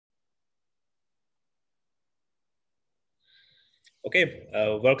Okay,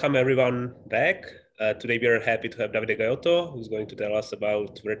 welcome everyone back. Today we are happy to have Davide Gaiotto, who's going to tell us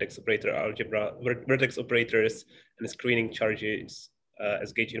about vertex operator algebra, vertex operators, and screening charges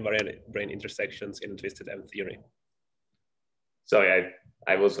as gauge-invariant brane intersections in twisted M theory. Sorry,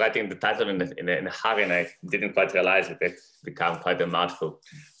 I was writing the title in a hurry and I didn't quite realize it. It's become quite a mouthful.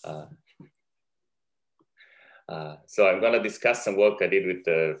 So I'm going to discuss some work I did with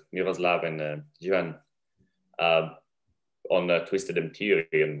Miroslav and Johan on twisted M theory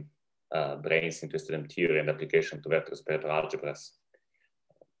and branes in twisted M theory and application to vertex operator algebras.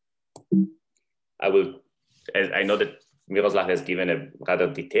 I know that Miroslav has given a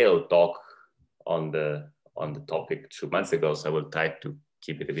rather detailed talk on the topic 2 months ago, so I will try to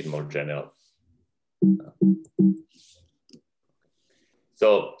keep it a bit more general.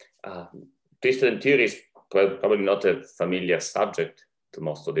 So twisted M theory is probably not a familiar subject to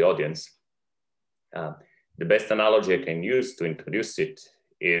most of the audience. The best analogy I can use to introduce it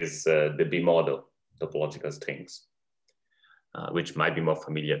is the B model topological strings, which might be more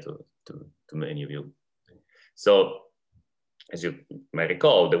familiar to many of you. So as you may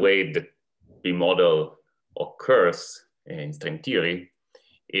recall, the way the B model occurs in string theory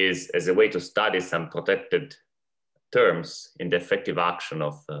is as a way to study some protected terms in the effective action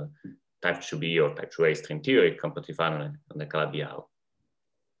of type 2B or type 2A string theory completely found on the Calabi-Yau.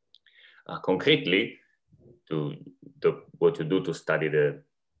 Concretely, what you do to study to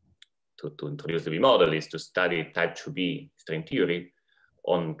introduce the B model is to study type 2B string theory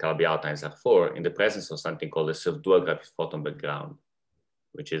on Calabi-Yau times R4 in the presence of something called a self-dual graviton background,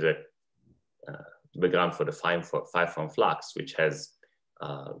 which is a background for the 5-form flux, which is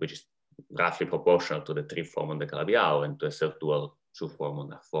roughly proportional to the 3-form on the Calabi-Yau and to a self-dual 2-form on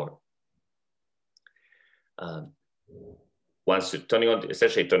R4. Once you're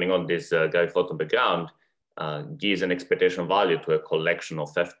essentially turning on this graviton background gives an expectation value to a collection of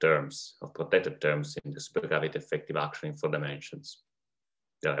F terms, of protected terms in the supergravity effective action in 4 dimensions.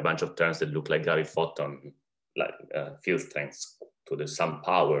 There are a bunch of terms that look like graviton, like field strengths to the sum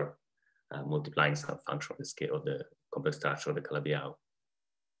power, multiplying some function of the scale of the complex structure of the Calabi-Yau.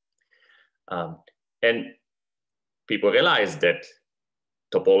 And people realize that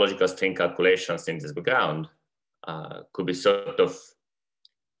topological string calculations in this background could be sort of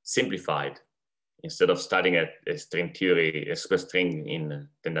simplified. Instead of studying a string theory, a superstring in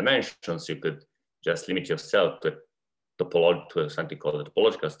 10 dimensions, you could just limit yourself to something called a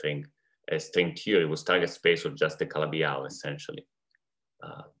topological string, a string theory with target space of just the Calabi-Yau, essentially.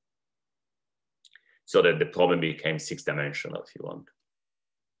 So that the problem became 6-dimensional, if you want.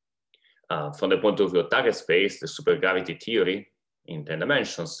 From the point of view of target space, the supergravity theory in 10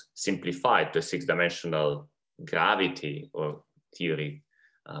 dimensions simplified to a 6-dimensional gravity or theory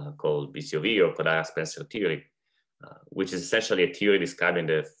called BCOV or Kodaira-Spencer theory, which is essentially a theory describing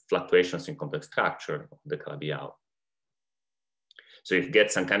the fluctuations in complex structure of the Calabi-Yau. So if you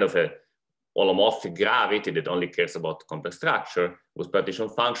get some kind of a holomorphic gravity that only cares about complex structure, with partition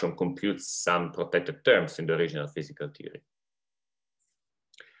function computes some protected terms in the original physical theory.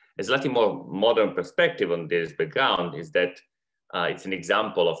 A slightly more modern perspective on this background is that it's an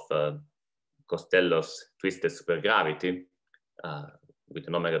example of Costello's twisted supergravity with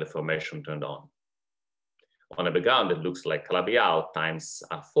an Omega-deformation turned on a background that looks like Calabi-Yau times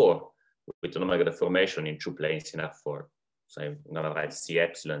R4 with an Omega-deformation in 2 planes in R4. So I'm going to write C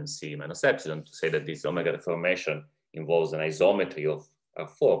epsilon, C minus epsilon to say that this Omega-deformation involves an isometry of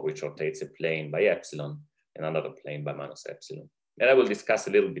R4, which rotates a plane by epsilon and another plane by minus epsilon. And I will discuss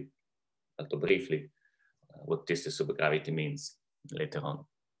a little bit, briefly, what twisted supergravity means later on.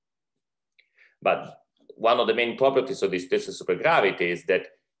 But one of the main properties of this twisted supergravity is that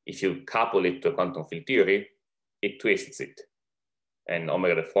if you couple it to a quantum field theory, it twists it. And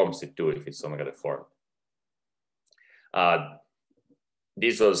Omega deforms it too if it's Omega deformed.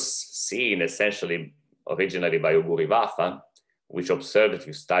 This was seen essentially originally by Oguri-Vafa, which observed that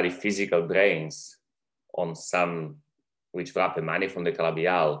you study physical branes on some which wrap a manifold from the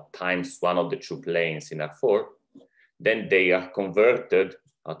Calabi-Yau times one of the 2 planes in R4, then they are converted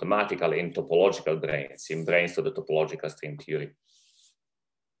automatically in topological branes, in branes to the topological string theory.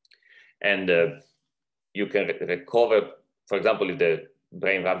 And you can recover, for example, if the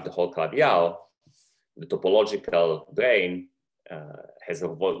brane wraps the whole Calabi-Yau, the topological brane has a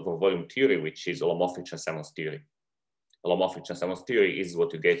volume theory, which is holomorphic Chern-Simons theory. Holomorphic Chern-Simons theory is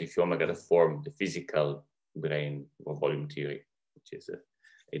what you get if you Omega deform the physical brane or volume theory, which is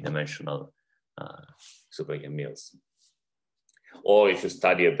a 8-dimensional super-Yang Mills. Or if you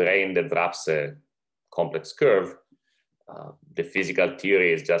study a brane that wraps a complex curve, the physical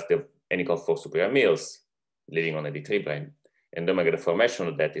theory is just the n equals 4 super-Yang Mills living on a D3 brane. And the Omega-deformation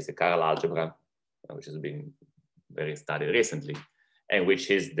of that is a chiral algebra, which has been very studied recently, and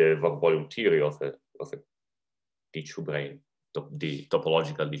which is the volume theory of a D2 brane, the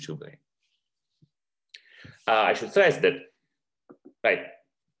topological D2 brane. I should stress that, right,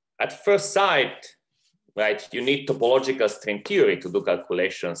 at first sight, right, you need topological string theory to do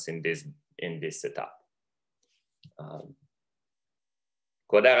calculations in this setup.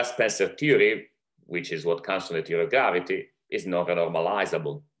 Kodaira-Spencer theory, which is what comes from the theory of gravity, is not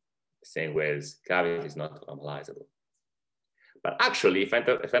renormalizable, the same way as gravity is not normalizable. But actually, if I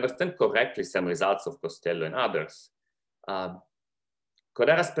understand correctly some results of Costello and others,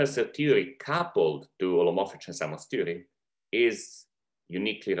 Kodaira-Spencer theory coupled to holomorphic Chern-Simons theory is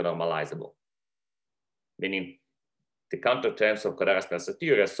uniquely renormalizable, meaning the counter terms of Kodaira-Spencer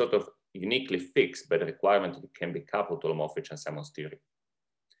theory are sort of uniquely fixed by the requirement that it can be coupled to holomorphic Chern-Simons theory,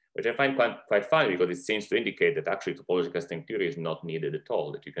 which I find quite funny because it seems to indicate that actually topological string theory is not needed at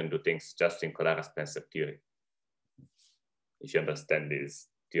all, that you can do things just in Kodaira-Spencer theory, if you understand these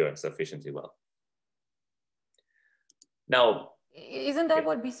theorems sufficiently well. Now, isn't that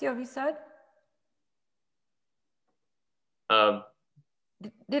what BCOV said?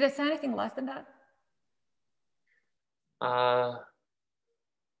 Did it say anything less than that?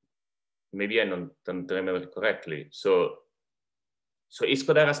 Maybe I don't remember it correctly. So is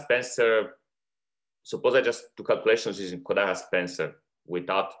Kodaira-Spencer, suppose I just do calculations using Kodaira-Spencer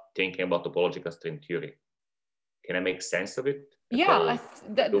without thinking about topological string theory. Can I make sense of it? Yeah,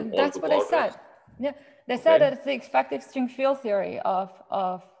 that's what I said. Yeah, they said that it's the effective string field theory of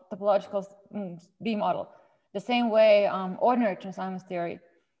topological B model. The same way ordinary Chern-Simons theory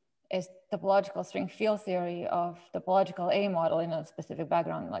is topological string field theory of topological A model in a specific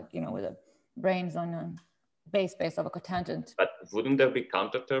background, like, you know, with the branes on a base space of a cotangent. But wouldn't there be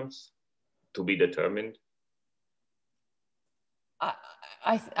counter terms to be determined?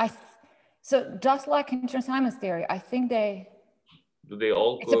 So just like in Chern-Simons theory, I think they. Do they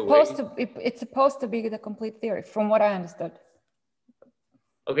all it's supposed to be the complete theory, from what I understood.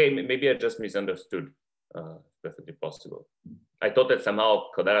 Okay, maybe I just misunderstood. Definitely possible. I thought that somehow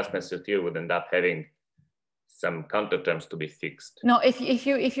Kodaira-Spencer theory would end up having some counter terms to be fixed. No,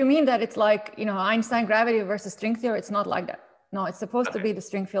 if you mean that it's like, you know, Einstein gravity versus string theory, it's not like that. No, it's supposed to be the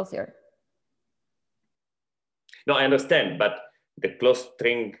string field theory. No, I understand, but the closed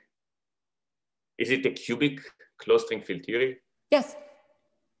string, is it a cubic closed string field theory? Yes.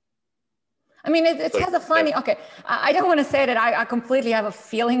 I mean, it has a funny, okay, I don't want to say that I completely have a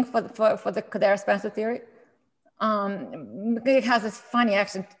feeling for the Kodaira-Spencer theory. It has this funny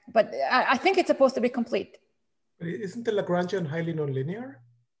accent, but I think it's supposed to be complete. Isn't the Lagrangian highly nonlinear?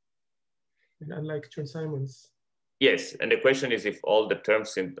 Unlike Chern-Simons. Yes, and the question is if all the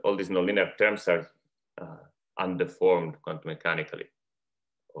terms in all these nonlinear terms are undeformed quantum mechanically,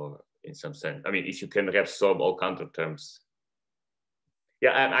 or in some sense. I mean, if you can reabsorb all counter terms.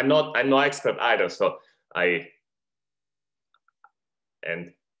 Yeah, I'm no expert either, so and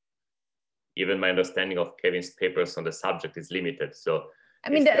even my understanding of Kevin's papers on the subject is limited. So I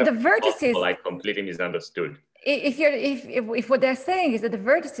mean, the vertices, I completely misunderstood. If what they're saying is that the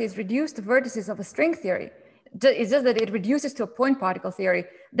vertices reduce the vertices of a string theory, it's just that it reduces to a point particle theory,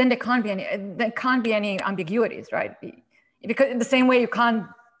 then there can't be any ambiguities, right? Because in the same way you can't,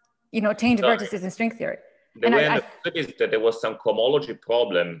 you know, change vertices in string theory. The way I understood is that there was some cohomology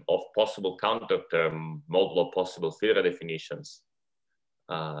problem of possible counter term, multiple possible theory definitions.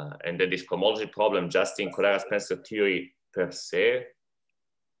 And that this cohomology problem just in Kodaira-Spencer theory per se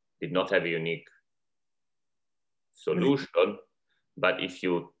did not have a unique solution, but if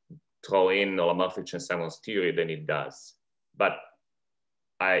you throw in holomorphic Chern-Simons theory, then it does. But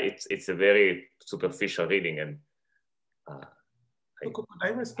it's a very superficial reading, and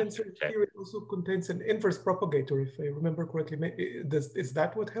Kodaira-Spencer theory also contains an inverse propagator, if I remember correctly. Is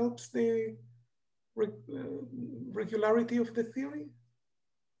that what helps the regularity of the theory?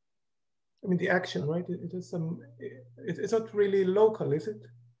 I mean, the action, right? It has some. It's not really local, is it?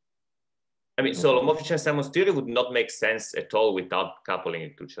 I mean, so holomorphic Chern-Simons theory would not make sense at all without coupling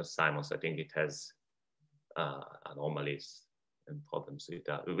it to Chern-Simons. I think it has anomalies and problems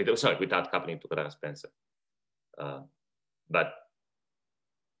without coupling to Kodaira-Spencer. But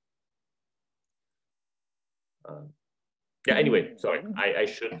yeah. Anyway, sorry. I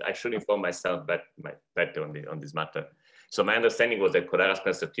should inform myself better on this matter. So my understanding was that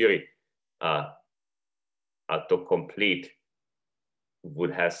Kodaira-Spencer theory, to complete,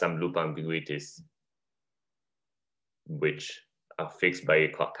 would have some loop ambiguities, which are fixed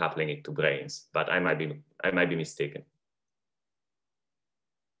by coupling it to branes. But I might be mistaken.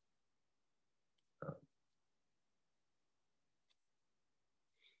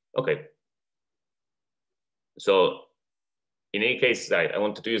 Okay. So in any case, I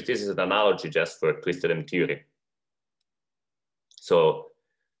wanted to use this as an analogy just for twisted M theory. So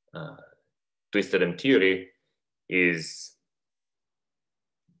twisted M theory is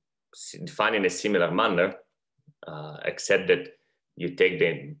defined in a similar manner, except that you take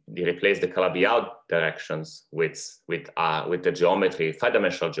you replace the Calabi-Yau directions with the geometry,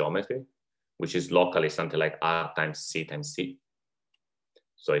 5-dimensional geometry, which is locally something like R times C times C.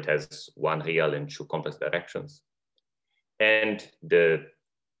 So it has one real and two complex directions. And the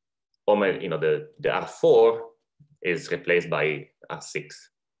R4 is replaced by R6.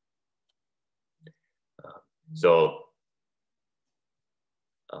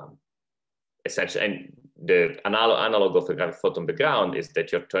 Essentially, and the analog of a gravity photon on the ground is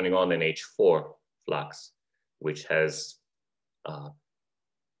that you're turning on an H4 flux, which has,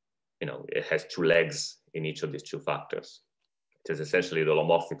 it has two legs in each of these two factors. It is essentially the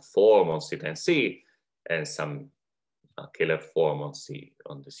holomorphic form on C times C and some Kähler form on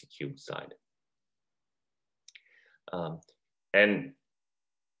the C cubed side. And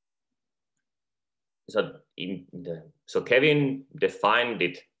so Kevin defined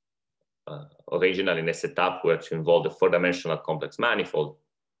it originally in a setup where to involve the 4-dimensional complex manifold,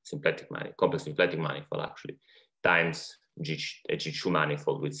 complex symplectic manifold actually, times a G2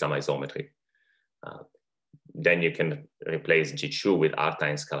 manifold with some isometry. Then you can replace G2 with R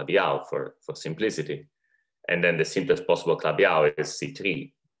times Calabi-Yau for simplicity. And then the simplest possible Calabi-Yau is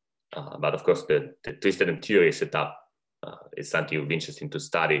C3. But of course, the twisted M theory setup is something you'd be interesting to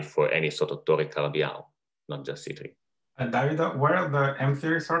study for any sort of toric Calabi-Yau, not just C3. Davide, where the M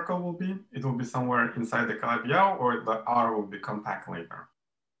theory circle will be? It will be somewhere inside the Calabi-Yau, or the R will be compact later?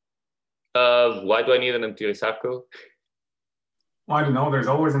 Why do I need an M theory circle? Well, I don't know. There's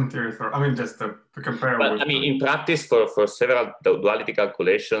always M theory circle. I mean, just to compare. But I mean, in practice, for several duality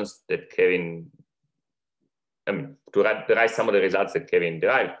calculations that Kevin, to derive some of the results that Kevin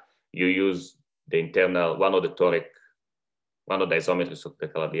derived, you use the internal one of the isometries of the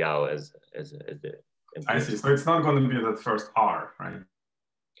Calabi-Yau as the. I see. So it's not going to be the first R, right?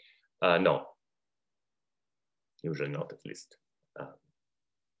 No. Usually not, at least.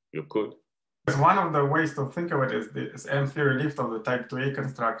 You could. One of the ways to think of it is this M theory lift of the type 2A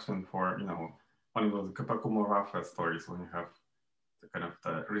construction for, one of those Kapakumo-Rafa stories when you have the kind of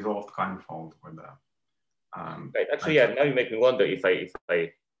the resolved manifold with the. Right. Actually, yeah. Now you make me wonder if I.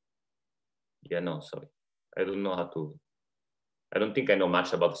 Yeah. No. Sorry. I don't know how to. I don't think I know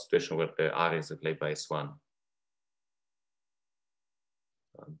much about the situation where the R is replaced by S1.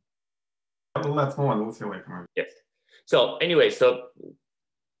 Let's move on. We'll see later. Yes. So anyway, so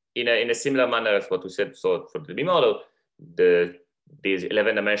in a similar manner as what we said, so for the B model, this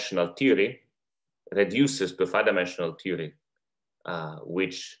 11-dimensional theory reduces to a 5-dimensional theory,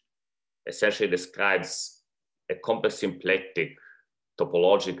 which essentially describes a complex symplectic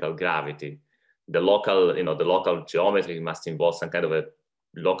topological gravity. The local geometry must involve some kind of a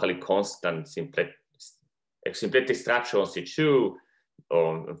locally constant symplectic structure on C2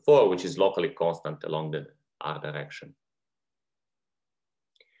 or 4, which is locally constant along the R direction.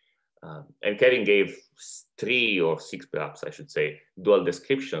 And Kevin gave 3 or 6, perhaps I should say, dual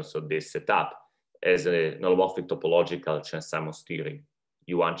descriptions of this setup as a holomorphic topological Chern-Simons theory,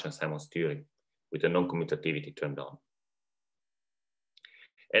 U1 Chern-Simons theory, with a non-commutativity turned on.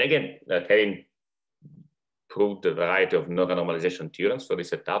 And again, Kevin proved a variety of non-renormalization theorems for this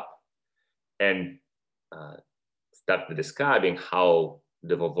setup and started describing how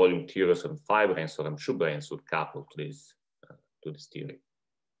the volume theories of fibranes or M2 branes would couple to this theory.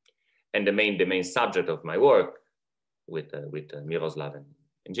 And the main subject of my work with Miroslav and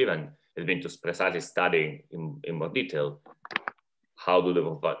Jivan has been to precisely study in more detail how do the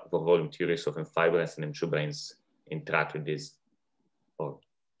volume theories of fibranes and M2 branes interact with this, or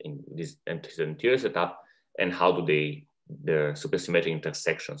in this M theory setup, and how do their supersymmetric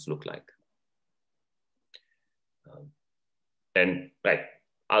intersections look like.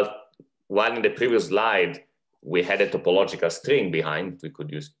 While in the previous slide, we had a topological string behind we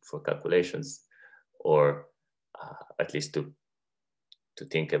could use for calculations, or at least to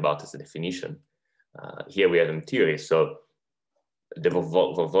think about as a definition. Here we have M theory. So the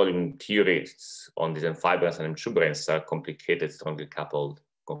volume theories on these M fibranes and M2 branes are complicated, strongly coupled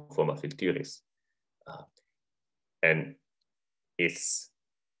conformal field theories. And it's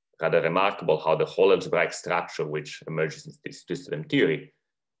rather remarkable how the whole algebraic structure which emerges in this twisted M theory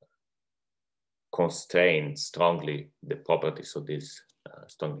constrains strongly the properties of these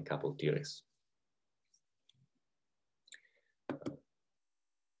strongly coupled theories.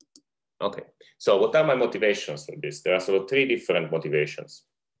 Okay, so what are my motivations for this? There are sort of 3 different motivations.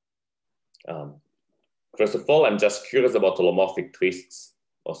 First of all, I'm just curious about holomorphic twists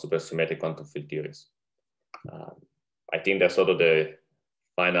of supersymmetric quantum field theories. I think they're sort of the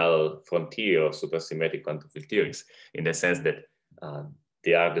final frontier of supersymmetric quantum field theories, in the sense that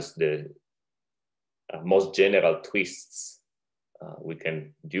they are the most general twists we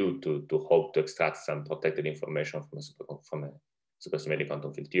can do to hope to extract some protected information from a supersymmetric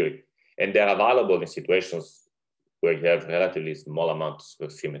quantum field theory. And they're available in situations where you have relatively small amount of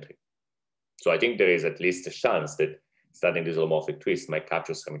supersymmetry. So I think there is at least a chance that studying these holomorphic twists might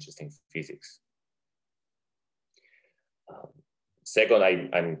capture some interesting physics. Second,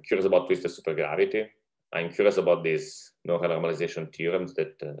 I'm curious about twisted supergravity. I'm curious about these non-renormalization theorems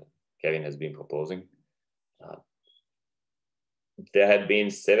that Kevin has been proposing. There have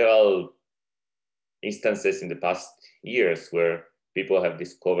been several instances in the past years where people have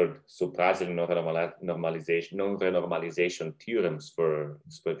discovered surprising non-renormalization theorems for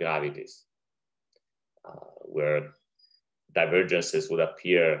supergravities, where divergences would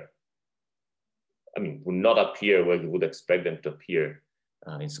appear, would not appear where you would expect them to appear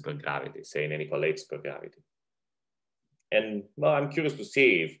in supergravity, say in an equal-8 supergravity. And well, I'm curious to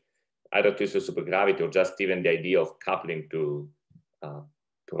see if either twisted supergravity or just even the idea of coupling to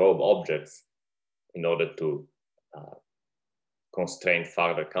probe objects in order to constrain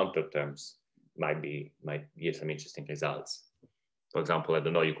further counterterms might give some interesting results. For example, I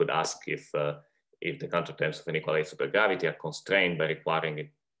don't know, you could ask if the counterterms of an equal-8 supergravity are constrained by requiring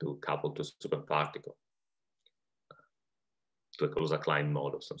it to couple to a superparticle, to a Kaluza-Klein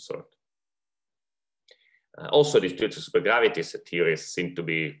mode of some sort. Also, these twisted supergravities theories seem to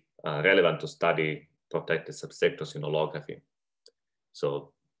be relevant to study protected subsectors in holography.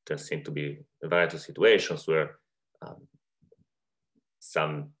 So there seem to be a variety of situations where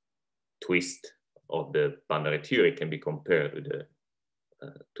some twist of the boundary theory can be compared with the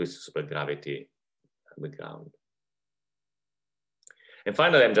twisted supergravity background. And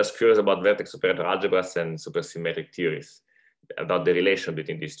finally, I'm just curious about vertex operator algebras and supersymmetric theories, about the relation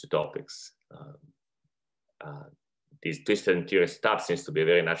between these two topics. This twisted and theory stuff seems to be a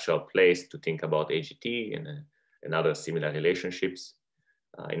very natural place to think about AGT and other similar relationships.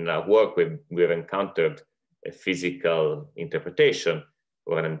 In our work, we've encountered a physical interpretation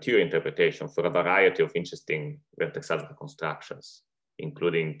or an M-theory interpretation for a variety of interesting vertex algebra constructions,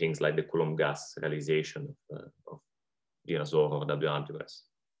 including things like the Coulomb gas realization of Dinosaur or W algebras.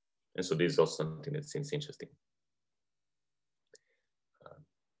 And so this is also something that seems interesting.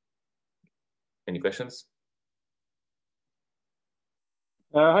 Any questions?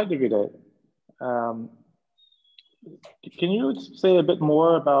 Hi, Davide. Can you say a bit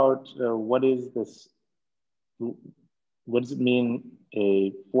more about what is this? What does it mean,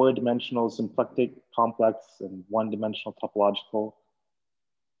 a 4-dimensional symplectic complex and 1-dimensional topological?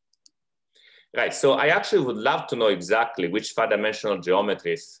 Right, so I actually would love to know exactly which 5-dimensional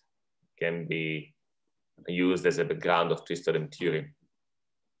geometries can be used as a background of twisted M theory.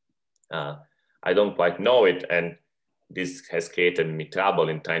 I don't quite know it, and this has created me trouble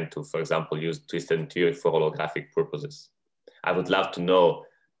in trying to, for example, use twisted M theory for holographic purposes. I would love to know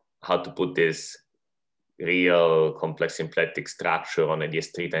how to put this real complex symplectic structure on a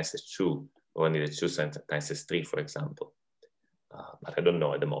DS3 times S2 or on a DS2 times S3, for example. But I don't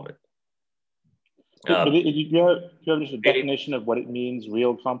know at the moment. But do you have just a definition of what it means,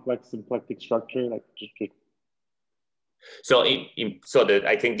 real complex symplectic structure? Like So,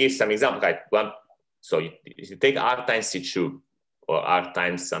 I can give some examples. Right? So if you take R times C2 or R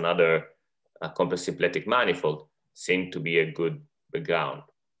times another complex symplectic manifold, seem to be a good background,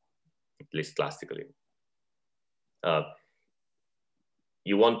 at least classically.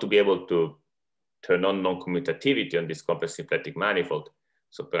 You want to be able to turn on non-commutativity on this complex symplectic manifold.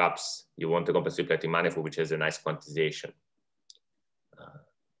 So perhaps you want a complex symplectic manifold which has a nice quantization.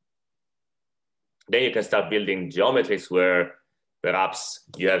 Then you can start building geometries where perhaps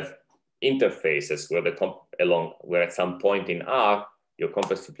you have interfaces where at some point in R, your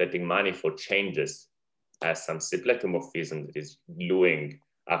complex symplectic manifold changes as some symplectomorphism that is gluing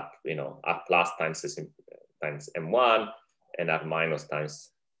up, R plus times M1 and R minus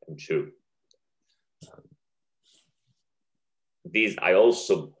times M2. These I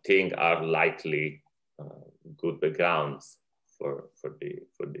also think are likely good backgrounds for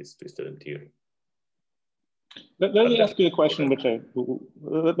this twisted M theory. Let me ask you the question which I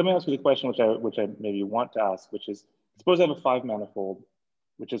maybe want to ask, which is, suppose I have a 5 manifold,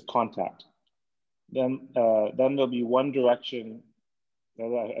 which is contact. Then there'll be one direction.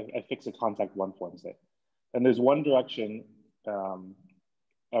 I fix a contact 1 form, say, and there's one direction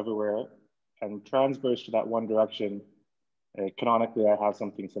everywhere, and transverse to that one direction, canonically I have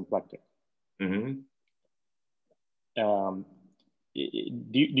something symplectic. Mm-hmm.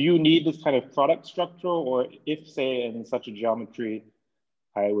 Do you need this kind of product structure, or if, say, in such a geometry,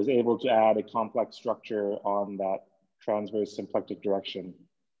 I was able to add a complex structure on that transverse symplectic direction,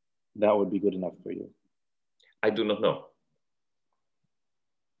 that would be good enough for you? I do not know.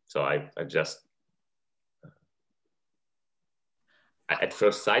 So I just, at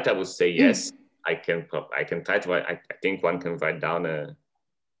first sight, I would say yes. I can try to write. I think one can write down a.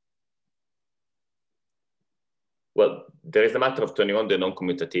 Well, there is the matter of turning on the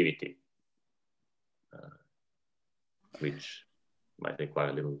non-commutativity, which might require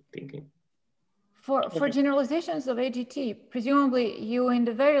a little thinking. For generalizations of AGT, presumably you, in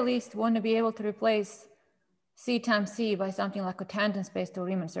the very least, want to be able to replace C times C by something like a tangent space to a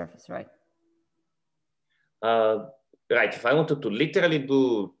Riemann surface, right? Right. If I wanted to literally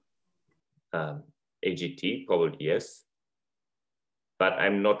do AGT, probably yes. But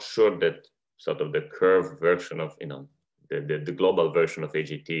I'm not sure that sort of the curved version of, the global version of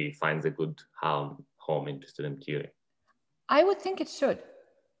AGT finds a good home in student theory. I would think it should.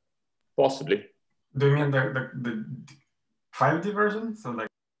 Possibly. Do you mean the 5D version? So like.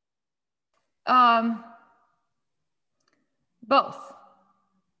 Both.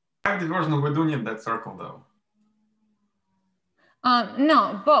 5D version, we do need that circle though.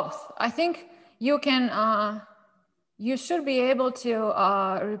 No, both. I think you can, you should be able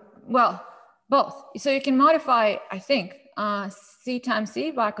to, well, both. So you can modify, I think, C times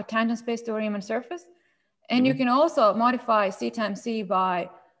C by cotangent space to a Riemann surface. And you can also modify C times C by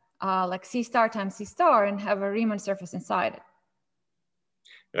like C star times C star and have a Riemann surface inside it.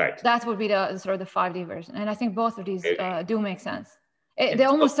 Right. That would be the sort of the 5D version. And I think both of these do make sense. They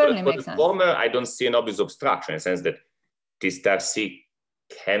almost certainly make sense. For the former, I don't see an obvious obstruction in the sense that T star C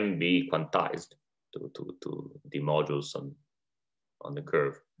can be quantized to the modules on the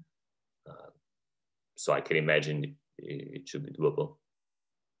curve. So I can imagine it should be doable.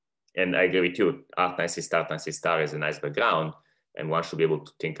 And I agree with you, R times C star is a nice background, and one should be able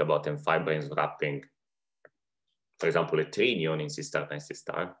to think about M5 wrapping, for example, a trinion in C star times C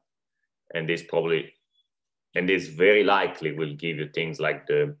star. And this very likely will give you things like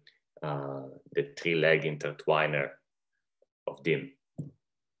the three-leg intertwiner of DIM.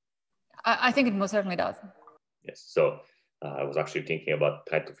 I think it most certainly does. Yes, so I was actually thinking about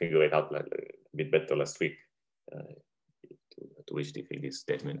trying to figure it out a bit better last week, to which degree this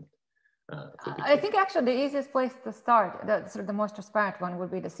statement. I think actually the easiest place to start, the most transparent one,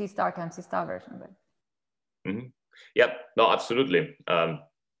 would be the C star times C star version. Mm-hmm. Yep, no, absolutely.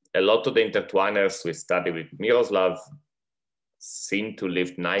 A lot of the intertwiners we study with Miroslav seem to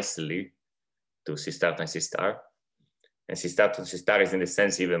live nicely to C star times C star. And C star times C star is in a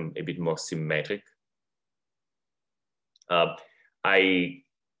sense even a bit more symmetric.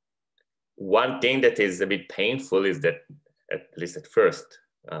 One thing that is a bit painful is that, at least at first,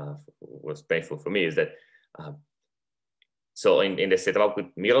 was painful for me, is that so in the setup with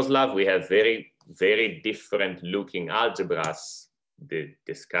Miroslav, we have very, very different looking algebras,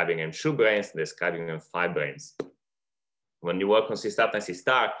 describing M2 branes, describing M5 branes. When you work on C star times C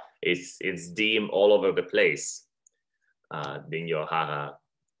star, it's DIM all over the place, in your Hara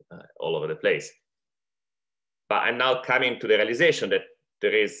all over the place. But I'm now coming to the realization that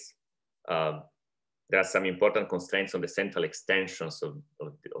there are some important constraints on the central extensions of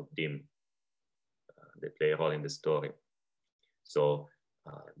DIM that play a role in the story. So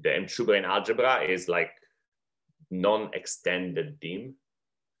the M2 brane algebra is like non-extended DIM,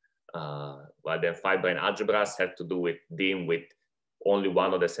 while the M5 brane algebras have to do with DIM with only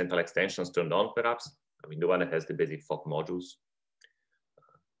one of the central extensions turned on, perhaps. I mean, the one that has the basic Fock modules.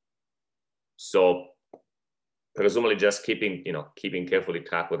 So presumably just keeping carefully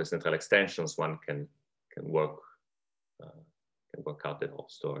track of the central extensions, one can work out the whole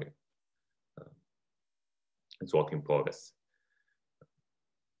story. It's work in progress.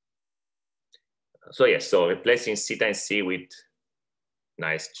 So yes, so replacing C times C with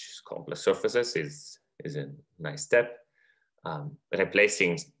nice complex surfaces is a nice step.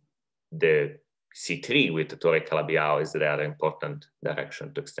 Replacing the C3 with the toric Calabi-Yau is the other important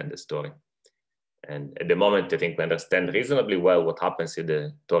direction to extend the story. And at the moment, I think we understand reasonably well what happens if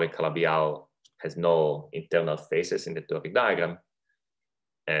the toric Calabi-Yau has no internal faces in the toric diagram.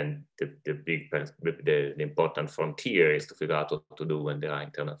 And the important frontier is to figure out what to do when there are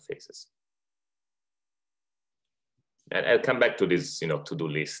internal faces. And I'll come back to this, to-do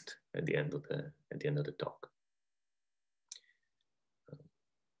list at the end of the talk.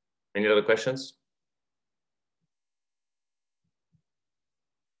 Any other questions?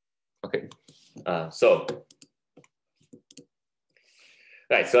 Okay. So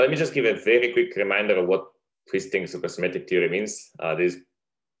Right, so let me just give a very quick reminder of what twisting supersymmetric theory means. This,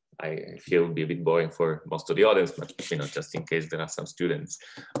 I feel, will be a bit boring for most of the audience, but just in case there are some students,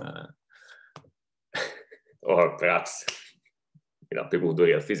 or perhaps people who do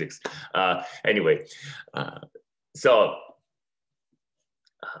real physics. Anyway, so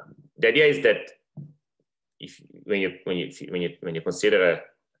the idea is that when you consider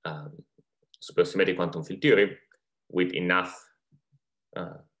a supersymmetric quantum field theory with enough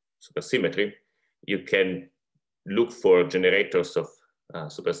supersymmetry, you can look for generators of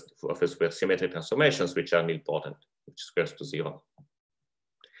supersymmetric transformations which are nilpotent, which squares to 0.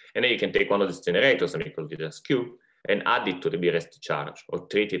 And then you can take one of these generators, and we call it as Q, and add it to the BRST charge, or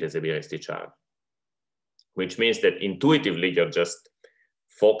treat it as a BRST charge, which means that intuitively you're just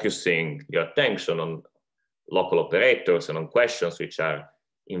focusing your attention on local operators and on questions which are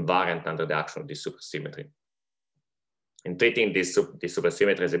invariant under the action of this supersymmetry. And treating this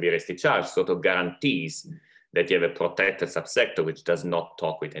supersymmetry as a BRST charge sort of guarantees that you have a protected subsector which does not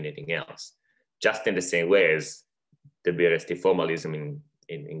talk with anything else, just in the same way as the BRST formalism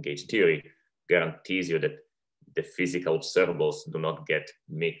in gauge theory guarantees you that the physical observables do not get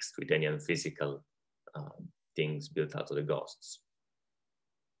mixed with any unphysical things built out of the ghosts.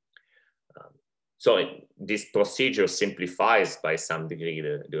 So this procedure simplifies by some degree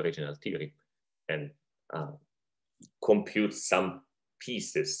the original theory and computes some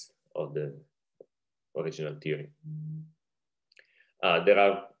pieces of the original theory. There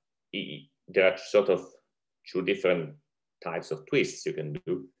are sort of two different types of twists you can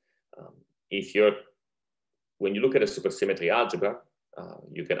do. When you look at a supersymmetry algebra,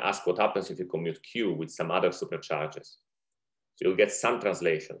 you can ask what happens if you commute Q with some other supercharges. So you'll get some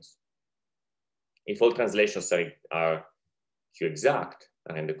translations. If all translations are Q exact,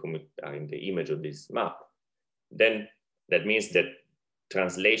 are in the image of this map, then that means that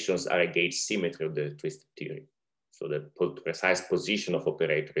translations are a gauge symmetry of the twisted theory. So the precise position of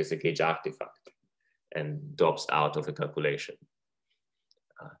operator is a gauge artifact and drops out of the calculation.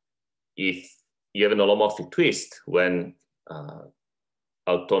 If you have an holomorphic twist, when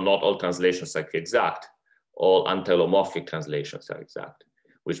although not all translations are exact, all anti-holomorphic translations are exact,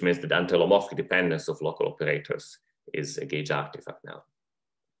 which means that the anti-holomorphic dependence of local operators is a gauge artifact now.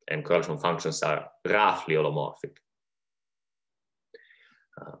 And correlation functions are roughly holomorphic.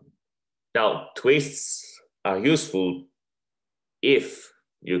 Now, twists are useful if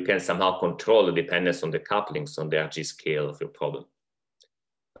you can somehow control the dependence on the couplings on the RG scale of your problem.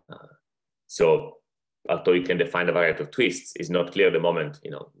 So, although you can define a variety of twists, it's not clear at the moment,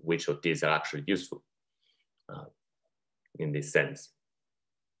 which of these are actually useful in this sense.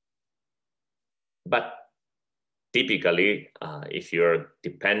 But typically, if your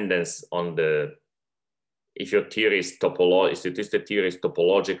dependence on if your theory is twisted theory is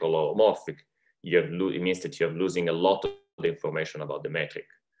topological or homomorphic, it means that you're losing a lot of the information about the metric.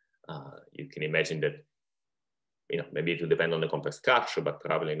 You can imagine that, maybe it will depend on the complex structure, but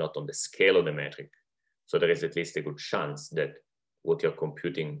probably not on the scale of the metric. So there is at least a good chance that what you're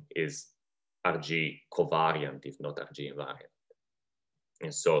computing is RG covariant, if not RG invariant.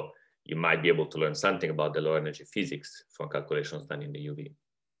 And so you might be able to learn something about the low energy physics from calculations done in the UV.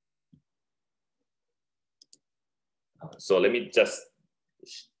 So let me just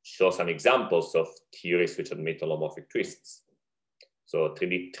show some examples of theories which admit holomorphic twists. So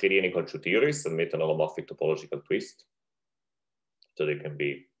 3D inequal theories admit an holomorphic topological twist. So they can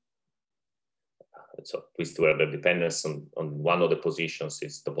be twists where the dependence on one of the positions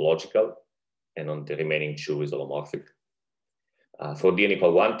is topological and on the remaining two is holomorphic. 4D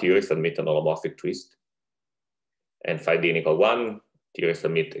unequal 1 theories admit an holomorphic twist. And 5D unequal 1 theories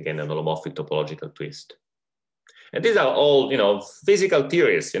admit, again, an holomorphic topological twist. And these are all, physical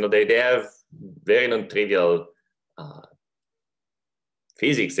theories. They have very non-trivial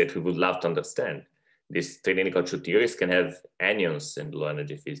physics that we would love to understand. These 3D unequal 2 theories can have anyons in low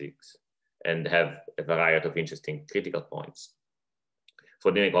energy physics and have a variety of interesting critical points.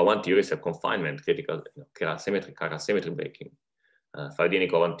 4D unequal 1 theories have confinement, critical chiral symmetry breaking. 5D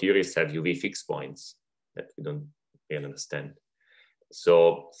unequal 1 theories have UV fixed points that we don't really understand.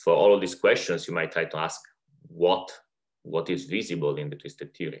 So for all of these questions, you might try to ask what is visible in the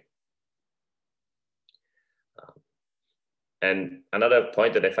twisted theory. And another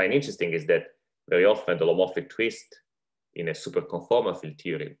point that I find interesting is that very often the holomorphic twist in a superconformal field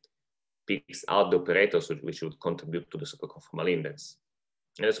theory picks out the operators which would contribute to the superconformal index.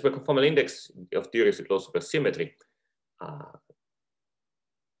 And the superconformal index of theories with low supersymmetry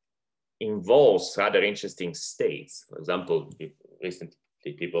involves rather interesting states. For example, recently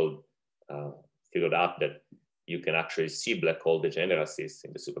people figured out that you can actually see black hole degeneracies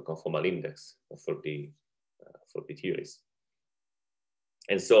in the superconformal index for the theories.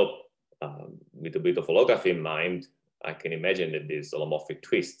 And so with a bit of holography in mind, I can imagine that these holomorphic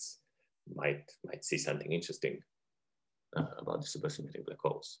twists might see something interesting about the supersymmetric black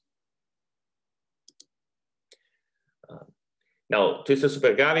holes. Now, twisted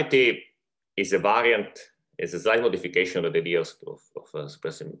supergravity is a variant, is a slight modification of the idea of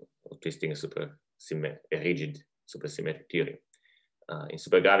twisting a rigid supersymmetric theory. In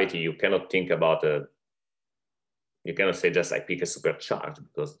supergravity, you cannot think about you cannot say just I pick a supercharge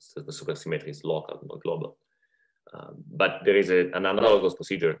because the supersymmetry is local, not global. But there is an analogous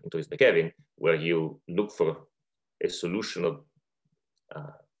procedure in Twist-Bekevin where you look for a solution of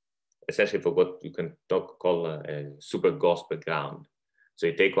essentially for what you can call a super gauss background. So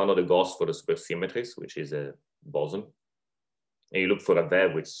you take one of the gauss for the supersymmetries, which is a boson, and you look for a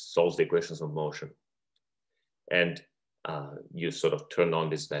wave which solves the equations of motion. And you sort of turn on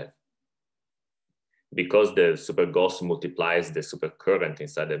this wave. Because the super gauss multiplies the super current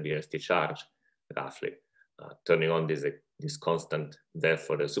inside the BRST charge, roughly, turning on this constant wave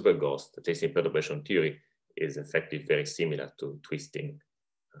for the super gauss, the twisting perturbation theory is effectively very similar to twisting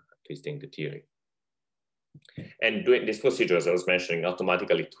the theory. And doing this procedure, as I was mentioning,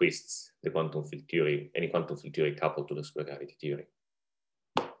 automatically twists the quantum field theory, any quantum field theory coupled to the supergravity theory.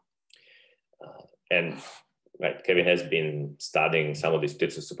 And right, Kevin has been studying some of these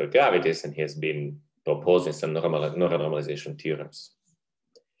types of supergravities, and he has been proposing some normalization theorems.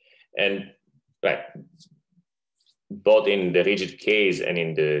 And right, both in the rigid case and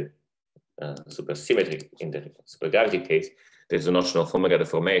in the supersymmetric, in the supergravity case, there's a notion of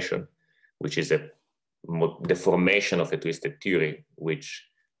Omega-deformation, which is a deformation of a twisted theory, which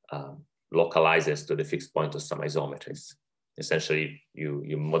localizes to the fixed point of some isometries. Essentially,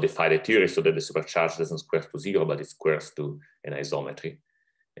 you modify the theory so that the supercharge doesn't square to 0, but it squares to an isometry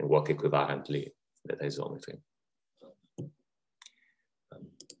and work equivalently that isometry.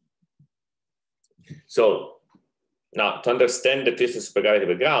 So now, to understand the twisted supergravity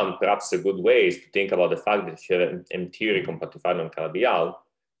background, perhaps a good way is to think about the fact that if you have an M theory compactified on Calabi-Yau,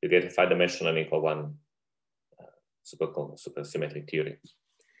 you get a 5-dimensional equal one supersymmetric theory.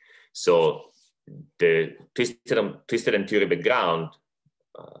 So the twisted M theory background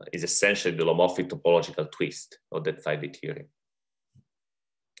is essentially the holomorphic topological twist of that 5D theory.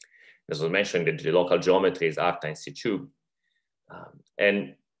 As I was mentioning, the local geometry is R times C2,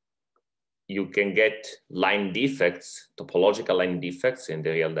 and you can get line defects, topological line defects in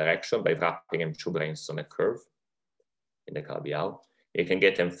the real direction by wrapping M2 branes on a curve in the Calabi-Yau. You can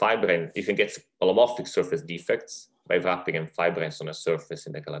get M5 brane, you can get holomorphic surface defects by wrapping M5 branes on a surface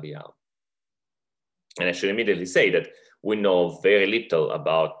in the Calabi-Yau. And I should immediately say that we know very little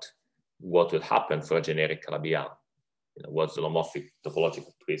about what will happen for a generic Calabi-Yau. You know, what's the holomorphic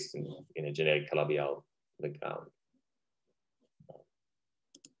topological twist in a generic Calabi-Yau background.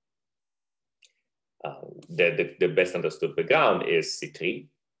 The best understood background is C3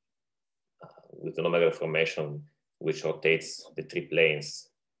 with an Omega-deformation which rotates the 3 planes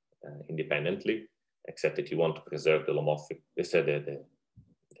independently, except that you want to preserve the holomorphic, the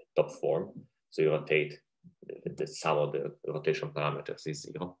top form. So you rotate the sum of the rotation parameters is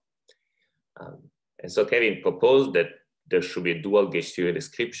 0. And so Kevin proposed that there should be a dual gauge theory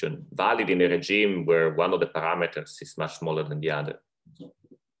description valid in a regime where one of the parameters is much smaller than the other.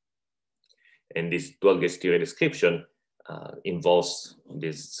 And this dual gauge theory description involves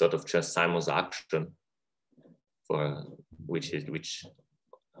this sort of Chern-Simons action, for which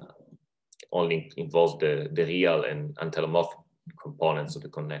only involves the real and antelomorphic components of the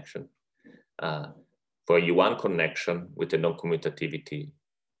connection. For a U1 connection with a non-commutativity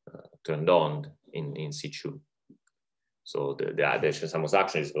turned on in C2. So the Chern-Simons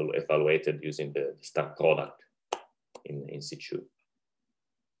action is evaluated using the star product in C2.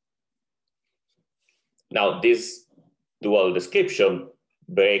 Now, this dual description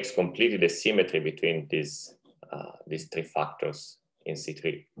breaks completely the symmetry between these 3 factors in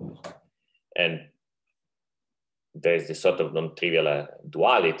C3. And there's this sort of non-trivial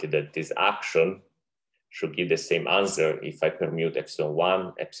duality that this action should give the same answer if I permute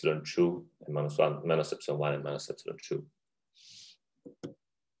epsilon1, epsilon2, and -1, -epsilon1 and -epsilon2.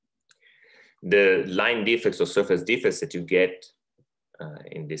 The line defects or surface defects that you get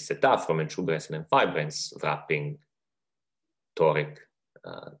in this setup from M2 branes and M5 branes wrapping toric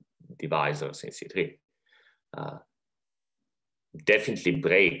divisors in C3 definitely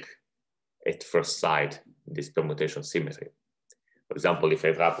break at first sight this permutation symmetry. For example, if I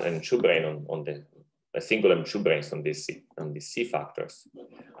wrap an M2 brane on a single M2 branes on these C factors,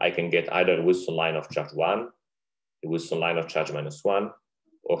 I can get either a Wilson line of charge 1 the Wilson line of charge -1,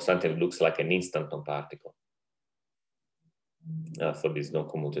 or something that looks like an instanton particle for this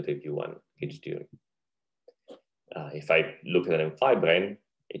non-commutative U1 gauge theory. If I look at an M5 brane,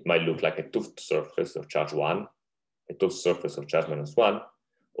 it might look like a toothed surface of charge 1, a toothed surface of charge -1,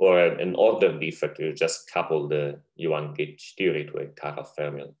 or an order defect where you just couple the U1 gauge theory to a chiral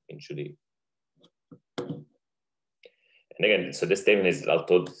fermion in 2D. And again, so the statement is,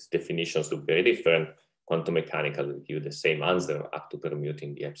 although these definitions look very different, quantum mechanical will give you the same answer up to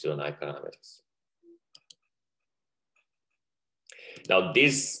permuting the epsilon I parameters. Now,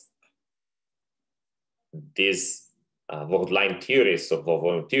 these Word line theories or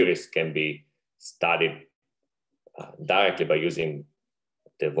volume theories can be studied directly by using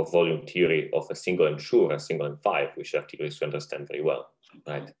the volume theory of a single M2 or a single M5, which are theories to understand very well,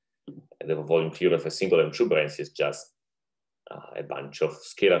 right? And the volume theory of a single M2 brane is just a bunch of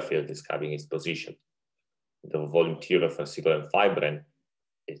scalar fields describing its position. The volume theory of a single M5 brane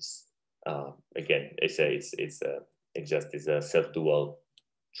is again, it's a self-dual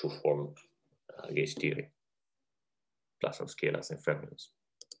two-form gauge theory, plus some scalars and fermions.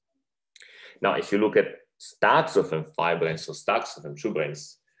 Now, if you look at stacks of M5 branes or stacks of M2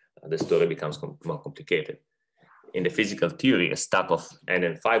 branes, the story becomes more complicated. In the physical theory, a stack of n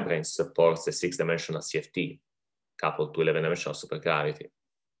M5 branes supports a 6-dimensional CFT coupled to 11-dimensional supergravity.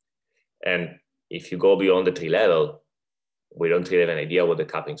 And if you go beyond the 3 level, we don't really have an idea what the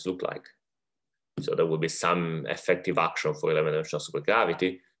couplings look like. So there will be some effective action for 11-dimensional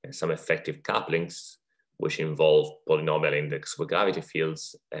supergravity and some effective couplings, which involve polynomial index supergravity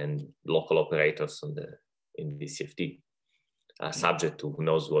fields and local operators in the CFT, subject to who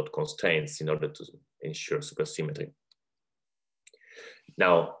knows what constraints in order to ensure supersymmetry.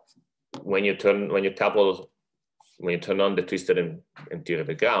 Now, when you turn on the twisted and theory of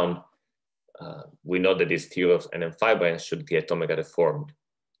the ground, we know that this theory of an M5 brane should get omega deformed.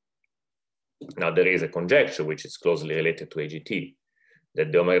 Now, there is a conjecture which is closely related to AGT,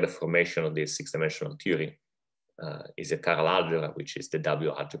 that the omega deformation of this 6-dimensional theory is a chiral algebra, which is the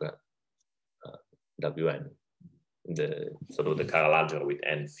W algebra, Wn. Sort of the chiral algebra with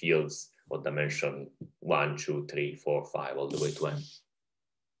n fields of dimension 1, 2, 3, 4, 5, all the way to n.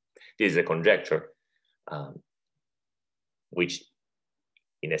 This is a conjecture, which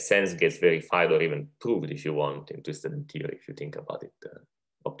in a sense gets verified or even proved, if you want, in twisted theory, if you think about it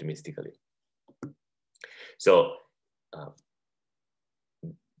optimistically. So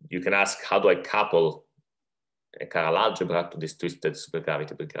you can ask, how do I couple a chiral algebra to this twisted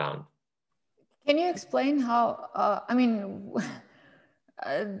supergravity background? Can you explain how, I mean,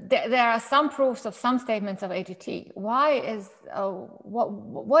 there are some proofs of some statements of AGT. Why is,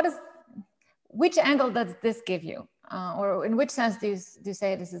 which angle does this give you? Or in which sense do you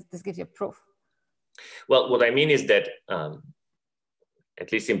say this gives you proof? Well, what I mean is that,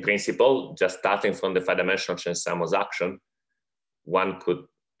 at least in principle, just starting from the 5-dimensional Chern-Simons action, one could,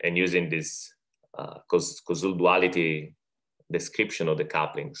 and using this causal duality description of the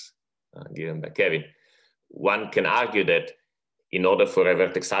couplings given by Kevin, one can argue that in order for a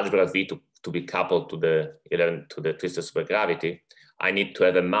vertex algebra V to be coupled to the twisted supergravity, I need to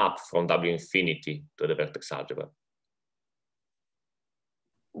have a map from W infinity to the vertex algebra.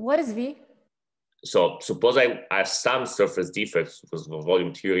 What is V? So suppose I have some surface defects because the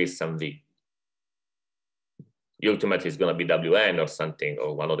volume theory is some V. Ultimately, it's going to be Wn or something,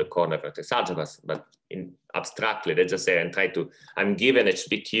 or one of the corner vertex algebras. But abstractly, let's just say I'm given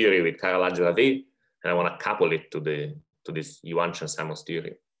HD theory with chiral algebra V, and I want to couple it to this U1 Chern-Simons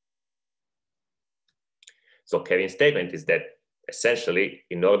theory. So Kevin's statement is that essentially,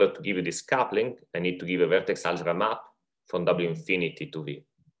 in order to give you this coupling, I need to give a vertex algebra map from W infinity to V.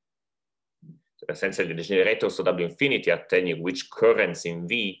 So essentially, the generators of W infinity are telling you which currents in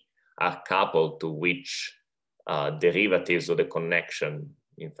V are coupled to which derivatives of the connection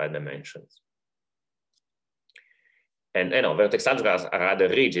in 5 dimensions. And vertex algebras are rather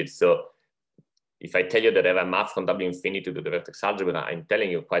rigid. So if I tell you that I have a map from W infinity to the vertex algebra, I'm telling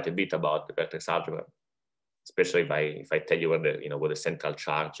you quite a bit about the vertex algebra, especially if I tell you what the central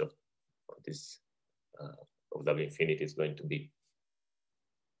charge of this of W infinity is going to be.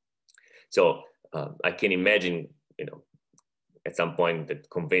 So I can imagine, at some point that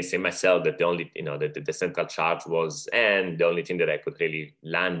convincing myself that the only, that the central charge was N, the only thing that I could really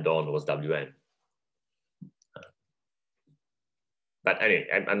land on was Wn. But anyway,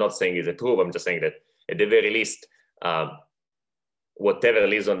 I'm not saying it's a proof, I'm just saying that at the very least, whatever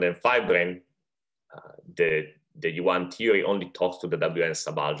lives on the M5 brane, the U1 theory only talks to the Wn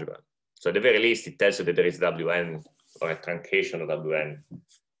subalgebra. So at the very least, it tells you that there is Wn or a truncation of Wn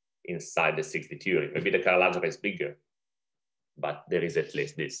inside the 6D theory. Maybe the chiral algebra is bigger, but there is at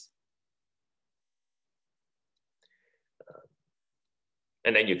least this.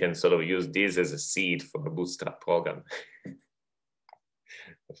 And then you can sort of use this as a seed for a bootstrap program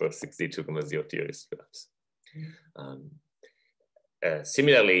for 62.0 theories, perhaps.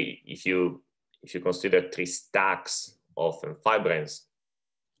 Similarly, if you consider 3 stacks of fibrans,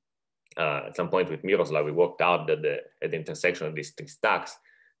 at some point with Miroslav, we worked out that at the intersection of these 3 stacks,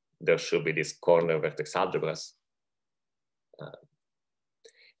 there should be these corner vertex algebras.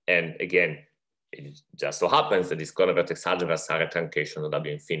 And again, it just so happens that these corner vertex algebras are a truncation of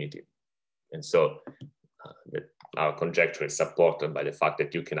W infinity. And so our conjecture is supported by the fact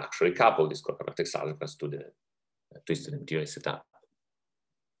that you can actually couple these corner vertex algebras to the twisted M theory setup.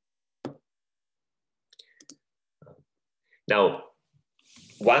 Now,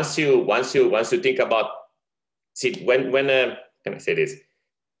 once you think about, see, when can I say this?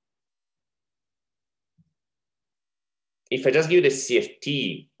 If I just give the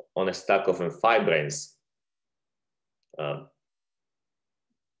CFT on a stack of fibrans,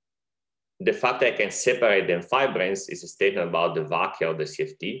 the fact that I can separate the fibrans is a statement about the vacuum of the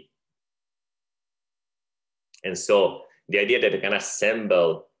CFT. And so the idea that I can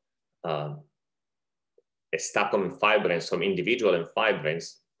assemble a stack of fibrans from individual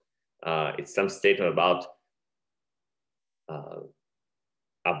fibrans, it's some statement about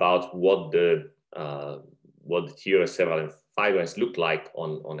what the theory of several fibrans look like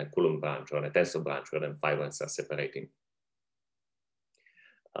on a Coulomb branch or on a tensor branch where the fibrans are separating.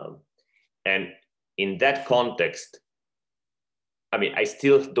 And in that context, I mean, I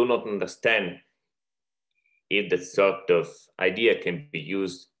still do not understand if that sort of idea can be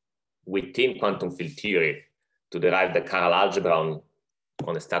used within quantum field theory to derive the chiral algebra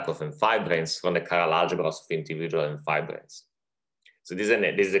on a stack of fibrans from the chiral algebras of individual fibrans. So this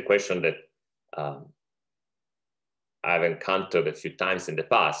is a question that I've encountered a few times in the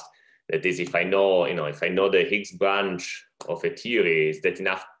past. That is, if I know the Higgs branch of a theory, is that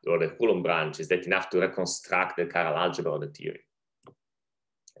enough, or the Coulomb branch, is that enough to reconstruct the chiral algebra of the theory?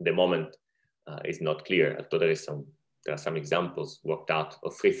 At the moment, it's not clear. Although there are some examples worked out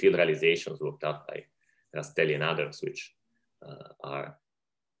of free field realizations worked out by Rastelli and others, which are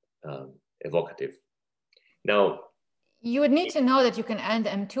evocative. Now, you would need to know that you can end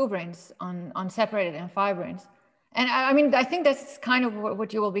M2 branes on separated M5 branes. And I mean, I think that's kind of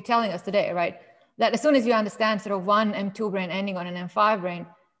what you will be telling us today, right? That as soon as you understand sort of one M2 brane ending on an M5 brane,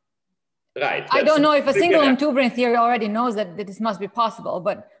 right? I don't know if a single M2 brane theory already knows that this must be possible,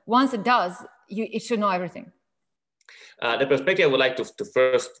 but once it does, it should know everything. The perspective I would like to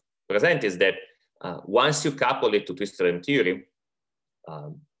first present is that once you couple it to twisted M theory,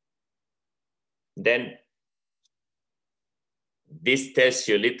 then this tells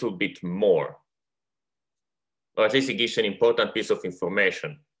you a little bit more, or at least it gives you an important piece of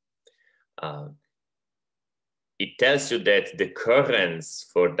information. It tells you that the currents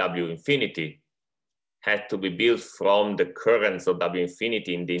for W infinity had to be built from the currents of W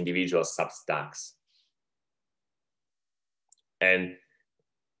infinity in the individual substacks. And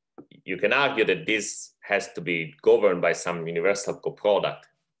you can argue that this has to be governed by some universal coproduct,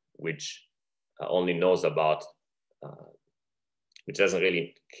 which only knows about, which doesn't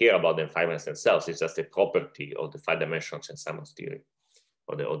really care about the fibrans themselves. It's just a property of the 5-dimensional Chern-Simons theory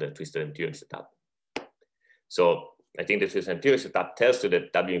or the twisted M theory setup. So I think the twisted M theory setup tells you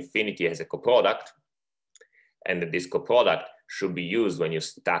that W infinity has a coproduct, and that this coproduct should be used when you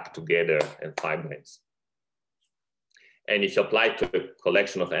stack together M fibrans. And if you apply to a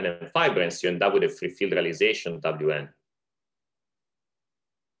collection of N M fibrans, you end up with a free field realization Wn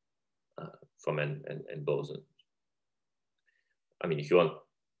from N boson. I mean, if you want,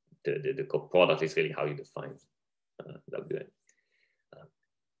 the coproduct is really how you define Wn.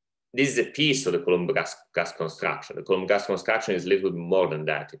 This is a piece of the Coulomb gas construction. The Coulomb gas construction is a little bit more than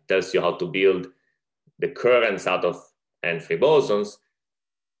that. It tells you how to build the currents out of N free bosons.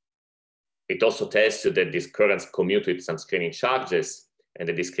 It also tells you that these currents commute with some screening charges, and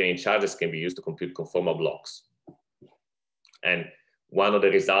that these screening charges can be used to compute conformal blocks. And one of the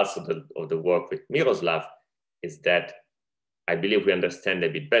results of the work with Miroslav is that I believe we understand a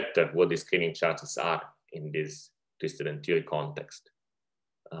bit better what these screening charges are in this twisted M theory context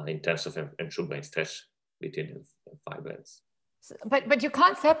in terms of M2 brane stretch between fibrans. But you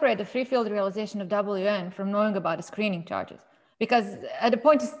can't separate the free field realization of Wn from knowing about the screening charges. Because at the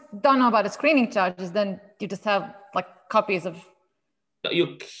point you don't know about the screening charges, then you just have like copies of.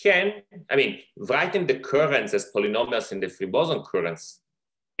 You can, I mean, writing the currents as polynomials in the free boson currents,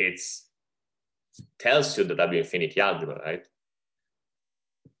 it tells you the W infinity algebra, right?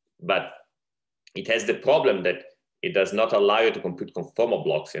 but it has the problem that it does not allow you to compute conformal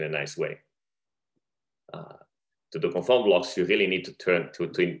blocks in a nice way. To do conformal blocks, you really need to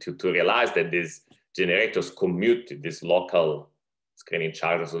to realize that these generators commute these local screening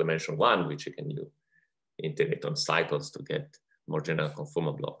charges of dimension 1, which you can integrate on cycles to get more general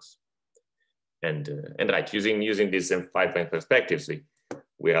conformal blocks. And right, using these M5 perspectives, we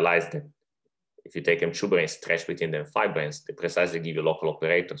realized that if you take M2 branes stretched within the M5 branes, they precisely give you local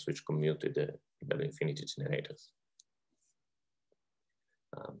operators which commute with the infinity generators.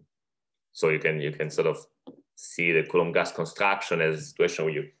 So you can sort of see the Coulomb gas construction as a situation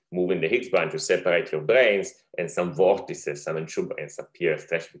where you move in the Higgs branch, you separate your branes, and some vortices, some M2 branes appear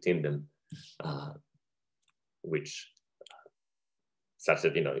stretched within them, which such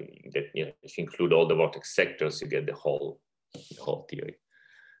that if you include all the vortex sectors, you get the whole theory.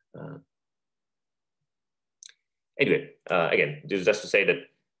 Anyway, again, this is just to say that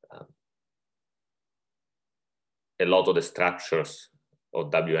a lot of the structures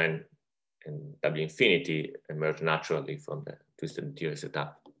of Wn and W infinity emerge naturally from the twisted theory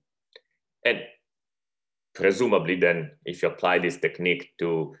setup. And presumably then, if you apply this technique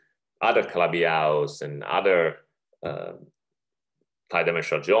to other Calabi-Yaos and other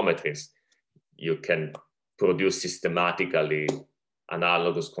five-dimensional geometries, you can produce systematically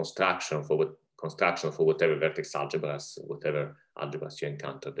analogous construction for whatever vertex algebras, whatever algebras you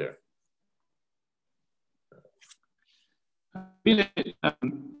encounter there. What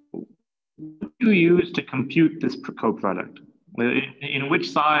do you use to compute this co-product? In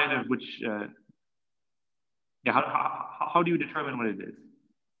which side of which? How do you determine what it is?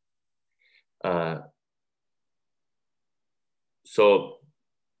 So,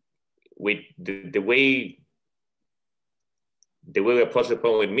 with the way we approach the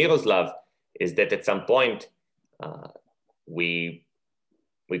problem with Miroslav is that at some point we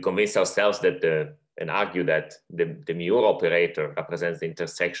convince ourselves that and argue that the Miura operator represents the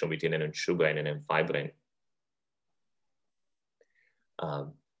intersection between an M2 brane and an M5 brane.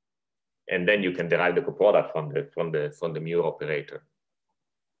 And then you can derive the coproduct from the Miura operator.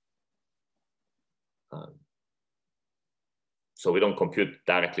 So we don't compute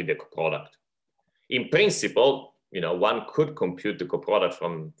directly the coproduct. In principle, one could compute the coproduct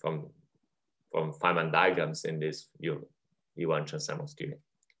from Feynman diagrams in this U1 Chern-Simons theory.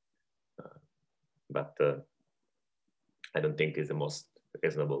 But I don't think is the most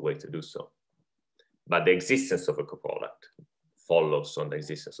reasonable way to do so. But the existence of a coproduct follows on the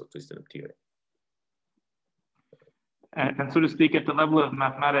existence of twisted loop theory. And so to speak, at the level of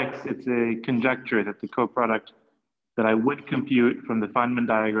mathematics, it's a conjecture that the coproduct that I would compute from the Feynman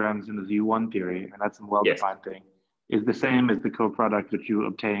diagrams in the Z1 theory, and that's a well-defined thing, is the same as the coproduct that you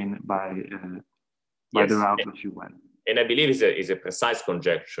obtain by the route which you went. And I believe is a precise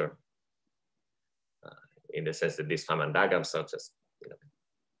conjecture in the sense that these Feynman diagrams are just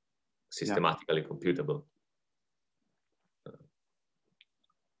systematically computable.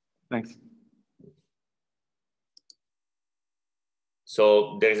 Thanks.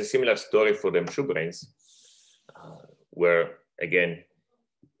 So there is a similar story for the M2 branes, where again,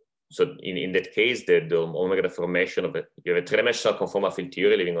 so in that case, the omega deformation of you have a three-dimensional conformal field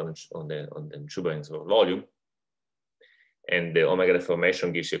theory living on the M2 branes of volume, and the omega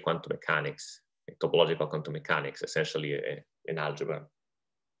deformation gives you quantum mechanics, topological quantum mechanics, essentially an algebra.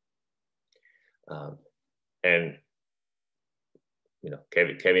 And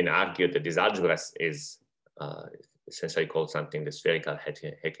Kevin argued that this algebra is essentially called something the spherical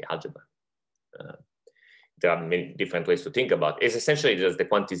Hecke algebra. There are many different ways to think about it. It's essentially just the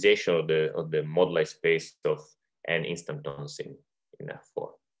quantization of the moduli space of n instantons in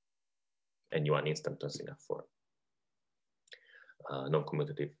F4, and U1 instantons in F4.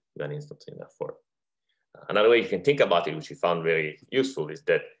 Non-commutative n instantons in F4. Another way you can think about it, which we found very useful, is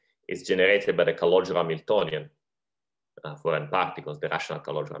that it's generated by the Calogero Hamiltonian for n particles, the rational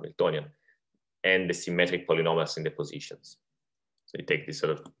Calogero Hamiltonian, and the symmetric polynomials in the positions. So you take this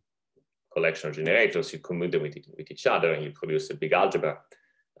sort of collection of generators, you commute them with each other, and you produce a big algebra,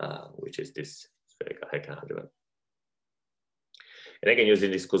 which is this spherical Hecke algebra. And again,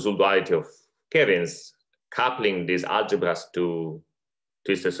 using this causal duality of Kevin's, coupling these algebras to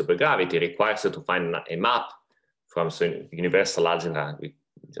twisted supergravity requires you to find a map from some universal algebra we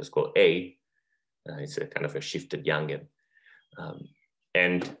just call A. It's a kind of a shifted Yangian.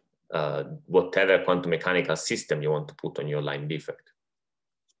 And whatever quantum mechanical system you want to put on your line defect.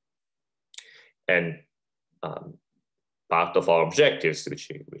 And part of our objectives, which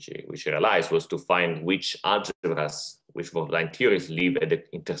we realized, was to find which algebras, which line theories live at the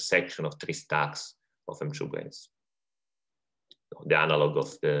intersection of three stacks of M2 branes. the analog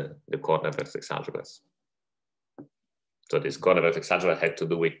of the corner vertex algebras. So this corner vertex algebra had to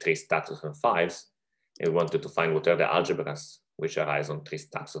do with 3 stacks of M5s, and we wanted to find what are the algebras which arise on 3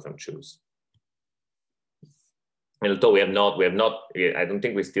 stacks of M2s. And although we have not, I don't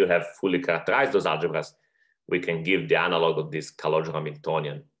think we still have fully characterized those algebras, we can give the analog of this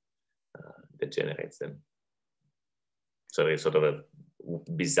Calogero-Hamiltonian that generates them. So it's sort of a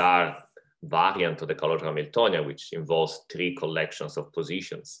bizarre variant of the Calogero-Hamiltonian, which involves 3 collections of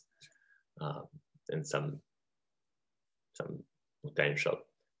positions and some potential.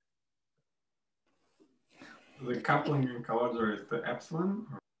 The coupling in Calogero is the epsilon?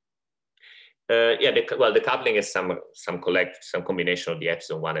 Yeah, the coupling is some combination of the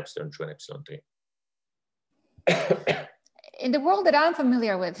epsilon 1, epsilon 2, and epsilon 3. In the world that I'm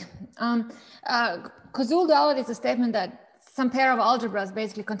familiar with, Koszul duality is a statement that some pair of algebras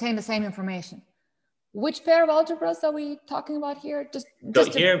basically contain the same information. Which pair of algebras are we talking about here?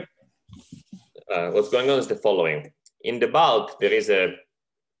 Here, what's going on is the following. In the bulk, there is a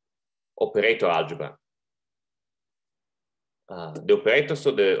operator algebra. The operators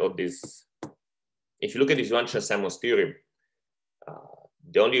of this, if you look at this Johann-Simons theory,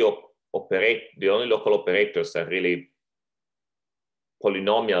 the only local operators are really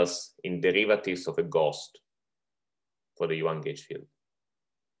polynomials in derivatives of a ghost for the Yuan gauge field.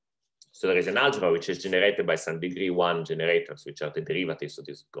 So there is an algebra which is generated by some degree 1 generators, which are the derivatives of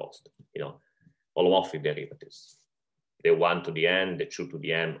this ghost, holomorphic derivatives. The 1 to the n, the 2 to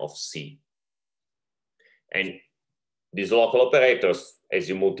the m of C. And these local operators, as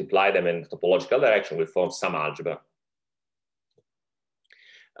you multiply them in the topological direction, will form some algebra.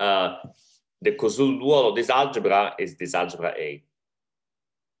 The Koszul dual of this algebra is this algebra A.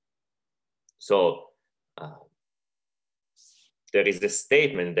 So there is the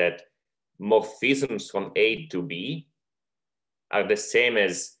statement that morphisms from A to B are the same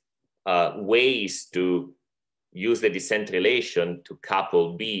as ways to use the descent relation to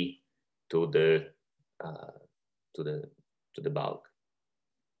couple B to the bulk.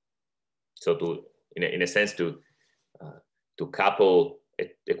 So in a sense to couple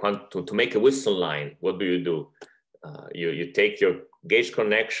to make a Wilson line, what do? You take your gauge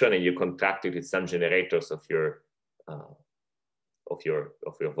connection and you contract it with some generators of your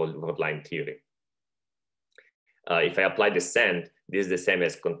Rod line theory. If I apply descent, this is the same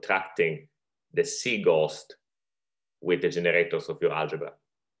as contracting the C ghost with the generators of your algebra.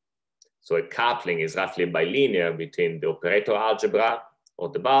 So a coupling is roughly bilinear between the operator algebra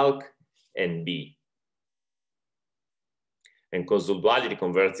of the bulk and B. And Koszul duality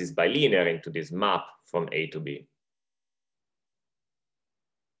converts this bilinear into this map from A to B.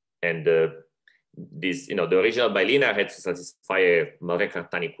 And the original bilinear had to satisfy a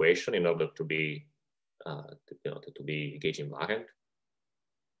Moret-Cartan equation in order to be gauge invariant.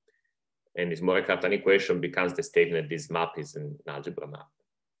 And this Moret-Cartan equation becomes the statement that this map is an algebra map.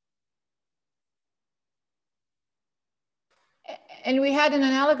 And we had an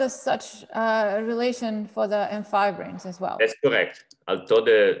analogous such relation for the M5 branes as well. That's correct. Although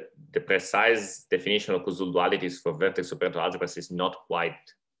the precise definition of Koszul dualities for vertex operator algebras is not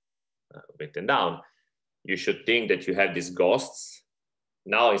quite written down, you should think that you have these ghosts.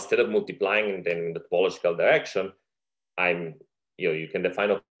 Now, instead of multiplying them in the topological direction, you can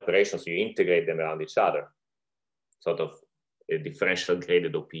define operations, you integrate them around each other, sort of a differential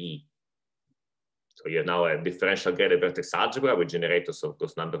graded OPE. So you have now a differential graded vertex algebra with generators of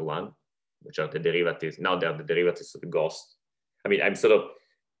ghost number 1, which are the derivatives. Now they are the derivatives of the ghost. I mean, I'm sort of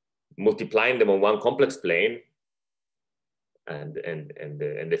multiplying them on one complex plane, and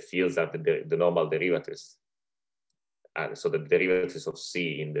the fields are the normal derivatives. So the derivatives of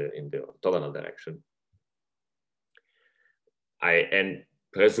C in the orthogonal direction. And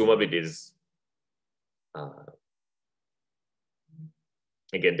presumably this,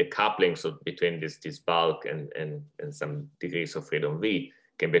 again, the couplings between this bulk and some degrees of freedom V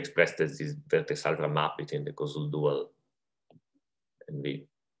can be expressed as this vertex algebra map between the Koszul dual and V.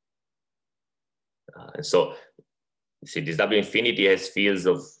 And so, you see, this W infinity has fields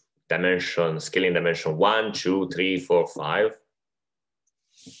of scaling dimension 1, 2, 3, 4, 5.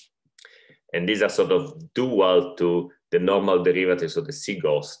 And these are sort of dual to the normal derivatives of the C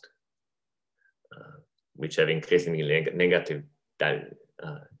ghost, which have increasingly negative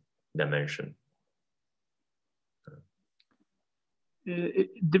dimension. Is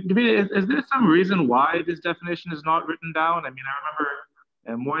there some reason why this definition is not written down? I mean, I remember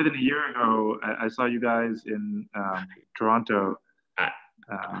more than a year ago, I saw you guys in Toronto.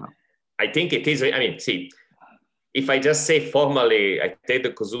 I think it is. I mean, see, if I just say formally, I take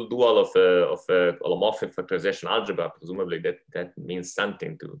the Koszul dual of a holomorphic factorization algebra, presumably that means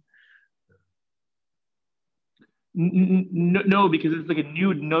something to. No, because it's like a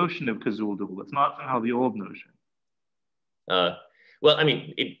new notion of Koszul dual. It's not somehow the old notion. Well, I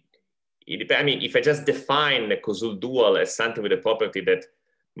mean, I mean, if I just define the Koszul dual as something with a property that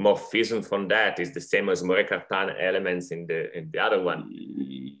morphism from that is the same as Moré-Cartan elements in the other one.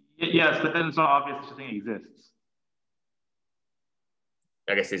 Yes, but then it's not obvious such a thing exists.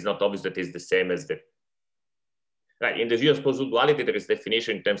 I guess it's not obvious that it's the same as the. Right, in the view of Koszul duality, there is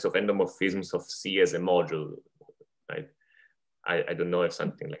definition in terms of endomorphisms of C as a module. Right, I don't know if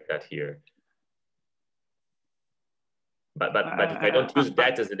something like that here. But if I don't use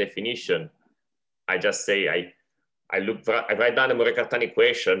that as a definition, I just say I write down a Moré-Cartan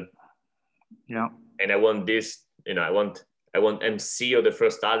equation. Yeah. And I want this, you know, I want MC of the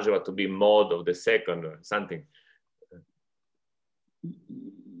first algebra to be mod of the second or something.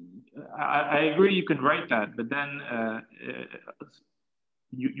 I agree you can write that, but then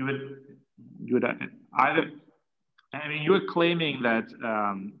you would either, I mean, you were claiming that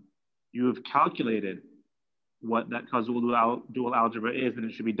you have calculated what that Koszul dual algebra is, and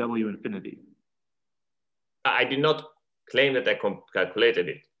it should be W infinity. I did not claim that I calculated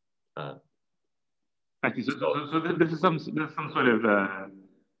it. Actually, so this is some sort of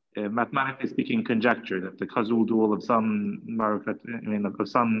mathematically speaking conjecture that the Koszul dual of some of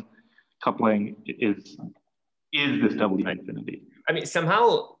some coupling is this W infinity. I mean,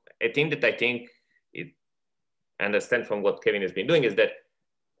 somehow I think it. I understand from what Kevin has been doing is that,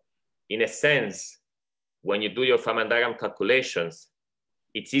 in a sense, when you do your Feynman diagram calculations,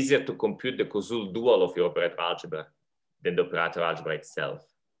 it's easier to compute the Koszul dual of your operator algebra than the operator algebra itself.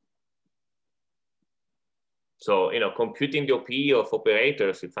 So, you know, computing the OPE of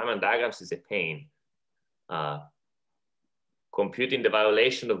operators with Feynman diagrams is a pain. Computing the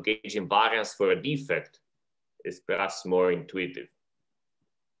violation of gauge invariance for a defect is perhaps more intuitive.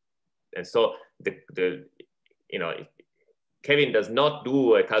 And so, you know, Kevin does not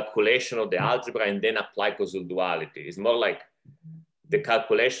do a calculation of the algebra and then apply Koszul duality. It's more like the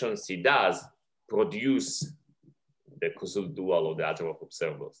calculations he does produce the Koszul dual of the algebra of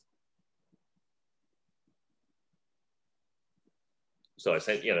observables. So,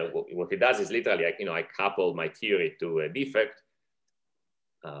 you know, what he does is literally, you know, I couple my theory to a defect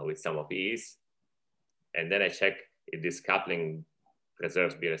with some of these, and then I check if this coupling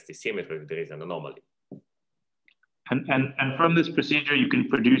preserves BRST symmetry if there is an anomaly. And from this procedure, you can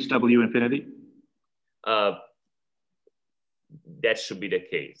produce W infinity? That should be the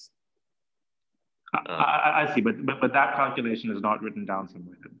case. I see, but that calculation is not written down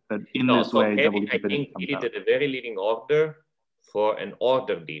somewhere. That in this way, Kevin, W infinity I think did it at a very leading order for an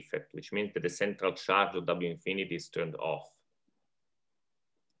order defect, which means that the central charge of W infinity is turned off.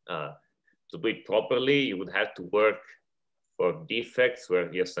 To do it properly, you would have to work for defects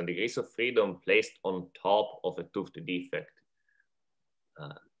where you have some degrees of freedom placed on top of a toothed defect.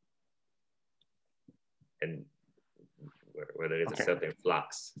 And where there is a certain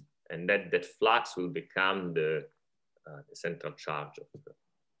flux. And that flux will become the central charge of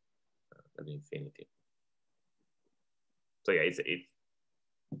the infinity. So yeah, it's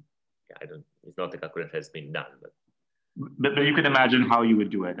not a calculation that has been done, but you can imagine how you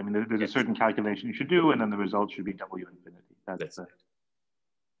would do it. I mean, there's a certain calculation you should do, and then the result should be W infinity. That's right.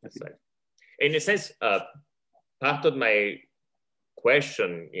 That's right. In a sense, part of my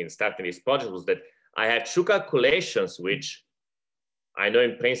question in starting this project was that I had two calculations which I know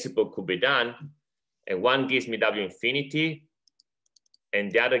in principle could be done, and one gives me W infinity,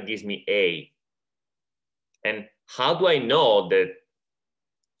 and the other gives me A. And how do I know that,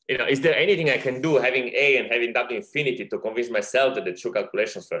 you know, is there anything I can do having A and having W infinity to convince myself that the two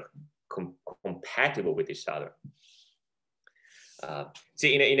calculations are compatible with each other?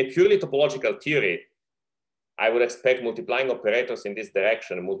 See, in a purely topological theory, I would expect multiplying operators in this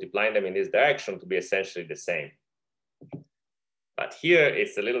direction and multiplying them in this direction to be essentially the same. But here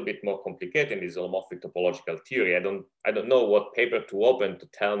it's a little bit more complicated in this holomorphic topological theory. I don't know what paper to open to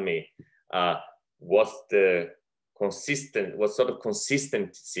tell me what sort of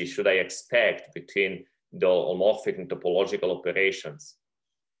consistency should I expect between the holomorphic and topological operations.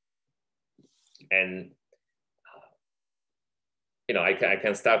 And you know, I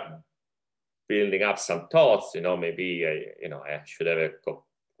can start building up some thoughts. You know, maybe I should have a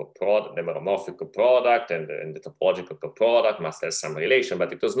coproduct, the meromorphic coproduct, and the topological coproduct must have some relation.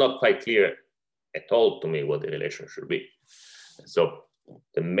 But it was not quite clear at all to me what the relation should be. So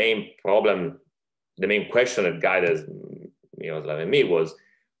the main problem, the main question that guided Miroslav and me was,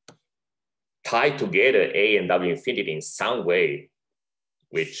 tie together A and W infinity in some way,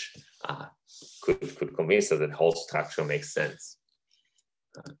 which could convince us that the whole structure makes sense.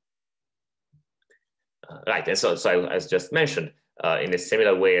 Right, and so as just mentioned, in a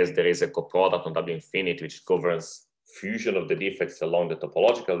similar way as there is a coproduct on W infinity, which governs fusion of the defects along the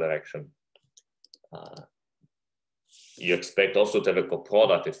topological direction, you expect also to have a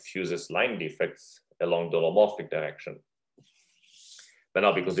coproduct that fuses line defects along the holomorphic direction. But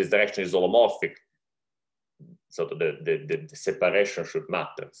now, because this direction is holomorphic, so the separation should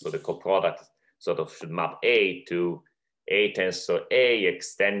matter. So the coproduct sort of should map A to A tensor A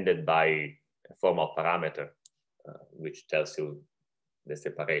extended by a formal parameter, which tells you the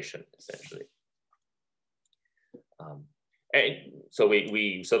separation, essentially. And so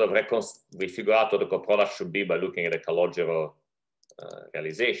we sort of we figure out what the coproduct should be by looking at the Calogero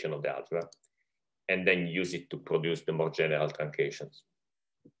realization of the algebra, and then use it to produce the more general truncations.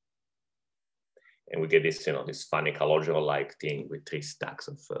 And we get this, this funny Calogero-like thing with 3 stacks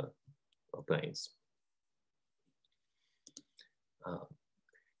of planes.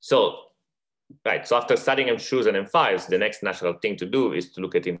 So after studying M2s and M5s, the next natural thing to do is to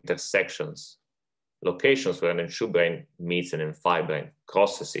look at intersections, locations where an M2 brane meets an M5 brane,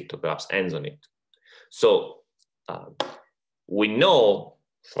 crosses it, or perhaps ends on it. So we know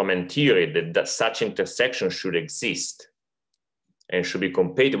from M theory that such intersections should exist and should be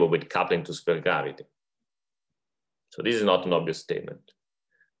compatible with coupling to supergravity. So this is not an obvious statement,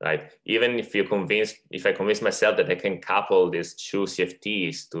 right? Even if I convince myself that I can couple these 2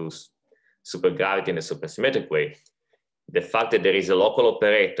 CFTs to supergravity in a supersymmetric way, the fact that there is a local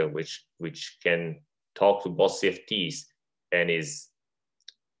operator which can talk to both CFTs and is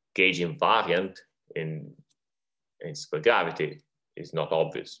gauge invariant in supergravity is not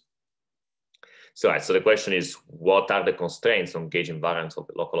obvious. So the question is, what are the constraints on gauge invariance of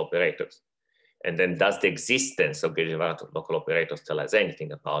local operators? And then does the existence of gauge invariant local operators tell us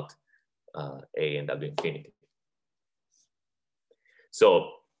anything about A and W infinity?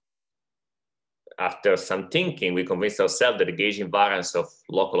 So after some thinking, we convinced ourselves that the gauge invariance of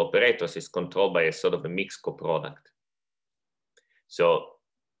local operators is controlled by a sort of a mixed coproduct. So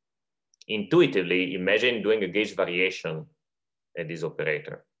intuitively, imagine doing a gauge variation at this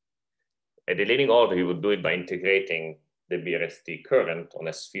operator. At the leading order, you would do it by integrating the BRST current on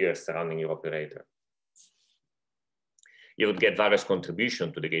a sphere surrounding your operator. You would get various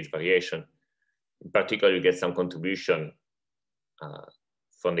contribution to the gauge variation. In particular, you get some contribution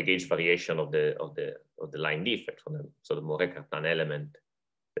from the gauge variation of the line defect, from the sort of Moré-Cartan element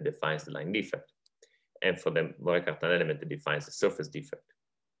that defines the line defect, and for the Moré-Cartan element that defines the surface defect,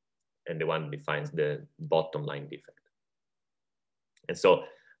 and the one that defines the bottom line defect. And so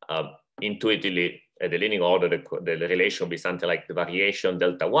intuitively, at the leading order, the relation would be something like the variation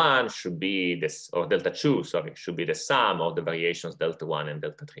delta 1 should be this, or delta 2, sorry, should be the sum of the variations delta 1 and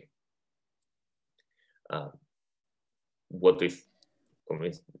delta 3.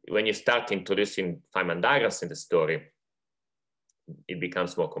 When you start introducing Feynman diagrams in the story, it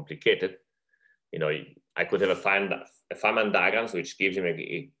becomes more complicated. I could have a Feynman diagrams which gives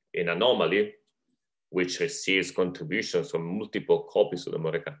me an anomaly which receives contributions from multiple copies of the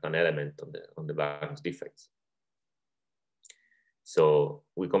Moré-Cartan element on the variance defects. So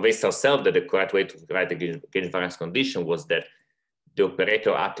we convinced ourselves that the correct way to write the gauge variance condition was that the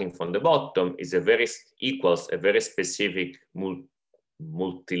operator acting from the bottom equals a very specific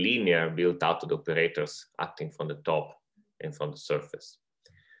multilinear built out of the operators acting from the top and from the surface.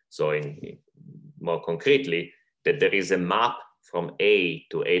 So more concretely, that there is a map from A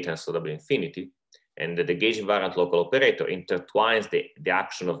to A tensor W infinity, and that the gauge invariant local operator intertwines the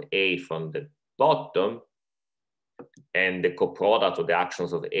action of A from the bottom and the coproduct of the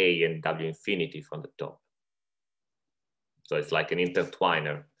actions of A and W infinity from the top. So it's like an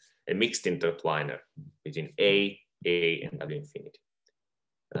intertwiner, a mixed intertwiner between A, and W infinity.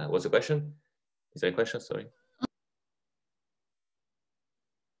 What's the question? Is there a question? Sorry.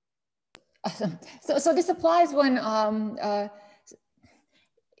 Awesome. So this applies when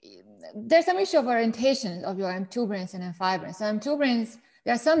there's some issue of orientation of your M2 branes and M5 branes. So M2 branes,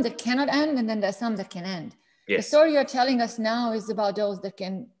 there are some that cannot end, and then there's some that can end. Yes. The story you're telling us now is about those that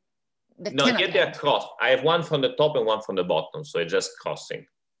can. No, yet they're crossed. I have one from the top and one from the bottom, so it's just crossing.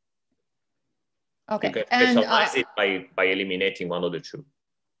 Okay. You can specialize it by eliminating one of the two.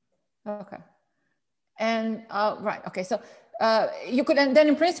 Okay. And right. Okay. So you could then,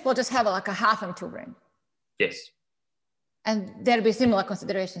 in principle, just have like a half M2 brane. Yes. And there'll be similar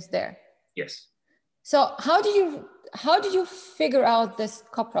considerations there. Yes. So how do you figure out this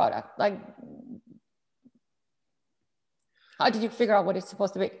coproduct? Like, how did you figure out what it's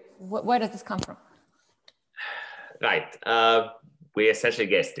supposed to be? Where does this come from? Right. We essentially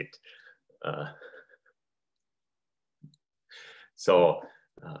guessed it.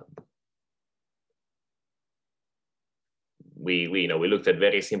 We looked at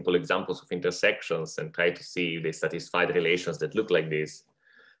very simple examples of intersections and tried to see if they satisfied relations that look like this.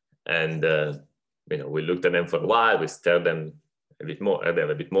 And we looked at them for a while. We stirred them a bit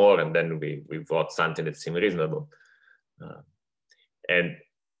more, and then we wrote something that seemed reasonable. And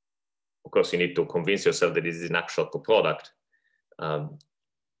of course, you need to convince yourself that this is an actual coproduct.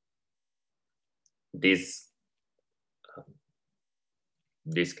 This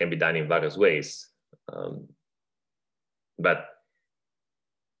can be done in various ways. But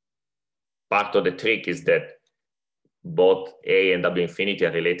part of the trick is that both A and W infinity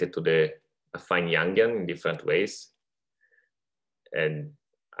are related to the affine Youngian in different ways. And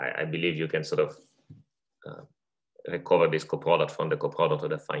I believe you can sort of recover this coproduct from the coproduct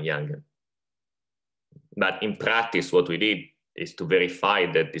of the affine Youngian. But in practice, what we did is to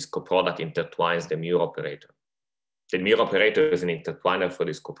verify that this coproduct intertwines the Muir operator. The Muir operator is an intertwiner for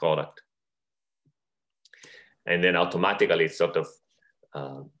this coproduct. And then automatically it sort of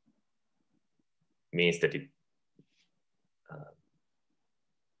means that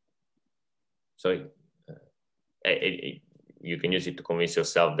you can use it to convince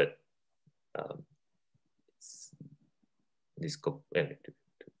yourself that this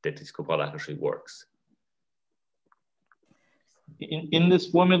coproduct actually works. In this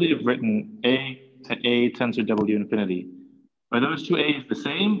formula you've written, A to A tensor W infinity, are those two A's the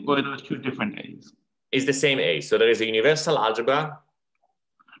same, or are those two different A's? It's the same A. So there is a universal algebra.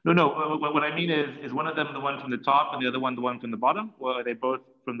 No. What I mean is one of them the one from the top and the other one the one from the bottom, or are they both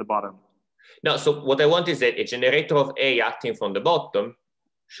from the bottom? No, so what I want is that a generator of A acting from the bottom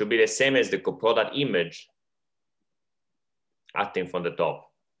should be the same as the coproduct image acting from the top.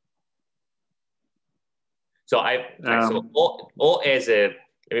 So so O has a,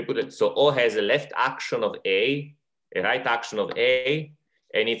 let me put it, so O has a left action of A, a right action of A,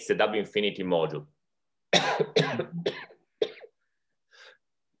 and it's the W infinity module.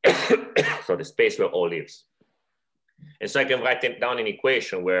 So the space where O lives. And so I can write down an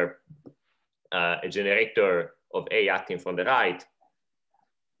equation where a generator of A acting from the right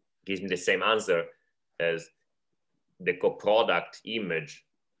gives me the same answer as the coproduct image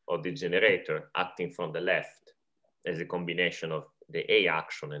of the generator acting from the left as a combination of the A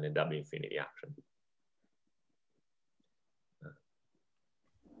action and the W infinity action.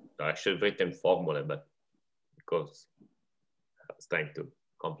 So I should have written formula, but because I was trying to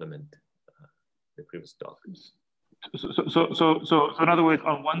complement the previous talk. So in other words,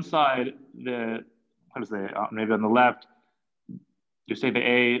 on one side, maybe on the left, you say the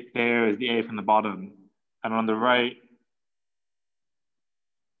A there is the A from the bottom, and on the right,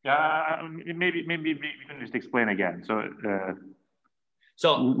 maybe you can just explain again.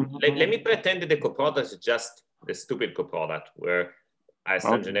 So let me pretend that the coproduct is just the stupid coproduct where I have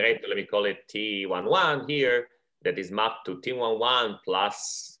some generator, let me call it T11 here, that is mapped to T11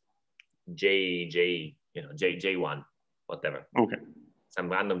 plus J1, whatever. Okay. Some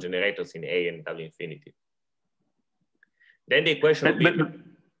random generators in A and W infinity. Then the equation would be...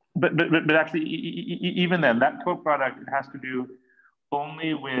 But actually, even then, that coproduct has to do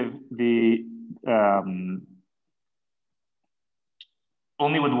only with the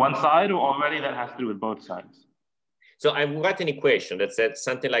only with one side, or already that has to do with both sides? So I write an equation that said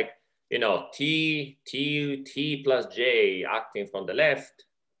something like, T plus J acting from the left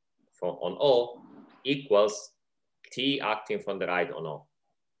on O equals T acting from the right on O.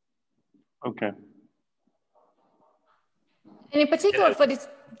 Okay. And in particular, for these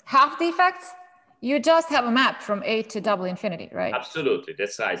half defects, you just have a map from A to W infinity, right? Absolutely,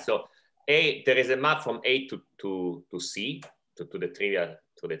 that's right. So there is a map from A to C, to the trivial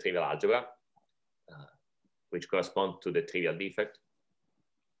algebra, which corresponds to the trivial defect.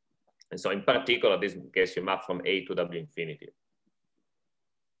 And so in particular, this case, you map from A to W infinity.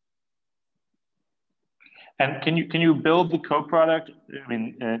 And can you build the coproduct? I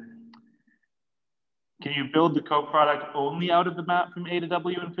mean, can you build the coproduct only out of the map from A to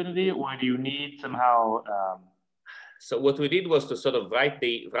W infinity, or do you need somehow? So what we did was to sort of write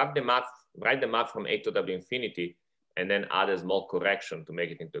the map from A to W infinity, and then add a small correction to make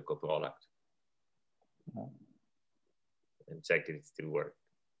it into a coproduct. And check that it still worked.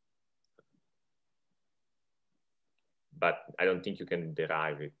 But I don't think you can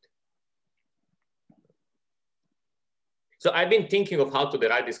derive it. So I've been thinking of how to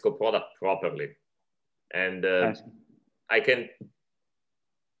derive this coproduct properly. And I can,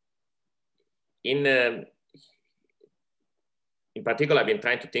 in in particular, I've been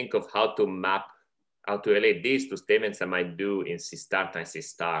trying to think of how to relate this to statements I might do in C star times C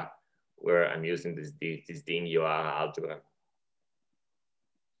star, where I'm using this DNUR algebra.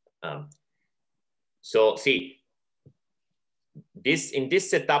 So see, in this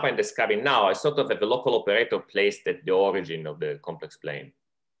setup I'm describing now, I sort of have a local operator placed at the origin of the complex plane.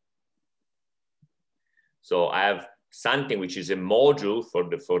 So I have something which is a module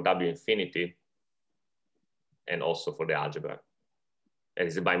for W infinity and also for the algebra. And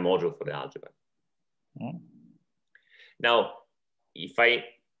it's a bimodule for the algebra. Now, if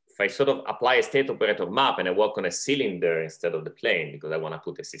I sort of apply a state operator map and I work on a cylinder instead of the plane because I want to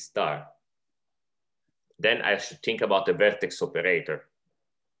put a C star, then I should think about a vertex operator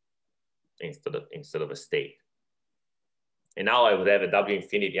instead of a state. And now I would have a W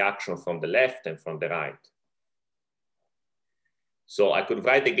infinity action from the left and from the right. So I could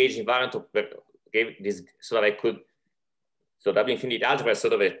write the gauge invariant so that I could, so W infinity algebra is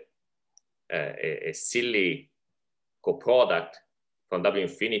sort of a silly coproduct from W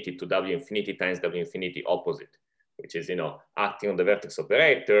infinity to W infinity times W infinity opposite, which is, acting on the vertex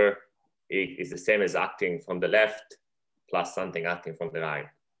operator is the same as acting from the left plus something acting from the right.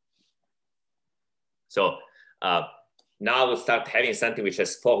 So now we'll start having something which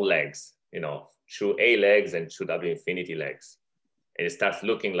has 4 legs, 2 A legs and 2 W infinity legs. And it starts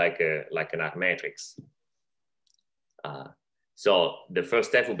looking like an arc matrix. So the first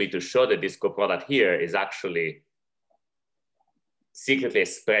step would be to show that this coproduct here is actually secretly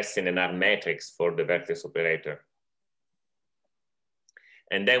expressing an arc matrix for the vertex operator.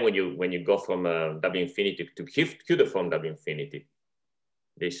 And then when you go from W infinity to Q the form W infinity,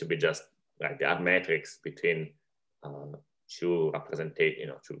 this should be just like the arc matrix between 2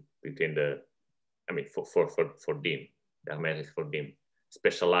 representation, between the, for dim, the arc matrix for dim,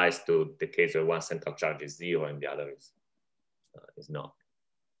 specialized to the case where one central charge is 0 and the other is not.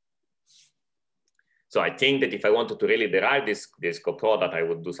 So I think that if I wanted to really derive this coproduct, I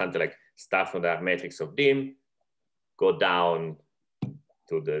would do something like start from the arc matrix of dim, go down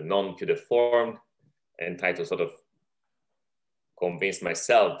to the non-Q deformed, and try to sort of convince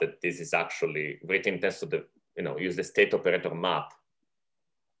myself that this is actually written in terms of the, use the state operator map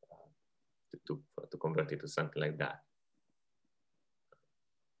to convert it to something like that.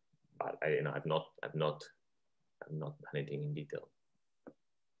 But I've not done anything in detail.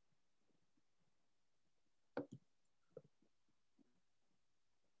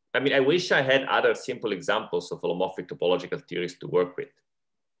 I wish I had other simple examples of holomorphic topological theories to work with.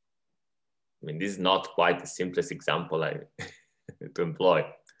 This is not quite the simplest example to employ.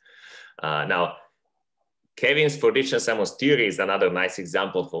 Now, Kevin's Fordician-Simons theory is another nice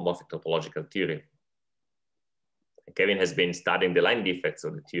example of holomorphic topological theory. Kevin has been studying the line defects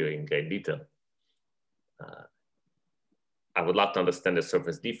of the theory in great detail. I would love to understand the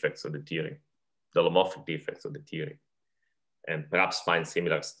surface defects of the theory, the holomorphic defects of the theory, and perhaps find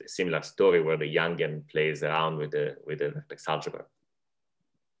similar story where the Youngian plays around with the vertex algebra.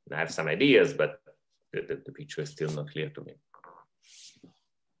 I have some ideas, but the picture is still not clear to me.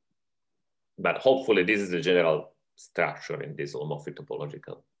 But hopefully this is the general structure in these holomorphic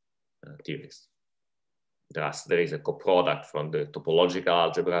topological theories. There is a coproduct from the topological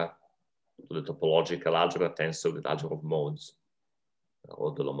algebra to the topological algebra tensor with algebra of modes,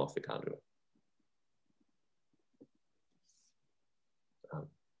 or the holomorphic algebra.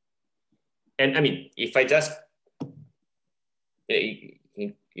 And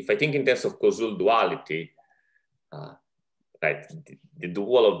if I think in terms of Koszul duality, right, the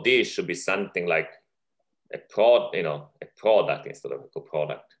dual of this should be something like a product instead of a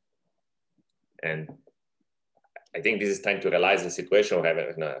coproduct. And I think this is time to realize the situation where I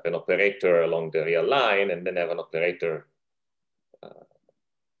have an operator along the real line and then I have an operator.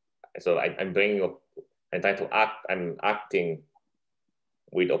 So I'm acting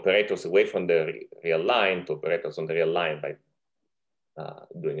with operators away from the real line to operators on the real line by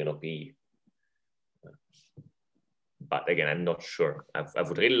doing an OPE. But again, I'm not sure. I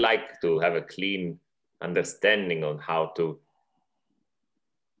would really like to have a clean understanding on how to.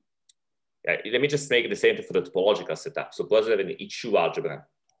 Let me just make the same thing for the topological setup. Suppose I have an E2 algebra,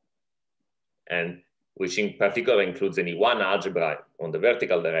 and which in particular includes an E1 algebra on the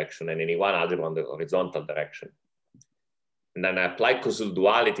vertical direction and an E1 algebra on the horizontal direction. And then I apply Koszul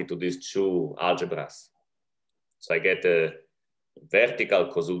duality to these 2 algebras. So I get a vertical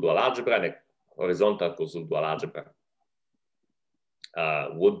Koszul dual algebra and a horizontal Koszul dual algebra.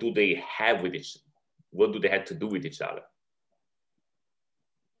 What do they have with each? What do they have to do with each other?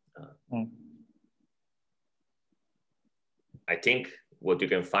 I think what you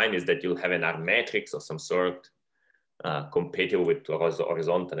can find is that you'll have an arc matrix of some sort compatible with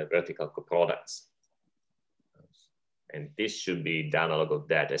horizontal and vertical coproducts. And this should be the analog of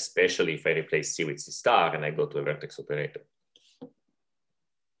that, especially if I replace C with C star and I go to a vertex operator.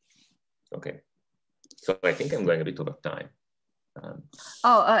 Okay, so I think I'm going a bit over time.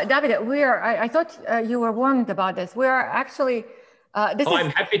 Davide, I thought you were warned about this. We are actually, this is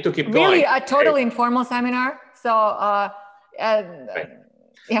I'm happy to keep really going. A totally informal seminar. So, right.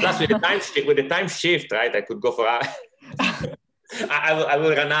 Yeah. Plus with the time shift, right? I could go for, I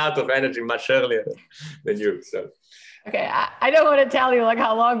will run out of energy much earlier than you, so. Okay, I don't want to tell you like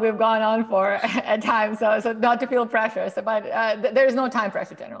how long we've gone on for at times, so not to feel pressure. So, but there's no time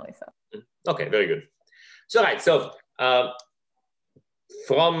pressure generally. So. Okay, very good. So right, so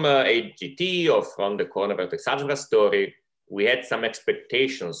from AGT or from the corner vertex algebra story, we had some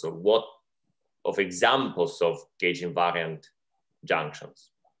expectations of examples of gauge-invariant junctions.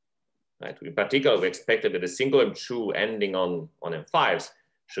 Right? In particular, we expected that a single M2 ending on M5s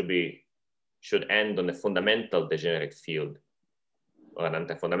should end on a fundamental degenerate field or an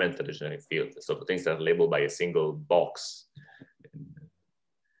anti-fundamental degenerate field. So the things that are labeled by a single box,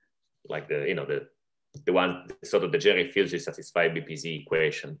 like the one sort of degenerate fields which satisfy BPZ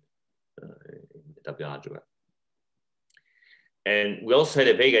equation in the W algebra. And we also had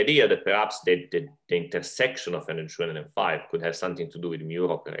a vague idea that perhaps the intersection of an M2 and an M5 could have something to do with the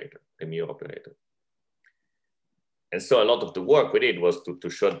Muir operator. And so a lot of the work we did was to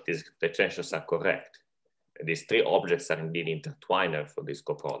show that these detections are correct. And these three objects are indeed intertwiners for this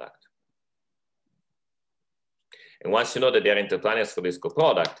coproduct. And once you know that they're intertwiners for this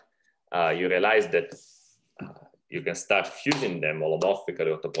coproduct, you realize that you can start fusing them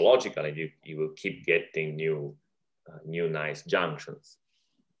holomorphically or topologically, and you will keep getting new nice junctions.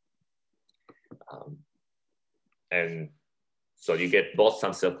 And so you get both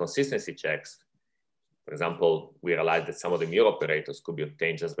some self-consistency checks. For example, we realized that some of the Muir operators could be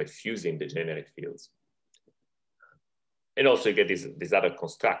obtained just by fusing degenerate fields. And also you get these other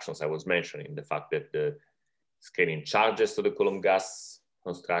constructions I was mentioning, the fact that the scaling charges to the Coulomb gas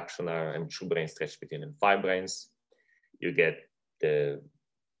construction are M2 branes stretched between M5 branes.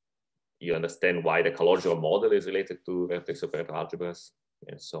 You understand why the Calogero model is related to vertex operator algebras,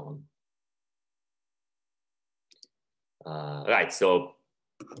 and so on. Right, so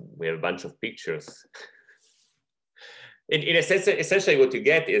we have a bunch of pictures. In a sense, essentially what you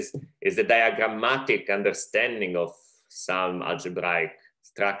get is the diagrammatic understanding of some algebraic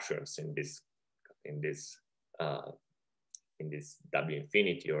structures in this W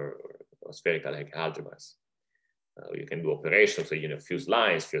infinity or spherical algebras. You can do operations, so fuse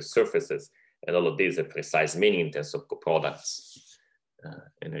lines, fuse surfaces, and all of these have precise meaning in terms of coproducts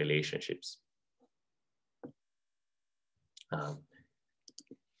and relationships.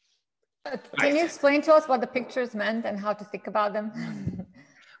 Can you explain to us what the pictures meant and how to think about them?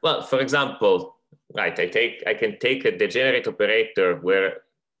 Well, for example, right, I can take a degenerate operator where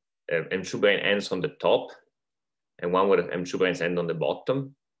M2 brane ends on the top and one where M2 branes end on the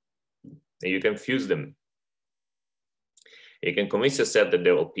bottom, and you can fuse them. You can convince yourself that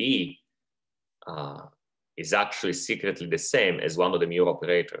the OPE is actually secretly the same as one of the Muir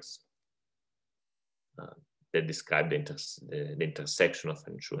operators that describe the intersection of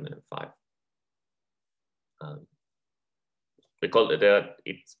M2 and M5. Because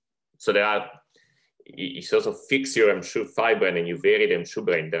you sort of fix your M2 brane and you vary the M2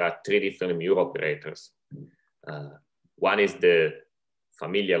 brane. There are three different Muir operators. One is the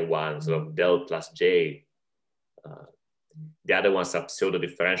familiar one, sort of del plus J. The other ones are pseudo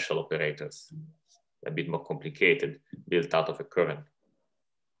differential operators, a bit more complicated, built out of a current.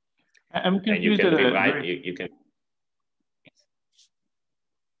 I'm confused. I'm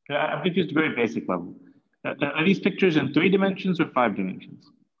confused at a very basic level. Are these pictures in 3 dimensions or 5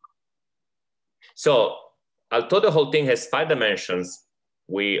 dimensions? So, although the whole thing has 5 dimensions,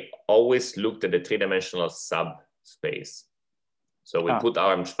 we always looked at the 3-dimensional subspace. So we put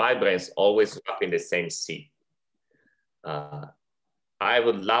our M5 branes always up in the same C. I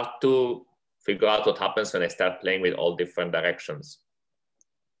would love to figure out what happens when I start playing with all different directions,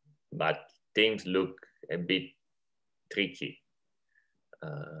 but things look a bit tricky.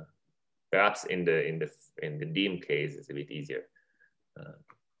 Perhaps in the DIM case, it's a bit easier.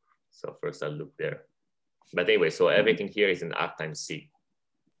 So first I'll look there. But anyway, so everything here is in R times C.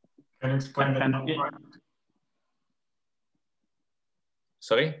 Can you explain that?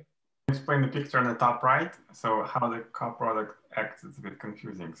 Sorry? Explain the picture on the top right. So how the coproduct acts is a bit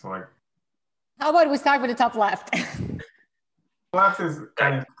confusing. So like, how about we start with the top left? left is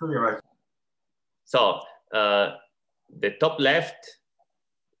kind of clear, right? So the top left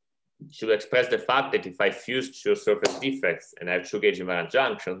should express the fact that if I fuse two surface defects and I have two gauge-invariant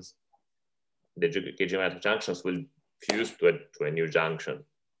junctions, the gauge-invariant junctions will fuse to a new junction.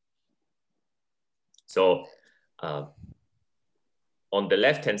 So on the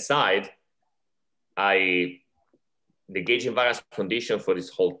left-hand side, the gauge invariance condition for this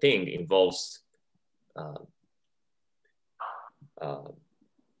whole thing involves,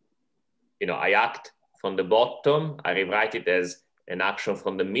 I act from the bottom, I rewrite it as an action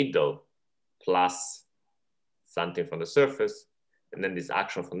from the middle plus something from the surface. And then this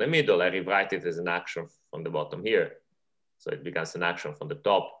action from the middle, I rewrite it as an action from the bottom here. So it becomes an action from the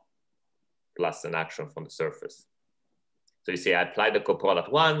top plus an action from the surface. So you see, I apply the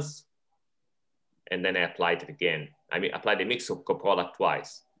coproduct once, and then I applied it again. I mean, apply the mix of coproduct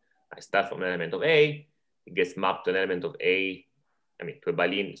twice. I start from an element of A, it gets mapped to an element of A, to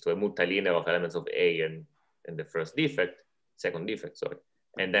a multilinear of elements of A and the second defect, sorry.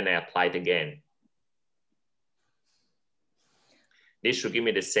 And then I apply it again. This should give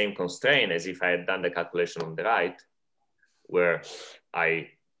me the same constraint as if I had done the calculation on the right, where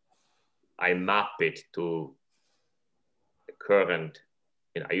I map it to the current,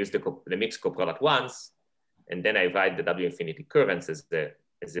 I use the mixed coproduct once, and then I write the W infinity currents as the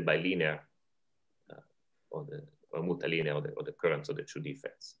bilinear or multilinear or the currents of the two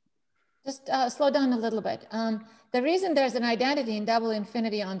defects. Just slow down a little bit. The reason there's an identity in double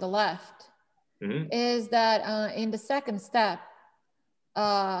infinity on the left is that in the second step,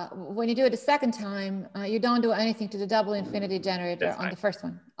 when you do it the second time, you don't do anything to the double infinity generator on the first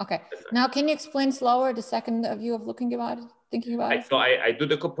one. Okay. Now, can you explain slower the second view of thinking about it? So I do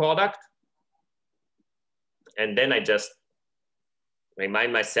the coproduct, and then I just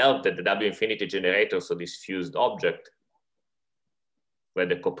remind myself that the W infinity generator, so this fused object, were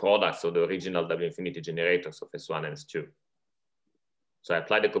the coproducts of the original W infinity generators of S1 and S2. So I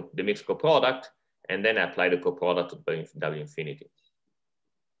apply the mixed coproduct, and then I apply the coproduct to W infinity.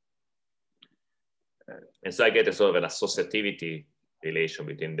 And so I get a sort of an associativity relation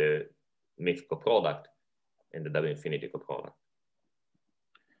between the mixed coproduct and the W infinity coproduct.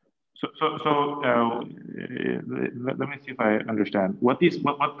 Let me see if I understand. What this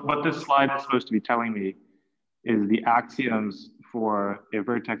slide is supposed to be telling me is the axioms for a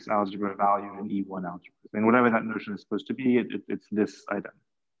vertex algebra value in E1 algebra. And whatever that notion is supposed to be, it's this item.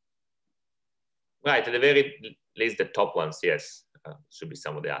 Right, at the very least the top ones, yes, should be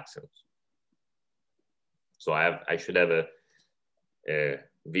some of the axioms. So I should have a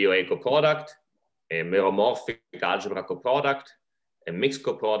VOA coproduct, a meromorphic algebra coproduct, a mixed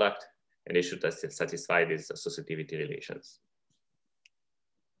coproduct, and they should satisfy these associativity relations.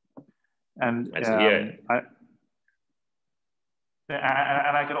 And so here,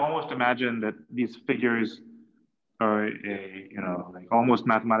 I could almost imagine that these figures are like almost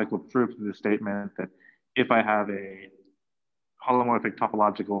mathematical proof of the statement that if I have a holomorphic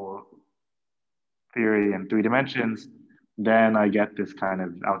topological theory in 3 dimensions, then I get this kind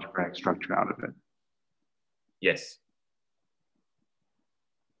of algebraic structure out of it. Yes.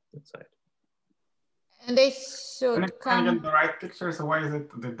 That's right. And they should Can you get the right picture? So why is it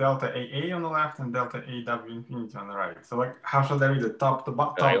the delta AA on the left and delta AW infinity on the right? So like, how should I read the top to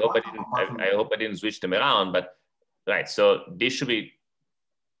bottom? I hope I didn't switch them around, but right. So this should be,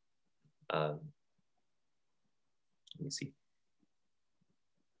 let me see.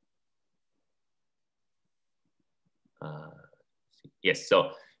 Yes,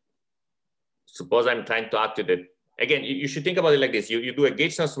 so suppose I'm trying to act with it. Again, you should think about it like this. You do a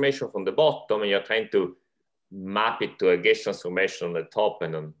gauge transformation from the bottom and you're trying to map it to a gauge transformation on the top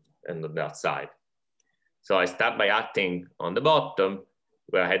and on the outside. So I start by acting on the bottom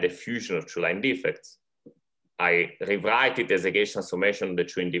where I had a fusion of 2 line defects. I rewrite it as a gauge transformation of the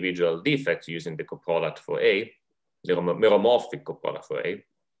 2 individual defects using the coproduct for A, the meromorphic coproduct for A.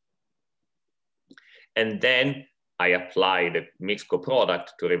 And then I apply the mixed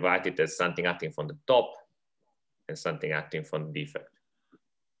coproduct to rewrite it as something acting from the top and something acting from the defect.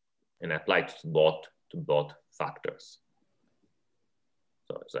 And I apply it to both factors.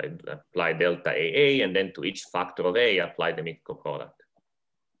 So I apply delta AA, and then to each factor of A, I apply the mixed coproduct.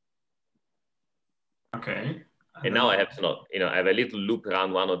 Okay. And now I have I have a little loop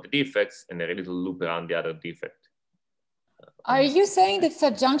around one of the defects and a little loop around the other defect. Are you saying that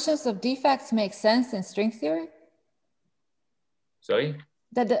subjunctions of defects make sense in string theory? Sorry?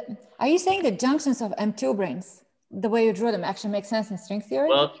 Are you saying that junctions of M2 branes, the way you drew them, actually make sense in string theory?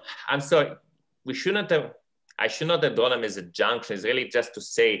 Well, I'm sorry. I should not have drawn them as a junction. It's really just to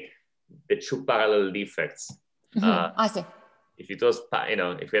say the 2 parallel defects. I see. if it was,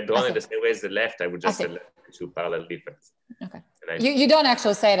 if we had drawn it the same way as the left, I would just select the two parallel difference. Okay. You don't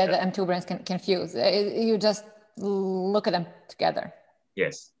actually say that the M2 branes can fuse. You just look at them together.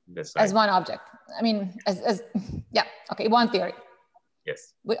 Yes, that's right. As one object. I mean, yeah, okay, one theory.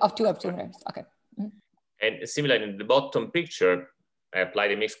 Yes. Of two M2 branes, okay. Mm-hmm. And similarly, in the bottom picture, I apply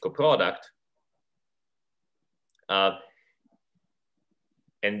the mixed coproduct.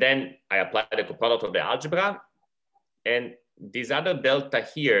 And then I apply the coproduct of the algebra. And this other delta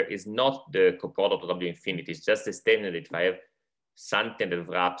here is not the coproduct of W infinity. It's just a statement that if I have something that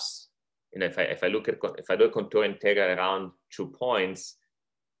wraps, if I do a contour integral around 2 points,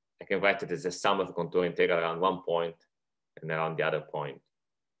 I can write it as a sum of a contour integral around 1 point and around the other point.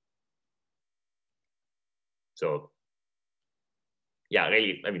 So, yeah,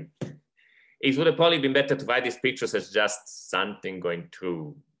 really, I mean, it would have probably been better to write these pictures as just something going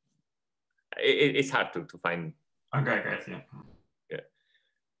through. It's hard to find. Okay, guys, yeah.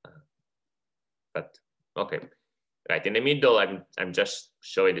 But okay, right in the middle, I'm just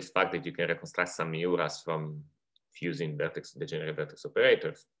showing this fact that you can reconstruct some Miuras from fusing degenerate vertex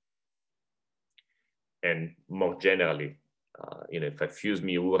operators. And more generally, if I fuse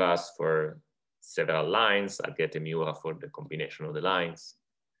Miuras for several lines, I'll get a Miura for the combination of the lines.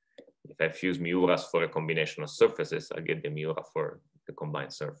 If I fuse Miuras for a combination of surfaces, I'll get the Miura for the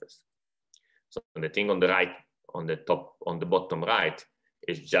combined surface. So the thing on the right, on the bottom right,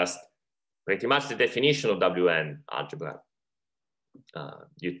 is just pretty much the definition of WN algebra. There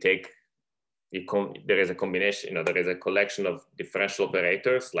is a combination, there is a collection of differential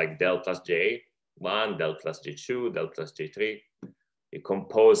operators like del plus J1, del plus J2, del plus J3. You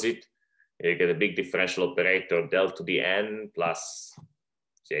compose it, you get a big differential operator del to the n plus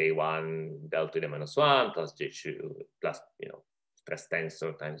J1 del to the -1 plus J2 plus, stress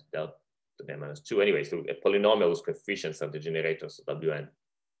tensor times del to the -2. Anyway, so a polynomial with coefficients of the generators of WN.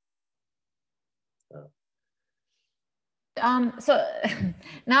 So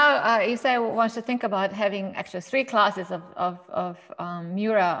now you say wants to think about having actually 3 classes of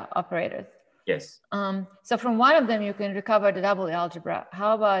Miura operators. Yes. So from one of them you can recover the double algebra.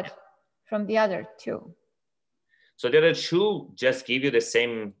 How about from the other 2? So the other 2 just give you the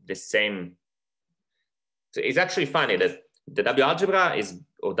same. So it's actually funny that the W algebra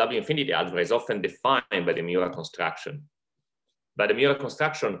or W infinity algebra is often defined by the Miura construction. But the Miura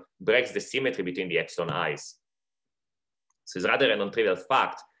construction breaks the symmetry between the epsilon i's. So it's rather a non-trivial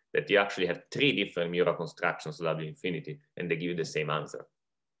fact that you actually have 3 different Miura constructions of W infinity, and they give you the same answer.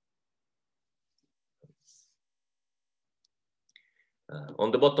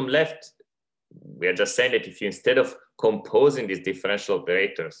 On the bottom left, we are just saying that if you, instead of composing these differential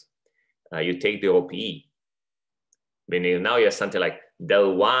operators, you take the OPE, meaning now you have something like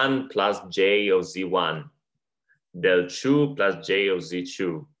del 1 plus J of Z1, del 2 plus J of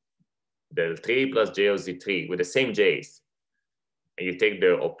Z2, del 3 plus J of Z3 with the same J's, and you take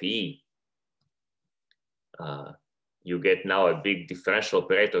the OPE, you get now a big differential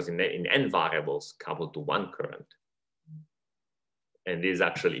operators in n variables coupled to 1 current. And this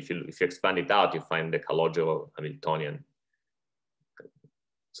actually, if you expand it out, you find the Calogero Hamiltonian.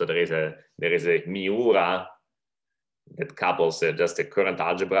 So there is a Miura that couples just a current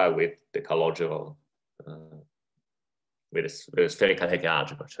algebra with the Calogero, with a spherical Hecke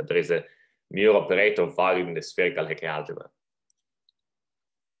algebra. So there is a Miura operator valued in the spherical Hecke algebra,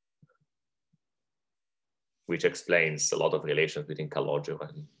 which explains a lot of relations between Calogero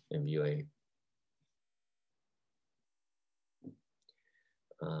and MUA.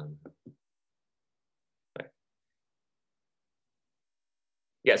 Right.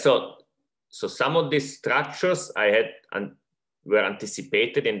 Yeah, so some of these structures were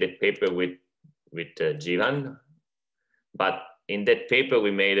anticipated in the paper with Jivan, but in that paper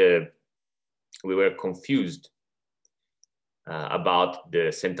we were confused about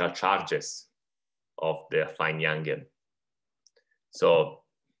the central charges of the affine Yangian. So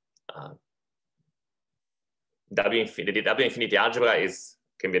the W infinity algebra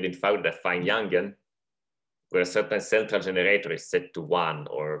can be identified with the affine Yangian, where a certain central generator is set to 1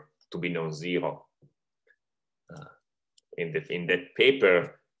 or to be non-zero. In that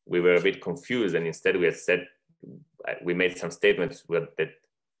paper, we were a bit confused, and instead we made some statements where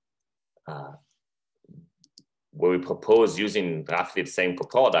we proposed using roughly the same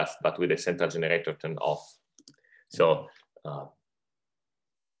coproducts, but with the central generator turned off. So I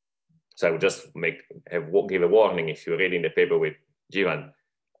would just give a warning if you're reading the paper with Jivan.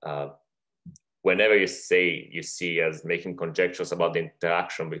 Whenever you see us making conjectures about the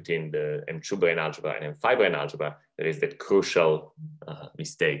interaction between the M2 brane algebra and M5 brane algebra, there is that crucial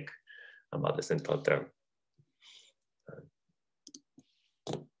mistake about the central term.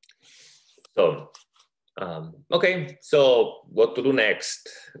 So, okay, so what to do next?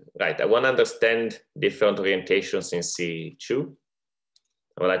 Right, I want to understand different orientations in C2.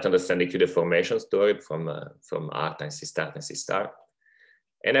 I would like to understand the Q-deformation story from R times C star and C star.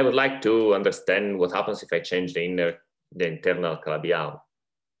 And I would like to understand what happens if I change the internal Calabi-Yau.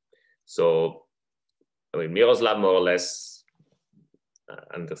 So, I mean, Miroslav more or less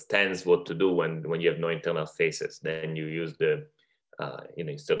understands what to do when you have no internal phases. Then you use the,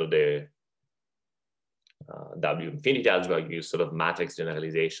 instead of the W infinity algebra, you use sort of matrix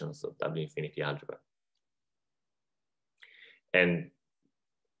generalizations of W infinity algebra. And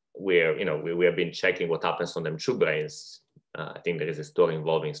we have been checking what happens on them two branes. I think there is a story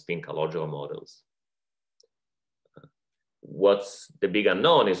involving spin Calogero models. What's the big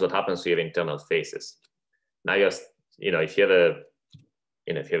unknown is what happens to your internal phases. Now if you have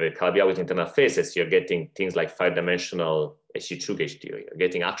a Calabi-Yau with internal phases, you're getting things like 5-dimensional SU2 gauge theory. You're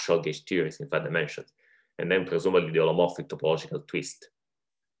getting actual gauge theories in 5 dimensions, and then presumably the holomorphic topological twist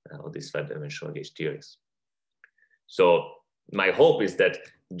of these 5-dimensional gauge theories. So my hope is that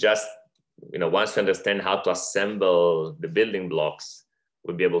just once we understand how to assemble the building blocks,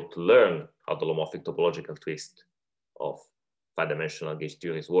 we'll be able to learn how the holomorphic topological twist of 5-dimensional gauge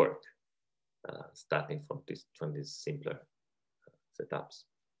theories work, starting from these simpler setups.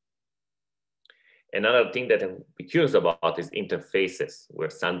 Another thing that I'm curious about is interfaces, where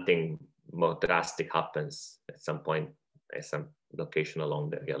something more drastic happens at some point, at some location along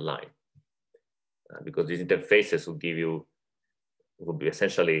the real line. Because these interfaces will be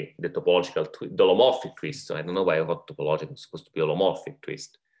essentially the topological, the holomorphic twist. So I don't know why I wrote topological, it's supposed to be a holomorphic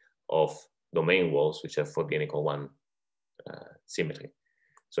twist of domain walls, which have 4 d equal 1 symmetry.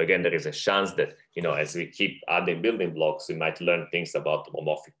 So again, there is a chance that, as we keep adding building blocks, we might learn things about the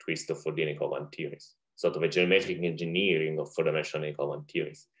holomorphic twist of 4 d equal 1 theories, sort of a geometric engineering of 4-dimensional equal 1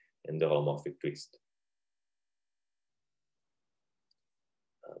 theories and the holomorphic twist.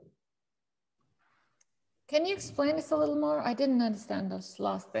 Can you explain this a little more? I didn't understand this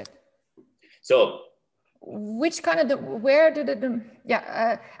last bit. So, which kind of where did it?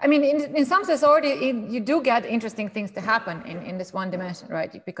 I mean, in some sense, already you do get interesting things to happen in this one dimension,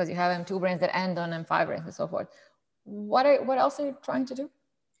 right? Because you have M2 branes that end on M5 branes and so forth. What else are you trying to do?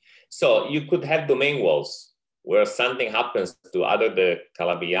 So you could have domain walls where something happens to either the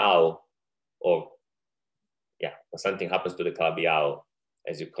Calabi-Yau or something happens to the Calabi-Yau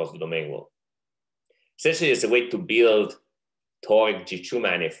as you cross the domain wall. Essentially, it's a way to build toric G2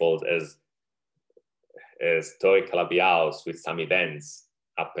 manifolds as toric Calabi-Yaus with some events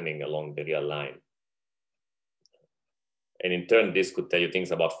happening along the real line. And in turn, this could tell you things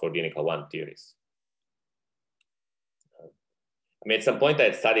about 4 d equal 1 theories. I mean, at some point I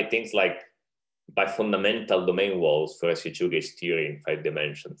had studied things like bifundamental domain walls for SU2 gauge theory in 5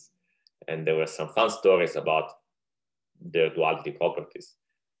 dimensions. And there were some fun stories about their duality properties.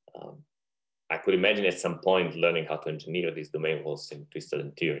 I could imagine at some point learning how to engineer these domain walls in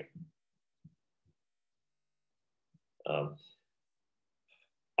twisted theory.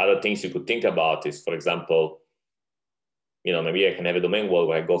 Other things you could think about is, for example, maybe I can have a domain wall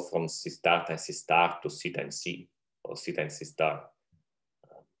where I go from C star times C star to C times C, or C times C star.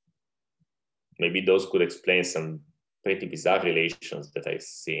 Maybe those could explain some pretty bizarre relations that I've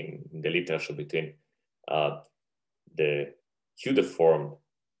seen in the literature between the Q-deformed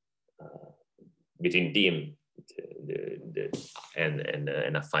between dim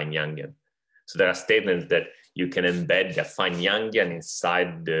and a fine Yangian. So there are statements that you can embed the fine Yangian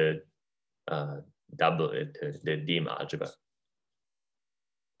inside the dim algebra.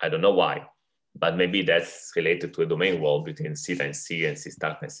 I don't know why, but maybe that's related to a domain wall between C times C and C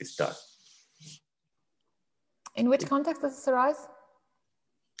star times C star. In which context does this arise?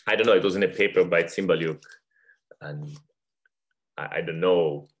 I don't know. It was in a paper by Cymbaluk, and I don't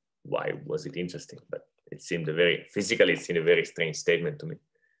know why was it interesting, but it seemed physically it seemed a very strange statement to me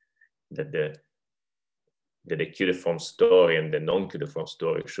that the Q-deformed story and the non-Q-deformed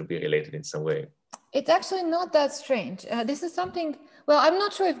story should be related in some way. It's actually not that strange. This is something, well, I'm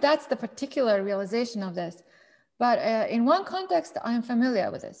not sure if that's the particular realization of this, but in one context, I'm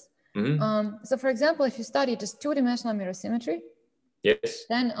familiar with this. Mm-hmm. So for example, if you study just 2-dimensional mirror symmetry, yes,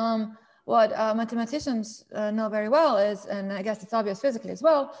 then what mathematicians know very well is, and I guess it's obvious physically as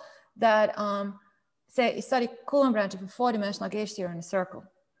well, that say you study Coulomb branch of a 4-dimensional gauge theory in a circle.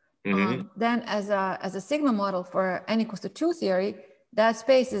 Mm-hmm. Then as a sigma model for n equals to 2 theory, that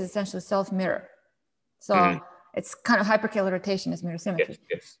space is essentially self-mirror. So mm-hmm. It's kind of hyperkähler rotation is mirror symmetry.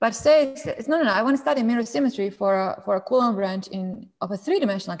 Yes. But say, no, I want to study mirror symmetry for a Coulomb branch of a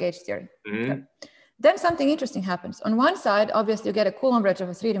 3-dimensional gauge theory. Mm-hmm. Okay. then something interesting happens. On one side, obviously, you get a Coulomb branch of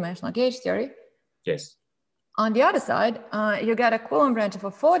a three-dimensional gauge theory. Yes. On the other side, you get a Coulomb branch of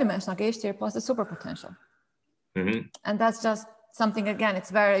a four-dimensional gauge theory plus a superpotential. Mm-hmm. And that's just something, again,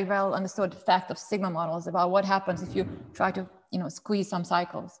 it's very well understood fact of sigma models about what happens if you try to, squeeze some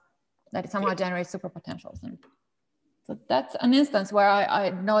cycles, that it somehow generates superpotentials. And so that's an instance where I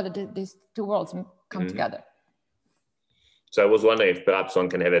know that these two worlds come together. So I was wondering if perhaps one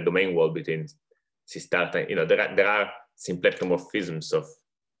can have a domain wall between C star, there are symplectomorphisms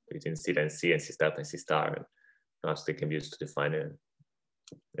between theta and C and C star and C star, and perhaps they can be used to define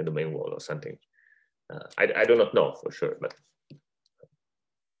a domain wall or something. I do not know for sure, but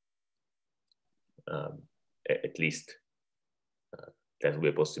at least that will be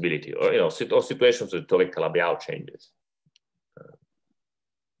a possibility. Or or situations with toric Calabi-Yau changes.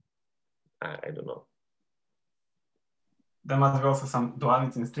 I don't know. There must be also some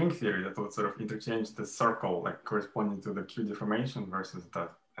duality in string theory that would sort of interchange the circle, like corresponding to the Q deformation versus the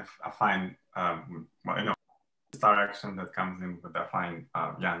affine, star action that comes in with the affine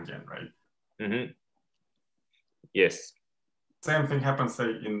Yangian, right? Mm-hmm. Yes. Same thing happens, say,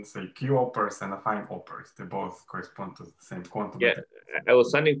 in Q operas and affine operas. They both correspond to the same quantum. Yeah, I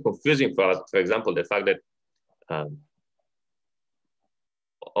was finding confusing, for example, the fact that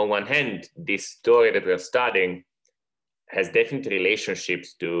on one hand, this story that we're studying has definite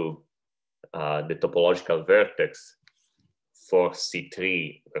relationships to the topological vertex for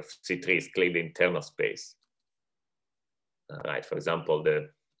C3, if C3 is clearly internal space. Right, for example, there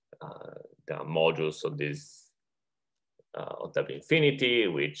are modules of this of W infinity,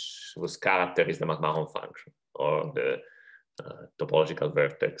 which whose character is the McMahon function, or the topological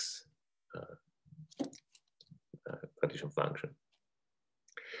vertex partition function.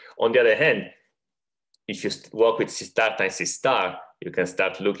 On the other hand, if you work with C star times C star, you can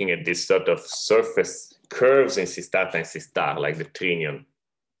start looking at this sort of surface curves in C star times C star, like the trinion,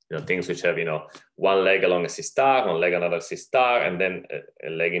 things which have, one leg along a C star, one leg another C star, and then a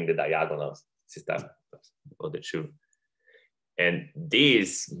leg in the diagonal C star or the two. And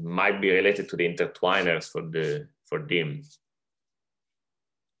these might be related to the intertwiners for DIM,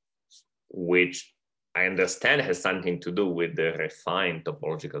 which I understand has something to do with the refined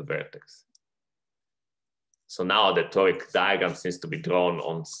topological vertex. So now the toric diagram seems to be drawn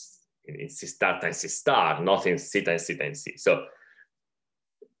in C star times C star, not in C times C times C. So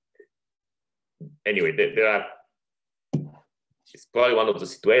anyway, it's probably one of the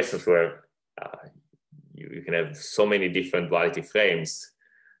situations where you can have so many different duality frames,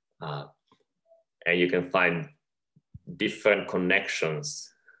 and you can find different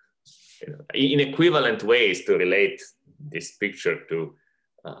connections in equivalent ways to relate this picture to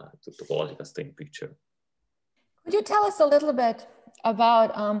topological string picture. Could you tell us a little bit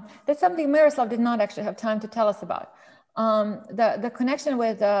about, that's something Miroslav did not actually have time to tell us about, the connection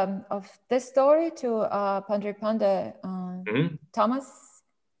with of this story to Pandey Thomas?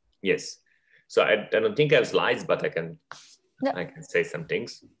 Yes. So I don't think I have slides, but I can say some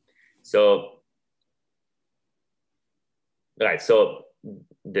things. So, right, so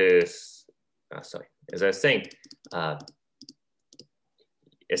this, sorry, as I was saying, a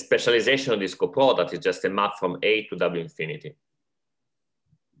specialization of this coproduct is just a map from A to W infinity.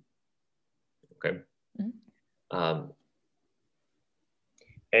 Okay.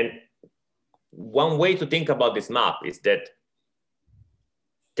 And one way to think about this map is that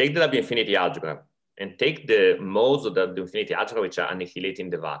take the W infinity algebra and take the modes of the W infinity algebra which are annihilating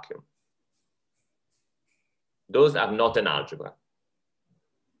the vacuum. Those are not an algebra,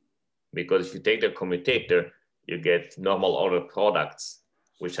 because if you take the commutator, you get normal order products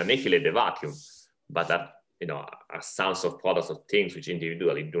which annihilate the vacuum, but are sums of products of things which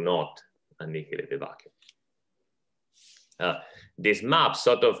individually do not annihilate the vacuum. This map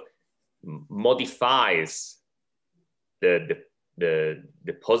sort of modifies the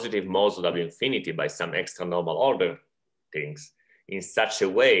positive modes of W infinity by some extra normal order things in such a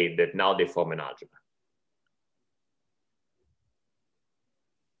way that now they form an algebra.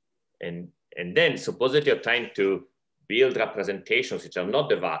 And then suppose that you're trying to build representations which are not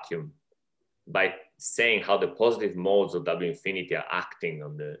the vacuum by saying how the positive modes of W infinity are acting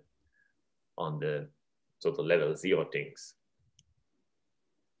on the sort of level 0 things.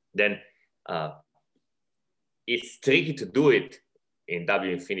 Then it's tricky to do it in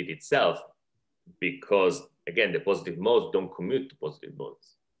W infinity itself, because again, the positive modes don't commute to positive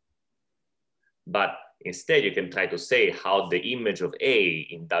modes. But instead, you can try to say how the image of A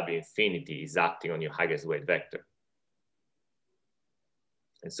in W infinity is acting on your highest weight vector.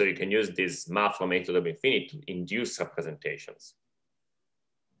 And so you can use this map from A to W infinity to induce representations.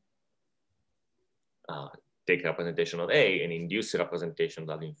 take representation of A and induce a representation of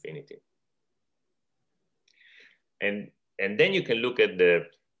W infinity. And then you can look at the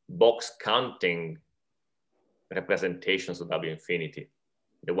box counting representations of W infinity,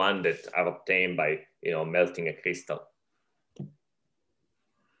 the one that are obtained by melting a crystal.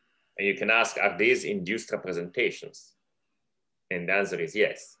 And you can ask, are these induced representations? And the answer is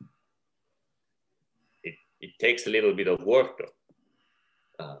yes. It takes a little bit of work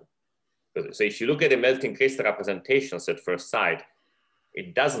though. So if you look at the melting crystal representations at first sight,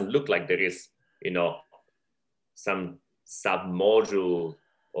 it doesn't look like there is, some submodule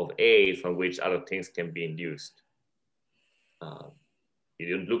of A from which other things can be induced.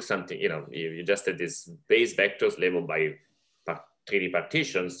 You don't look something, you just had these base vectors labeled by 3D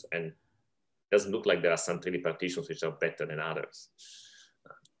partitions, and it doesn't look like there are some 3D partitions which are better than others.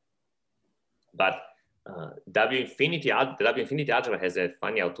 But the W infinity algebra has a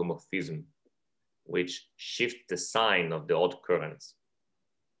funny automorphism which shifts the sign of the odd currents.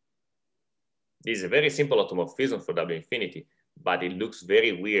 This is a very simple automorphism for W infinity, but it looks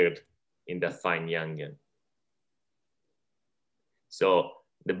very weird in the fine Yangian. So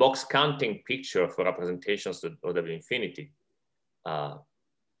the box counting picture for representations of W infinity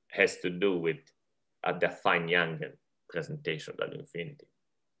has to do with the fine Yangian presentation of W infinity.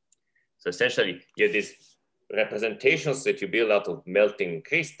 So essentially, you have these representations that you build out of melting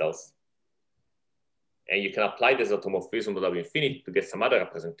crystals, and you can apply this automorphism of W infinity to get some other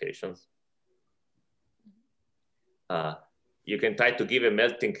representations. You can try to give a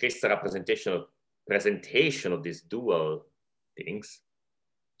melting crystal presentation of these dual things.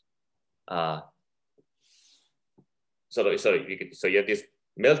 So you have this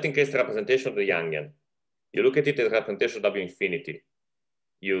melting crystal representation of the Yangian. You look at it as a representation of W infinity.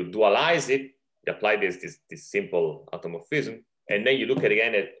 You dualize it, you apply this simple automorphism, and then you look at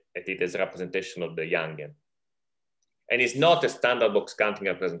it as a representation of the Yangian. And it's not a standard box counting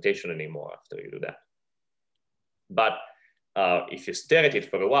representation anymore after you do that. But if you stare at it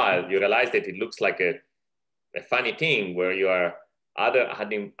for a while, you realize that it looks like a funny thing where you are either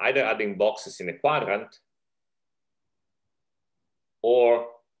adding boxes in a quadrant or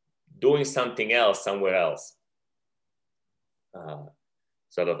doing something else somewhere else.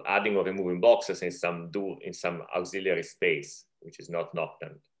 Sort of adding or removing boxes in some auxiliary space, which is not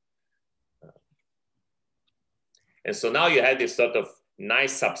noctant. And so now you have this sort of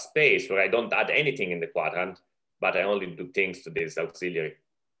nice subspace where I don't add anything in the quadrant, but I only do things to this auxiliary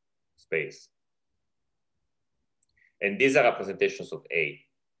space. And these are representations of A.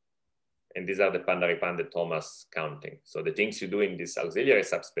 And these are the Pandari-Pandit-Thomas counting. So the things you do in this auxiliary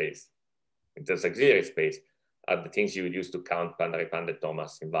subspace, in this auxiliary space, are the things you would use to count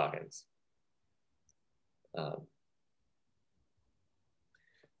Pandari-Pandit-Thomas invariants.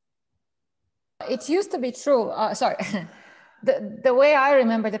 It used to be true, sorry. The way I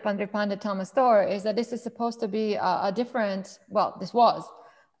remember the Pandari-Pandit-Thomas story is that this is supposed to be a different, well, this was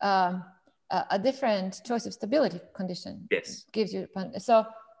a different choice of stability condition. Yes. Gives you, so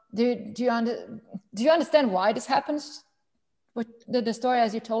do you understand why this happens with the story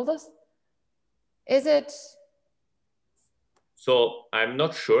as you told us? Is it? So I'm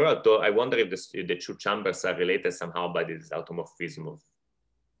not sure, although I wonder if the two chambers are related somehow by this automorphism of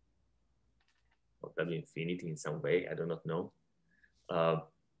W infinity in some way. I do not know.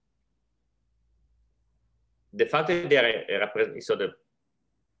 The fact that they are so the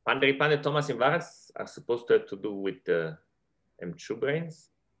Pandari-Pandit-Thomas invariants are supposed to have to do with the M2 branes.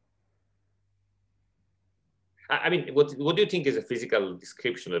 I mean, what do you think is a physical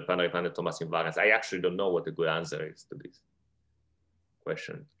description of the Pandari-Pandit-Thomas invariants? I actually don't know what the good answer is to this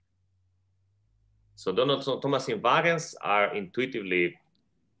question. So Donald-Thomas invariants are intuitively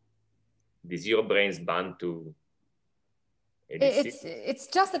the zero branes bound to ADC. It's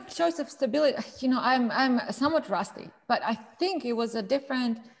just a choice of stability. You know, I'm somewhat rusty, but I think it was a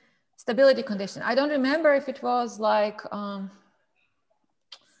different stability condition. I don't remember if it was like,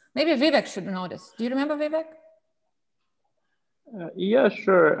 maybe Vivek should know this. Do you remember, Vivek? Yeah,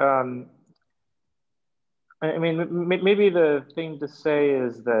 sure. I mean, maybe the thing to say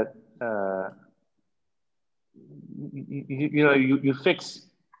is that, you fix,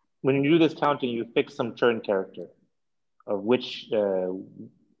 when you do this counting, you fix some churn character of which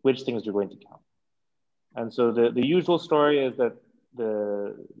things you're going to count. And so the usual story is that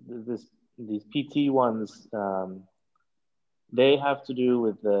these PT ones, they have to do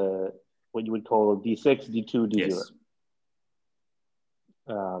with what you would call D6, D2, D0. Yes.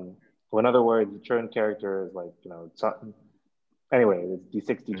 So in other words, the churn character is like, anyway, it's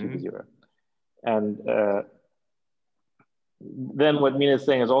D6, D2, D0. And then what Mina is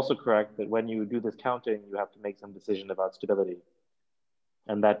saying is also correct, that when you do this counting, you have to make some decision about stability.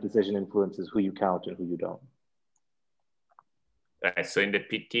 And that decision influences who you count and who you don't. Right, so in the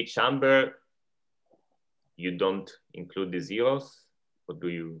PT chamber, you don't include the zeros, or do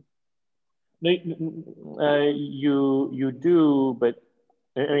you? No, you do, but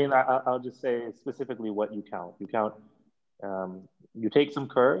I mean, I'll just say specifically what you count. You count, you take some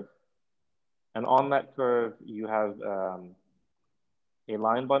curve, and on that curve, you have a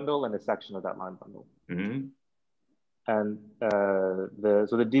line bundle and a section of that line bundle. Mm-hmm. And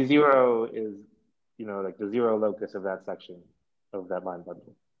so the D0 is, you know, like the zero locus of that section of that line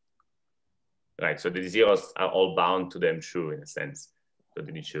bundle. Right, so the zeros are all bound to them true in a sense. So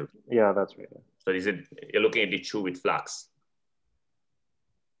the D2. Yeah, that's right. So is it, you're looking at D2 with flux?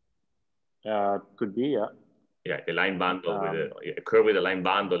 Could be, yeah. Yeah, the line bundle with a curve with a line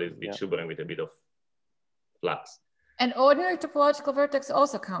bundle is D2 with a bit of flux. And ordinary topological vertex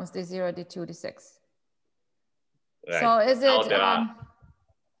also counts D0, D2, D6. Right. So is it?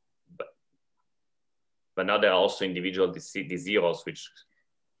 But now there are also individual D0s which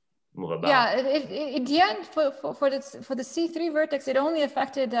move about. Yeah, in the end, for the C3 vertex, it only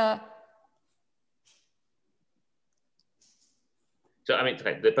affected. So I mean,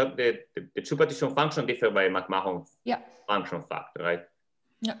 right, the two partition function differ by McMahon function factor, right?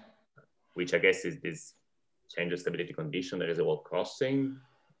 Yeah. Which I guess is this change of stability condition. There is a wall crossing.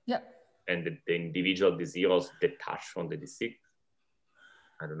 Yeah. And the individual D0s detach from the D6.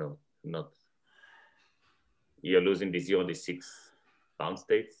 I don't know, you're losing D0, D6 bound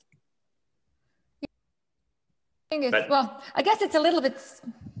states. Well, I guess it's a little bit.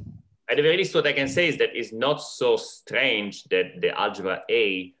 At the very least, what I can say is that it's not so strange that the algebra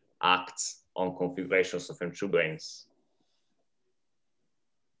A acts on configurations of M2 branes.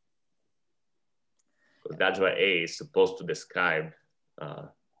 Because the algebra A is supposed to describe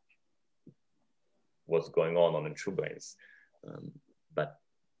what's going on M2 branes. But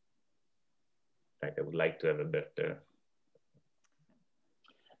I would like to have a better.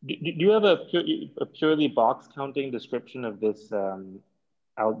 Do you have a purely box counting description of this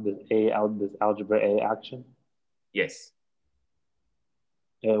this algebra A action? Yes.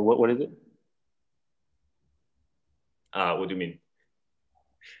 What is it? What do you mean?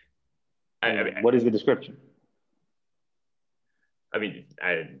 What is the description? I mean,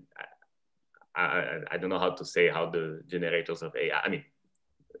 I don't know how to say how the generators of A. I mean,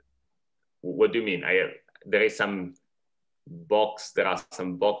 what do you mean? There is some box. There are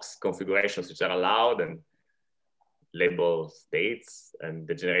some box configurations which are allowed and label states, and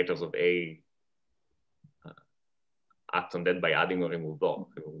the generators of A act on that by adding or remove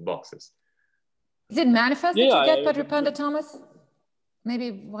boxes. Is it manifest that you get Padre-Panda, Thomas?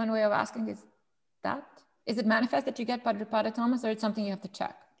 Maybe one way of asking is that. Is it manifest that you get Padre-Panda, Thomas, or it's something you have to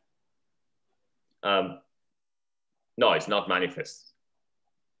check? No, it's not manifest.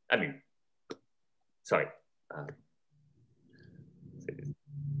 I mean, sorry.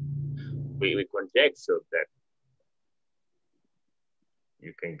 We conjecture that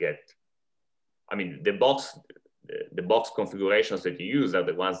you can get, I mean, the box configurations that you use are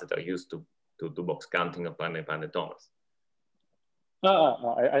the ones that are used to do box counting of Padre-Panda, Thomas.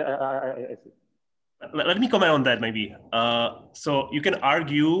 I see. Let me comment on that maybe. So you can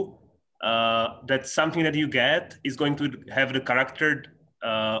argue that something that you get is going to have the character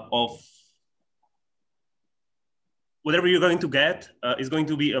of whatever you're going to get is going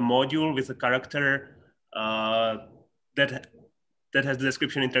to be a module with a character that has the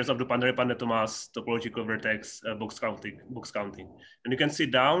description in terms of the Padre-Panda Thomas topological vertex box counting. And you can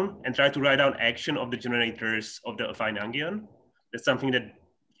sit down and try to write down action of the generators of the affine Youngian. That's something that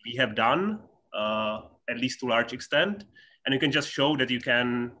we have done, at least to a large extent. And you can just show that you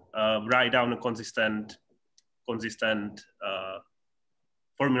can write down a consistent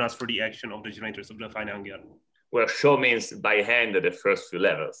formulas for the action of the generators of the affine Youngian. Well, show means by hand at the first few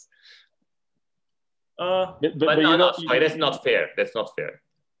levels. But no, sorry, that's not fair. That's not fair.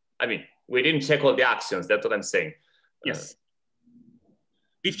 I mean, we didn't check all the actions. That's what I'm saying. Yes.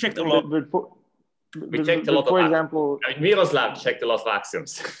 We've checked a lot. We checked a lot of example, I mean, Miroslav checked a lot of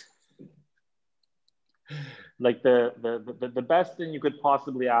axioms. Like the best thing you could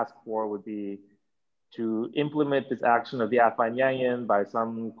possibly ask for would be to implement this action of the affine Youngian by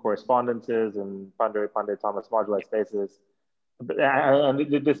some correspondences and Padre-Panda Thomas moduli spaces. And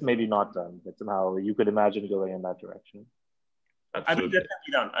this may be not done, but somehow you could imagine going in that direction. Absolutely. I believe that can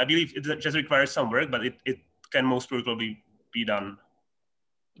be done. I believe it just requires some work, but it can most probably be done.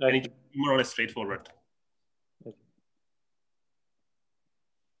 And it's more or less straightforward.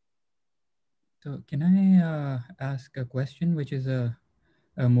 So can I ask a question, which is a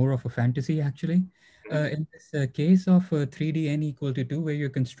more of a fantasy, actually? In this case of 3D n equal to 2, where you're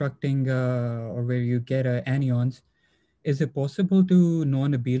constructing or where you get anions, is it possible to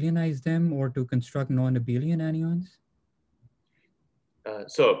non-abelianize them or to construct non-abelian anions?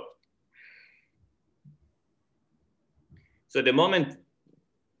 So the moment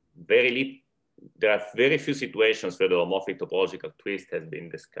there are very few situations where the homomorphic topological twist has been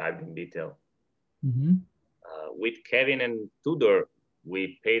described in detail. With Kevin and Tudor,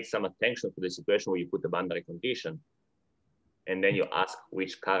 we paid some attention to the situation where you put the boundary condition, and then you ask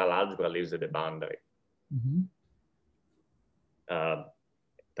which chiral algebra lives at the boundary.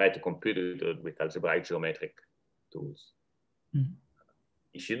 Try to compute it with algebraic geometric tools.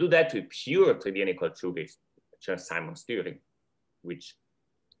 If you do that with pure 3D n equal to 2 with Chern-Simons theory, which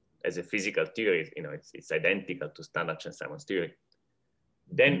as a physical theory, it's identical to standard Chern-Simons theory,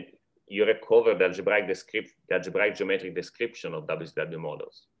 then you recover the algebraic geometric description of WCW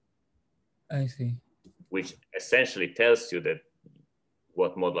models. I see. Which essentially tells you that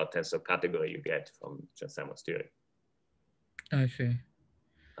what modular tensor category you get from Chern-Simons theory. I see.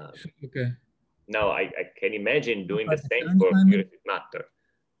 Okay. Now I can imagine doing the same for purity matter.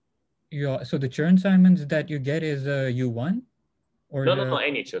 Yeah. So the Chern-Simons that you get is U1, or no,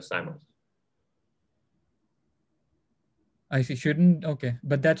 any Chern-Simons. I see. Shouldn't, okay,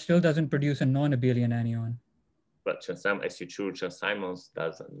 but that still doesn't produce a non-abelian anion. But as you choose Chern-Simons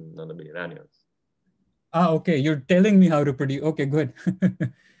does non-abelian anions. Ah, okay. You're telling me how to produce. Okay, good.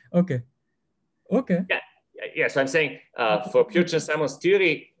 Okay. Okay. Yeah. So I'm saying for pure Chern-Simons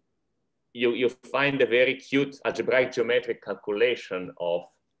theory, you find a very cute algebraic geometric calculation of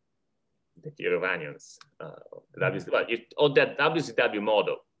the theory of anions, or that WCW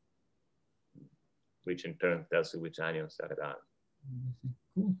model, which in turn tells you which anions are done.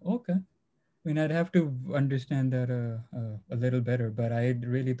 Cool. Okay. I mean, I'd have to understand that a little better, but I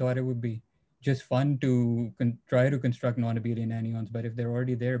really thought it would be just fun to try to construct non-abelian anions. But if they're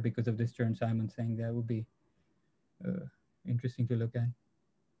already there because of this Chern-Simons thing, that would be interesting to look at.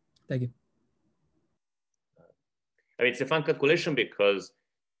 Thank you. I mean, it's a fun calculation because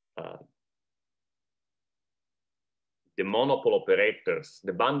the monopole operators,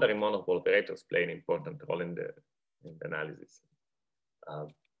 the boundary monopole operators play an important role in the analysis.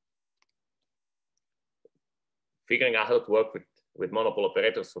 Figuring out how to work with monopole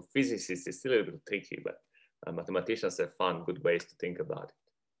operators for physicists is still a little bit tricky, but mathematicians have found good ways to think about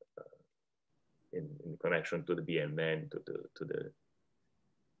it in connection to the BMN,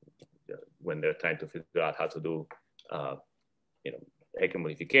 when they're trying to figure out how to do Haken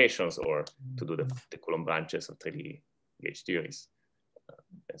modifications or to do the Coulomb branches of 3D gauge theories.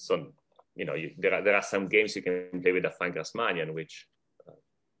 And so, there are some games you can play with a fine Grassmannian, which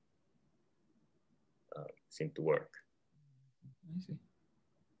seem to work. I see.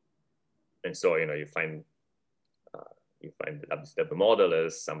 And so, you find the model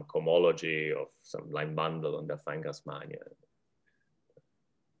as some cohomology of some line bundle on the fine Grassmannian.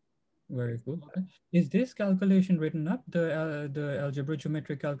 Very cool. Okay. Is this calculation written up, the algebra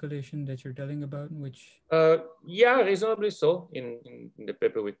geometric calculation that you're telling about, which? Yeah, reasonably so in the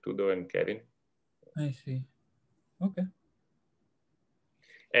paper with Tudor and Kevin. I see. Okay.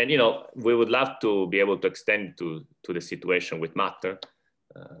 And we would love to be able to extend to the situation with matter.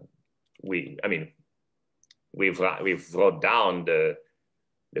 We've wrote down the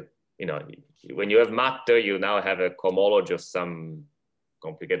when you have matter, you now have a cohomology of some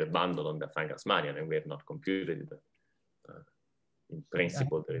complicated bundle on the fine Grassmannian, and we have not computed it. In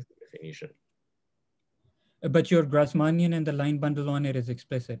principle, there is a definition. But your Grassmannian and the line bundle on it is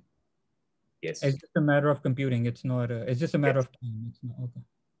explicit. Yes. It's just a matter of computing. It's not. It's just a matter of time. It's not. Okay.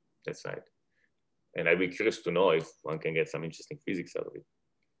 That's right. And I'd be curious to know if one can get some interesting physics out of it.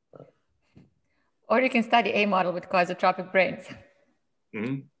 Or you can study a model with quasotropic branes.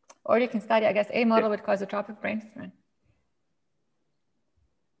 Or you can study, I guess, a model with quasotropic branes. Right?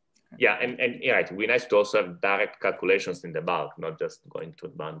 Yeah, and yeah, it would be nice to also have direct calculations in the bulk, not just going to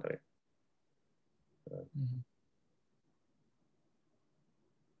the boundary.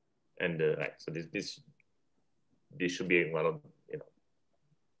 And right, so this should be one of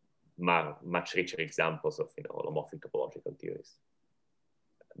much richer examples of holomorphic topological theories.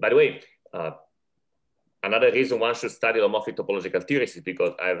 By the way, another reason one should study holomorphic topological theories is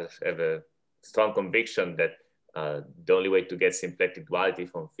because I have a strong conviction that the only way to get symplectic duality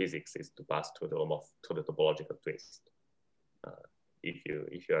from physics is to pass through the topological twist.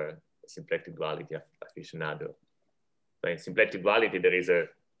 If you're a symplectic duality aficionado, but in symplectic duality there is a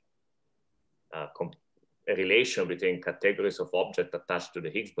a relation between categories of objects attached to the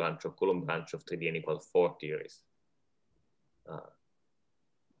Higgs branch or Coulomb branch of 3D n equals 4 theories.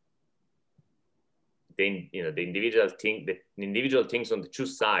 The individual things on the two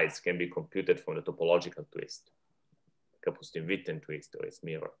sides can be computed from the topological twist, Kapustin-Witten twist or its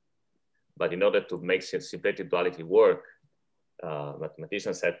mirror. But in order to make symplectic duality work,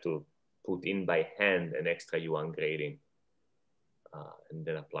 mathematicians had to put in by hand an extra Yuan grading and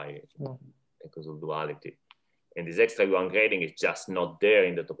then apply it because of duality. And this extra Yuan grading is just not there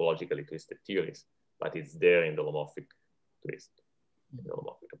in the topologically twisted theories, but it's there in the holomorphic twist, in the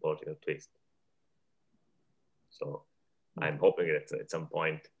holomorphic topological twist. So I'm hoping that at some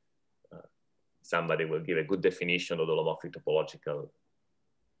point, somebody will give a good definition of the holomorphic topological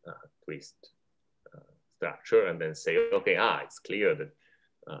twist structure and then say, okay, it's clear that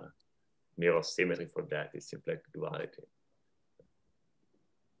mirror symmetry for that is symplectic duality.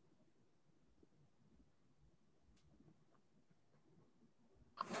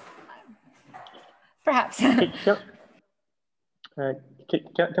 Perhaps. Can I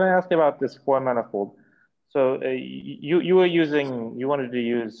ask you about this four manifold? So you wanted to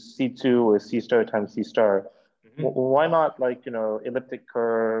use C2 or C star times C star. Mm-hmm. Why not like, elliptic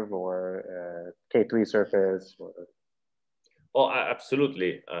curve or K3 surface? Or... Oh,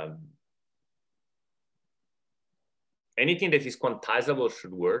 absolutely. Anything that is quantizable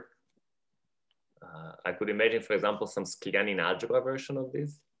should work. I could imagine, for example, some Sklianin algebra version of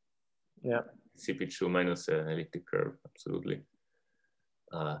this. Yeah. CP2 minus elliptic curve, absolutely.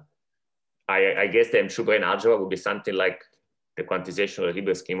 I guess the M2-brane algebra would be something like the quantization of the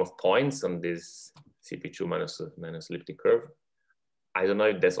Hilbert scheme of points on this CP2 minus elliptic curve. I don't know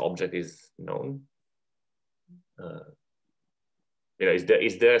if this object is known.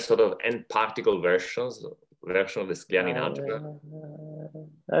 Is there a sort of n particle version of the Sklianin algebra?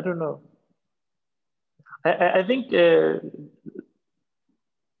 I don't know. I think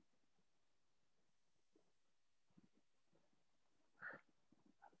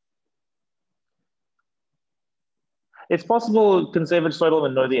it's possible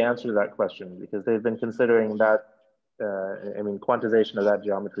Conservative-Soitelman know the answer to that question because they've been considering that, quantization of that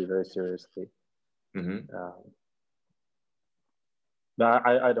geometry very seriously. Mm-hmm. But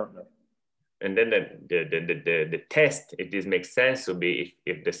I don't know. And then the test, if this makes sense, would be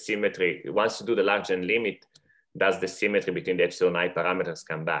if the symmetry, once you do the large n limit, does the symmetry between the epsilon I parameters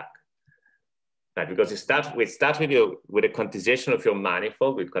come back? Right, because we start with a quantization of your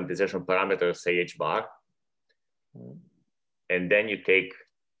manifold with quantization parameters, say H bar. And then you take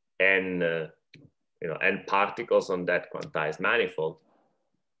n, n particles on that quantized manifold,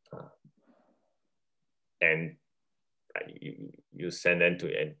 and you send n to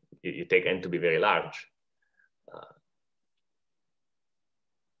n. You take n to be very large.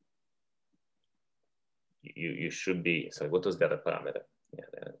 You should be. Sorry, what was the other parameter?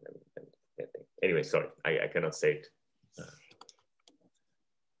 Yeah, anyway, sorry, I cannot say it.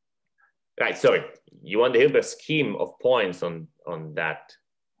 Right, sorry. You want the Hilbert scheme of points on that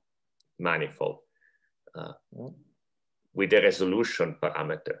manifold with a resolution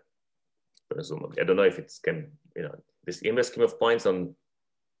parameter, presumably. I don't know if it's this Hilbert scheme of points on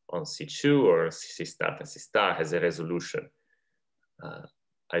C2 or C star and C star has a resolution.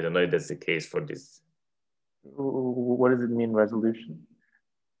 I don't know if that's the case for this. What does it mean, resolution?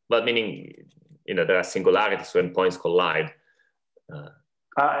 But meaning, there are singularities when points collide.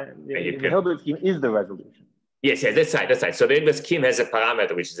 The Hilbert scheme is the resolution. Yes, that's right. So the Hilbert scheme has a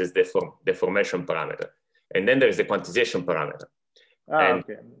parameter, which is the deformation parameter. And then there is the quantization parameter.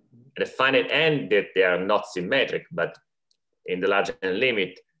 Okay. At a finite n, that they are not symmetric, but in the large n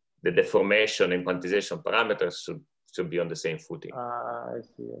limit, the deformation and quantization parameters should be on the same footing. I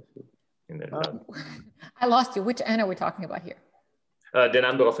see. I lost you. Which n are we talking about here? The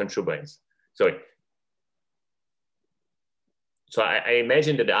number of M2-branes. Sorry. So I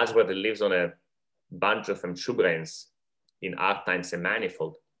imagine that the algebra that lives on a bunch of M2-branes in R times a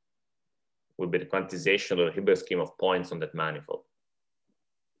manifold would be the quantization of the Hilbert scheme of points on that manifold.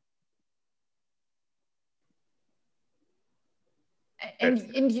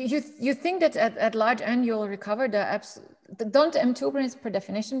 And you think that at large n you'll recover don't M2-branes per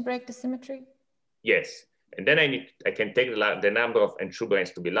definition break the symmetry? Yes, and then I can take the number of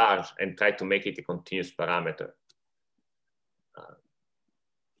M2-branes to be large and try to make it a continuous parameter.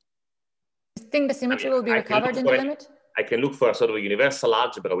 You think the symmetry will be recovered in the limit? I can look for a sort of a universal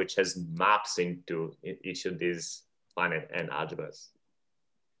algebra which has maps into each of these finite n algebras.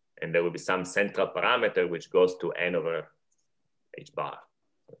 And there will be some central parameter which goes to n over H bar,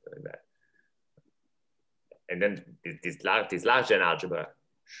 something like that. And then this large n algebra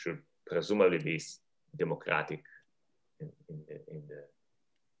should presumably be democratic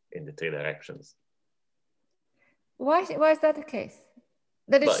in the three directions. Why is that the case?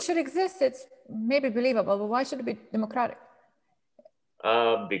 That it should exist, it's maybe believable, but why should it be democratic?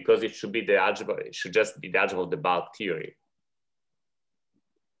 Because it should be the algebra, it should just be the algebra of the bulk theory.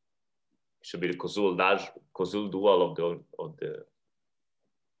 It should be the Koszul dual of the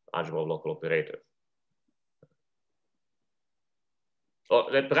algebra of local operators. Or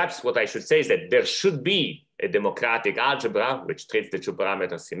perhaps what I should say is that there should be a democratic algebra which treats the two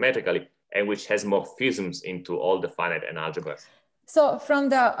parameters symmetrically and which has morphisms into all the finite n algebras. So from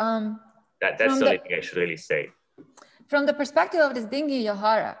the that's the only thing I should really say. From the perspective of this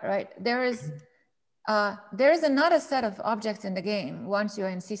Dinghi-Johara, right? There is another set of objects in the game once you're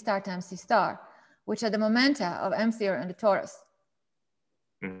in C star times C star, which are the momenta of M theory and the torus.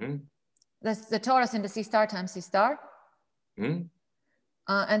 Mm-hmm. That's the torus in the C star times C star. Mm-hmm.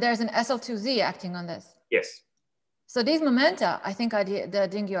 And there's an SL2Z acting on this. Yes. So these momenta, I think, are the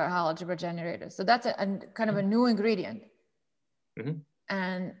Dinghi-Johara algebra generators. So that's a kind of a new ingredient. Mm-hmm.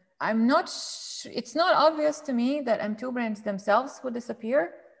 And I'm not, it's not obvious to me that M2 branes themselves would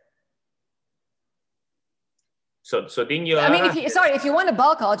disappear. So Dinghi-Johara, I mean, if you want a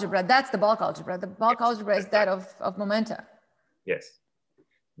bulk algebra, that's the bulk algebra. The bulk algebra is that of momenta. Yes.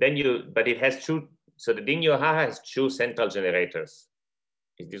 But it has two, so the Dinghi-Johara has two central generators.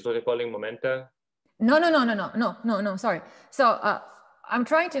 Is this what you're calling momenta? No, sorry. So I'm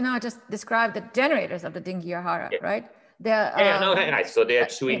trying to now just describe the generators of the Dinghi-Johara, right? Right. So they are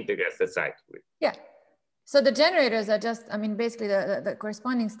two integrals, that's right. Yeah. So the generators are just, I mean, basically the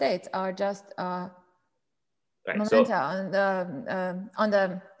corresponding states are just momenta on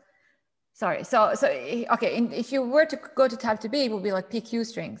the, sorry. So okay, if you were to go to tab 2b, it would be like PQ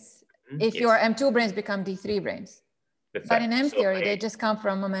strings. Mm-hmm. If your M2 branes become D3 branes. That's but right. in M theory, they just come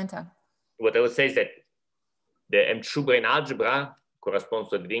from momenta. What I would say is that the M2 brane algebra corresponds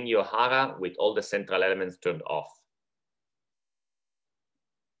to the Dinghi-Johara with all the central elements turned off.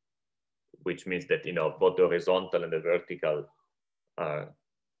 Which means that, you know, both the horizontal and the vertical are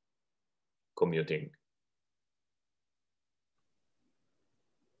commuting.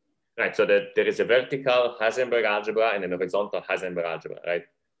 Right, so that there is a vertical Heisenberg algebra and an horizontal Heisenberg algebra, right?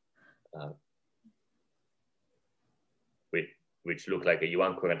 Which look like a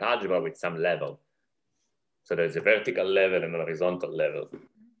U1 current algebra with some level. So there's a vertical level and a horizontal level.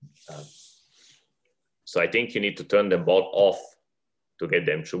 So I think you need to turn them both off to get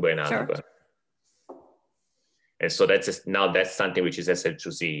them M2 brane algebra. Sure. And so now that's something which is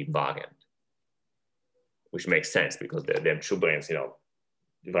SL2Z invariant, which makes sense because the M2 branes, you know,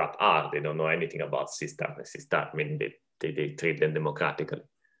 wrap R, they don't know anything about C star and C star, meaning they treat them democratically.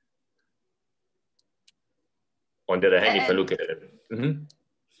 On the other hand, if I look at it,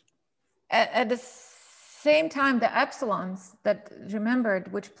 at the same time, the epsilons that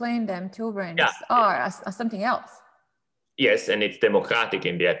remembered which plane the M2 branes are something else. Yes, and it's democratic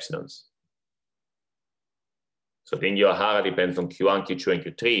in the epsilons. So Dinghi-Johara depends on Q1, Q2, and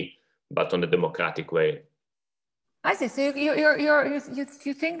Q3, but on the democratic way. I see. So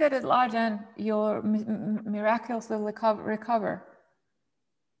you think that at large n you'll miraculously recover?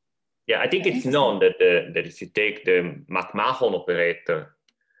 Yeah, I think it's known that that if you take the McMahon operator,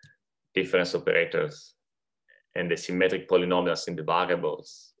 difference operators, and the symmetric polynomials in the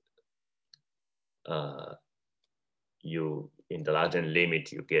variables, you in the large n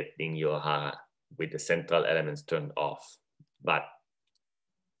limit you get Dinghi-Johara with the central elements turned off. But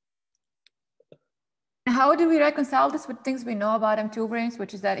how do we reconcile this with things we know about M2 branes,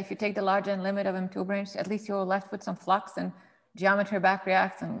 which is that if you take the large n limit of M2 branes, at least you're left with some flux and geometry back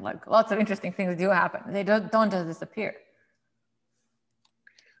reacts and like lots of interesting things do happen. They don't just disappear.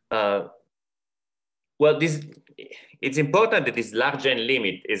 Well, it's important that this large n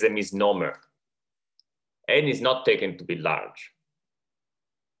limit is a misnomer. N is not taken to be large.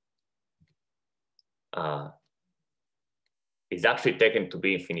 It's actually taken to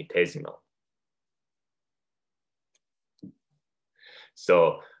be infinitesimal.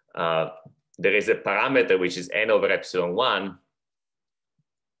 So there is a parameter which is n over epsilon 1,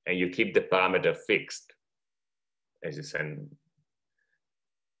 and you keep the parameter fixed, as you said.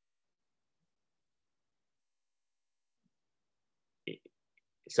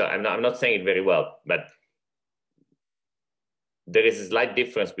 So I'm not saying it very well, but there is a slight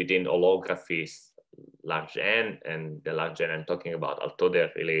difference between holographies large n and the large n I'm talking about, although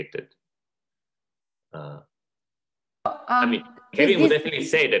they're related. I mean, Kevin would definitely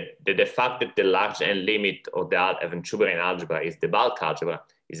say that the fact that the large n limit of the M2 brane algebra is the bulk algebra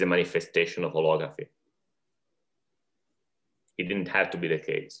is a manifestation of holography. It didn't have to be the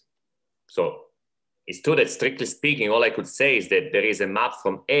case. So it's true that strictly speaking, all I could say is that there is a map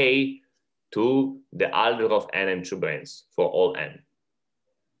from A to the algebra of n and 2 branes for all n.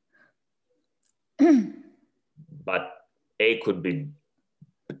 But A could be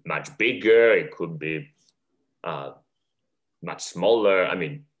much bigger, it could be much smaller. I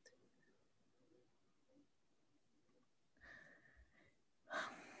mean,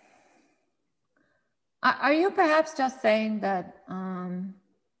 are you perhaps just saying that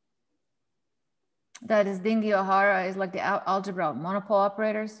that is Dinghi-O'Hara is like the algebra of monopole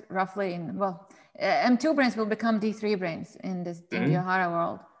operators, roughly? In, well, M2 branes will become D3 branes in this Dinghi-O'Hara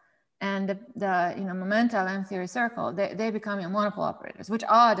world, and the momenta of M theory circle, they become your monopole operators, which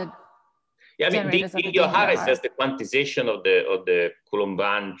are the Dinghi-O'Hara is just the quantization of the Coulomb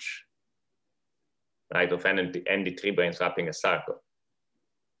branch, right, of ND3 branes wrapping a circle.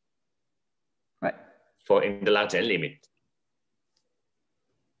 Right. For in the large n limit.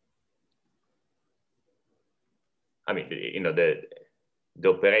 I mean, the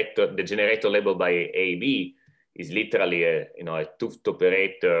operator, the generator labeled by AB is literally a Tooft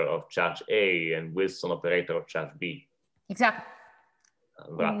operator of charge A and Wilson operator of charge B. Exactly.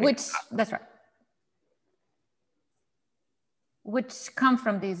 That's right. Which come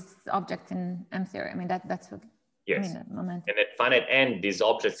from these objects in M theory. I mean, that's what. Yes. I mean, the momentum. And at finite n, these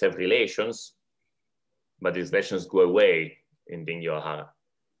objects have relations, but these relations go away in Dinghi-O'Hara.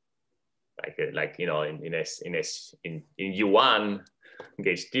 Like in U1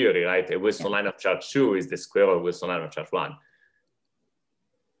 gauge theory, right? A Wilson line of charge 2 is the square of Wilson line of charge 1.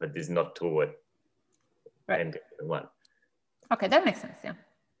 But this is not true at n1. Okay, that makes sense, yeah.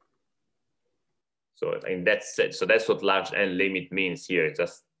 So that's what large n limit means here. It's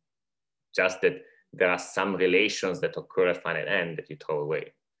just that there are some relations that occur at finite n that you throw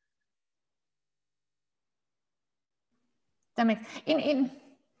away. That makes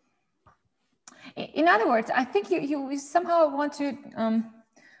in other words, I think you somehow want to,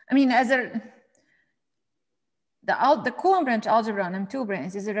 I mean, as the Coulomb branch algebra on M2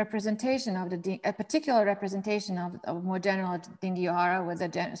 branes is a representation of a particular representation of more general Dinghi-O'Hara with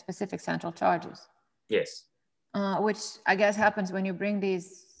the specific central charges. Yes. Which I guess happens when you bring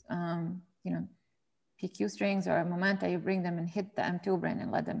these, PQ strings or momenta, you bring them and hit the M2 brane and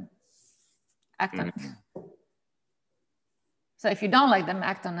let them act on it. So if you don't like them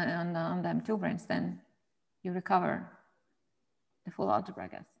act on the M2 branes, then you recover the full algebra, I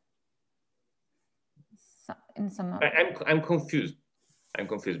guess. So in some. I'm confused. I'm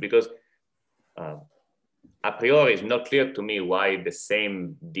confused because a priori it's not clear to me why the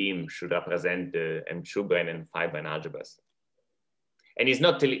same dim should represent the M2 brane and phi brane algebras. And it's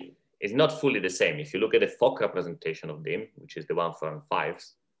not fully the same. If you look at the Fock representation of dim, which is the one for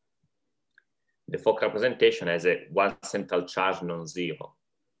M5s, the Fock representation has a one central charge non-zero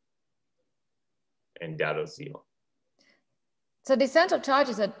and the other zero. So the central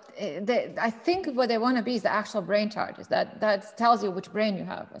charges, I think what they want to be is the actual brane charges. That tells you which brane you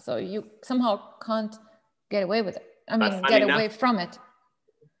have. So you somehow can't get away with it. I mean, get away from it.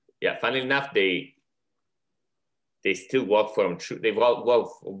 Yeah, funnily enough, they still work for M2. They work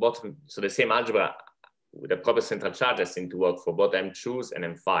for both. So the same algebra with the proper central charges seem to work for both M2s and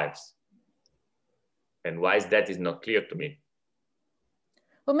M5s. And why is that is not clear to me.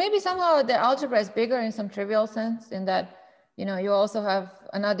 Well, maybe somehow the algebra is bigger in some trivial sense in that, you also have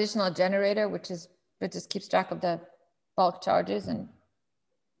an additional generator, which just keeps track of the bulk charges, and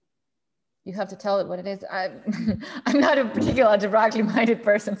you have to tell it what it is. I'm not a particular algebraically minded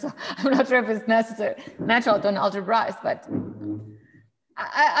person, so I'm not sure if it's natural to an algebraist, but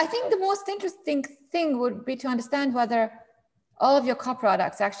I think the most interesting thing would be to understand whether all of your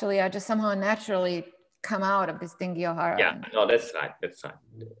coproducts actually are just somehow naturally come out of this Dinghi-O'Hara. Yeah, no, that's right. That's right.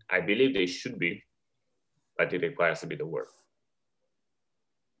 I believe they should be, but it requires a bit of work.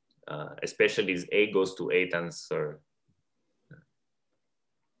 Especially as A goes to A tensor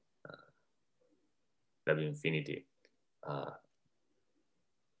W infinity.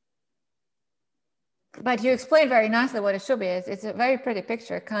 But you explained very nicely what it should be. It's a very pretty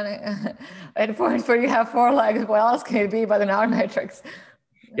picture, kind of at a point where you have 4 legs. What else can it be but an R matrix?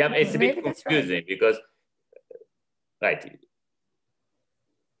 Yeah, it's a bit confusing because, right,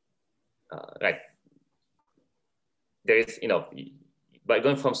 there is, by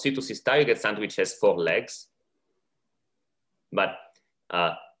going from C to C star, you get something which has 4 legs. But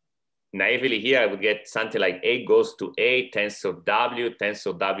naively here, I would get something like A goes to A, tensor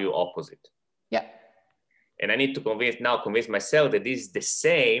W opposite. Yeah. And I need to convince myself that this is the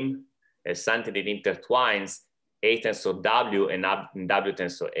same as something that intertwines A tensor W and W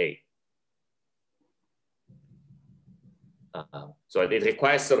tensor A. So it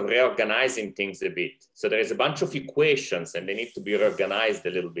requires sort of reorganizing things a bit. So there is a bunch of equations and they need to be reorganized a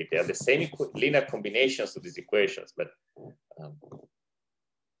little bit. They are the same linear combinations of these equations, but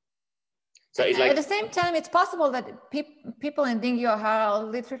so it's like, at the same time, it's possible that people in Dingyu-O'Hara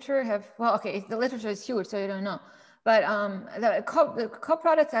literature have, well, okay, the literature is huge, so you don't know. But the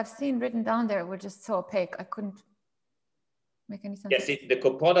co-products I've seen written down there were just so opaque. I couldn't make any sense. Yes, the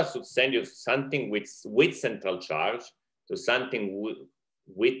co-products would send you something with central charge to something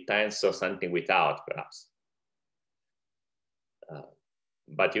with tensor, something without, perhaps.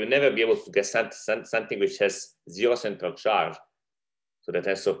 But you'll never be able to get something which has zero central charge. So that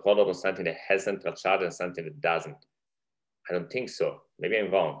has a product of something that has central charge and something that doesn't. I don't think so. Maybe I'm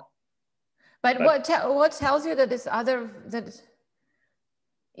wrong. But what tells you that this other, that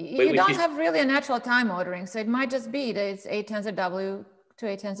you don't have really a natural time ordering. So it might just be that it's A tensor W to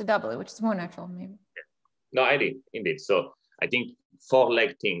A tensor W, which is more natural maybe. No, indeed. So I think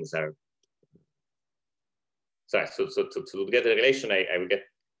 4-leg things are, sorry, so to get the relation, I would get,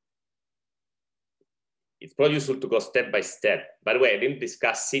 it's probably useful to go step by step. By the way, I didn't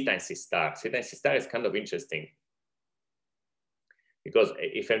discuss C times C star. C times C star is kind of interesting because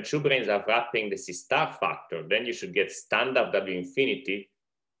if M2 branes are wrapping the C star factor, then you should get standard W infinity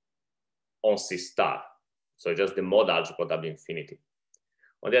on C star. So just the mode algebra W infinity.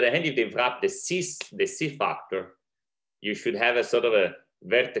 On the other hand, if they wrap the C factor, you should have a sort of a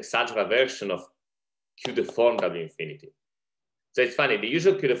vertex algebra version of Q-deformed W infinity. So it's funny, the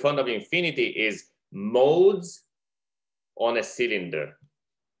usual Q-deformed W infinity is modes on a cylinder,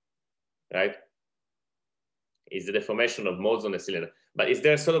 right? Is the deformation of modes on a cylinder. But is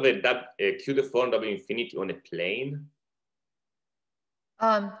there sort of a Q-deformed W infinity on a plane?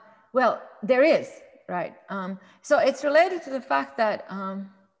 Well, there is, right? So it's related to the fact that,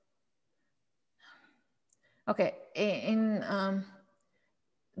 okay, in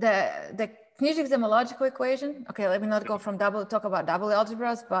the Knizhik-Zemological equation, okay, let me not go from talk about double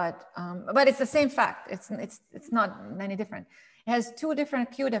algebras, but it's the same fact. It's not any different. It has two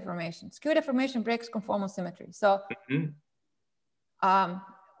different Q deformations. Q deformation breaks conformal symmetry. So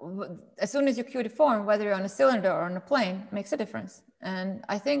as soon as you Q deform, whether you're on a cylinder or on a plane, makes a difference. And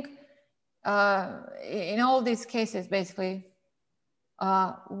I think in all these cases, basically,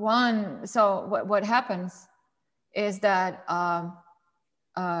 what happens is that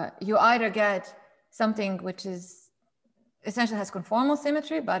you either get something which is essentially has conformal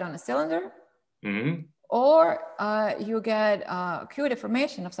symmetry, but on a cylinder, or you get Q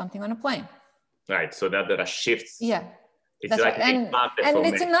deformation of something on a plane. Right, so that there are shifts. Yeah. It's like right. And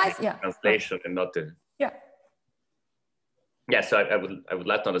it's a nice translation and not a... Yeah, so I would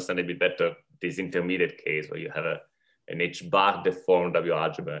like to understand a bit better this intermediate case where you have an H-bar deformed W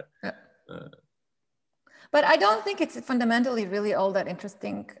algebra. Yeah. But I don't think it's fundamentally really all that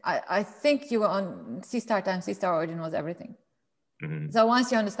interesting. I think you on C star times C star origin was everything. So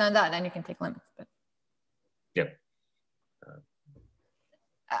once you understand that, then you can take limits. But yeah.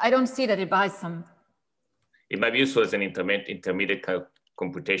 I don't see that it buys some. It might be useful as an intermediate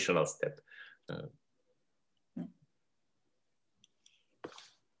computational step.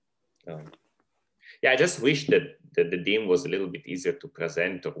 Yeah, I just wish that the DIM was a little bit easier to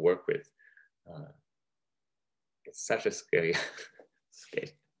present or work with. It's such a scary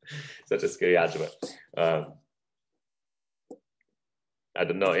algebra. I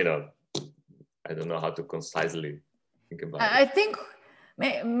don't know, I don't know how to concisely think about it. I think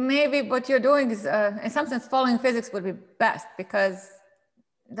maybe what you're doing is, in some sense, following physics would be best, because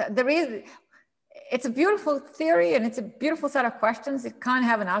it's a beautiful theory and it's a beautiful set of questions. It can't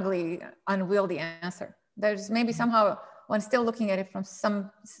have an ugly, unwieldy answer. There's maybe somehow one still looking at it from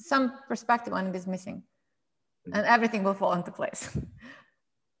some perspective on it is missing, and everything will fall into place.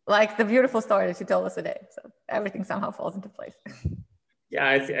 Like the beautiful story that you told us today. So everything somehow falls into place. Yeah,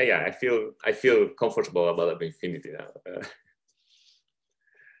 I feel comfortable about the infinity now.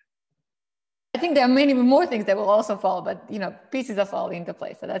 I think there are many more things that will also fall, but pieces are falling into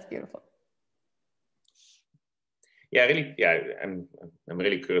place. So that's beautiful. Yeah, really. Yeah, I'm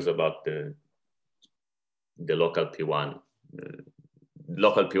really curious about the local P1,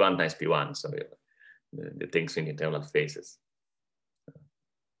 local P1 times P1. So the things in internal phases.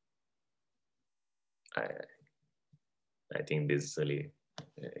 I think this is really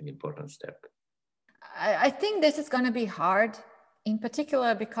an important step. I think this is going to be hard, in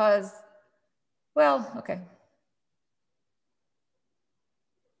particular because, well, okay.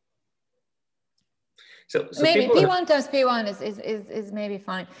 So maybe P1 times P1 is maybe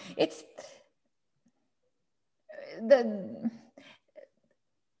fine. It's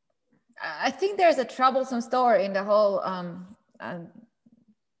I think there's a troublesome story in the whole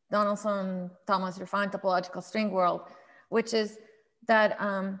Donaldson-Thomas refined topological string world, which is that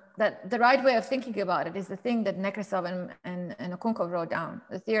that the right way of thinking about it is the thing that Nekrasov and Okunkov wrote down,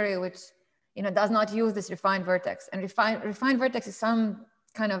 the theory which does not use this refined vertex. And refined vertex is some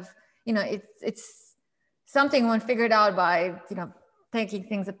kind of it's something one figured out by taking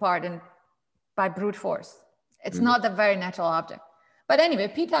things apart and by brute force. It's not a very natural object. But anyway,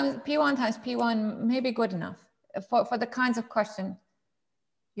 P1 times P1 may be good enough for the kinds of questions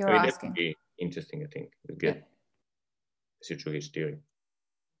you're asking. That would be interesting, I think. We get Situate theory.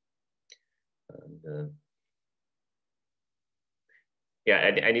 And,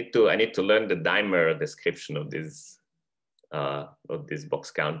 I need to learn the dimer description of this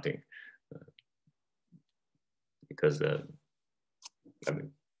box counting because I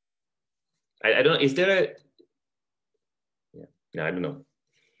mean I don't know. Is there a I don't know.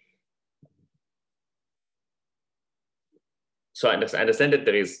 So I understand that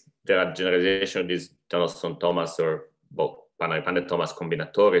there are generalization of these Donaldson-Thomas or Panay-Thomas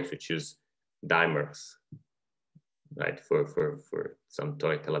combinatorics which use dimers, right, for some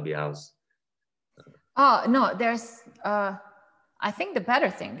toric Calabi-House. Oh no, there's I think the better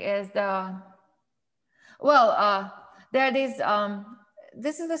thing is there are these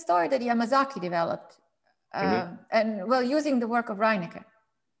this is the story that Yamazaki developed and using the work of Reinecke,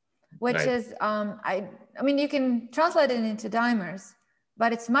 which is I mean you can translate it into dimers,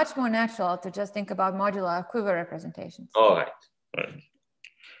 but it's much more natural to just think about modular quiver representations. Oh, right.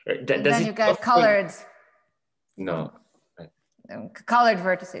 And then you get colored. No. Colored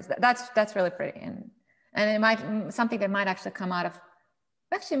vertices. That's really pretty, and it might something that might actually come out of.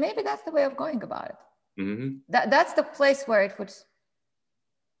 Actually, maybe that's the way of going about it. That's the place where it would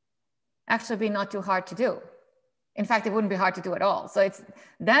actually be not too hard to do. In fact, it wouldn't be hard to do at all. So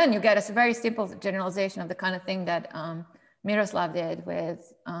then you get a very simple generalization of the kind of thing that Miroslav did with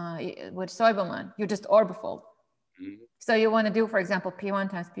Soibelman. You just orbifold. So you want to do, for example, P1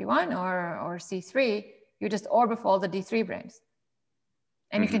 times P1 or C3. You just orbifold the D3 branes,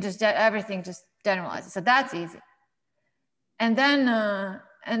 and you can just everything just generalizes. So that's easy. And then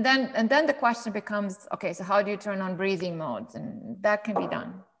the question becomes, okay, so how do you turn on breathing modes? And that can be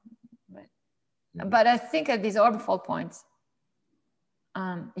done. But I think at these orbifold points,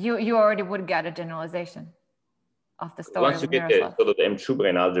 you already would get a generalization of the story. Once you get the sort of the M2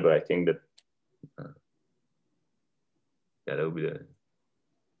 brane algebra, I think that that would be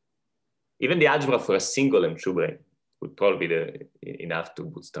even the algebra for a single M2 brane would probably be enough to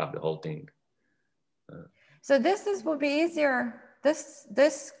bootstrap the whole thing. So would be easier.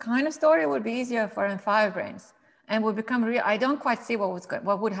 This kind of story would be easier for M5 branes and would become real. I don't quite see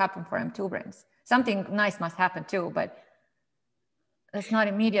what would happen for M2 branes. Something nice must happen too, but it's not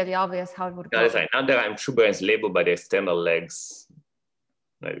immediately obvious how it would go. That's right. Now there are M2 branes labeled by the external legs,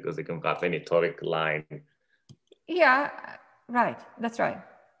 right? Because they can graph any toric line. Yeah, right. That's right.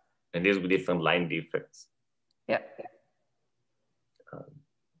 And these will be different line defects. Yeah.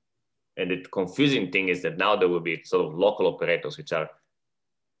 And the confusing thing is that now there will be sort of local operators, which are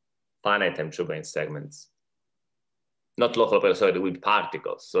finite M2 brane segments. Not local operators, sorry, with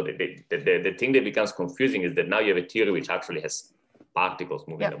particles. So the thing that becomes confusing is that now you have a theory which actually has particles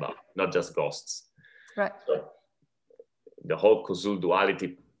moving about, not just ghosts. Right. So the whole Koszul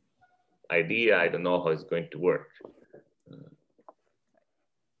duality idea, I don't know how it's going to work.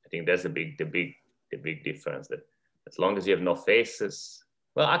 I think that's the big difference, that as long as you have no faces,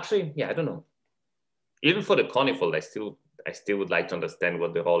 well, actually, I don't know. Even for the conifold, I still would like to understand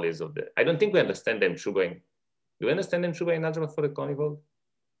what the role is of the. I don't think we understand the M2 brane. Do we understand M2 brane algebra for the conifold?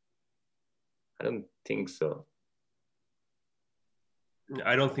 I don't think so.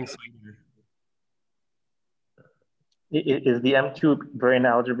 I don't think so either. Is the M2 brane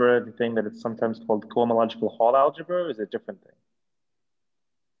algebra the thing that it's sometimes called cohomological Hall algebra, or is it a different thing?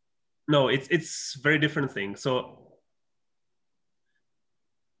 No, it's very different thing. So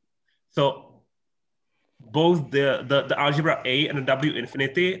both the algebra A and the W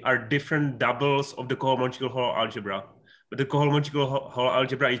infinity are different doubles of the cohomological Hall algebra. But the cohomological Hall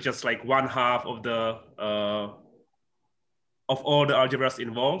algebra is just like 1/2 of the of all the algebras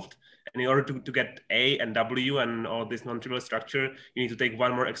involved. And in order to get A and W and all this non-trivial structure, you need to take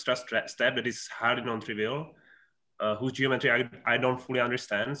one more extra step that is highly non-trivial, whose geometry I don't fully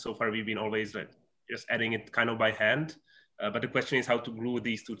understand. So far, we've been always like just adding it kind of by hand. But the question is how to glue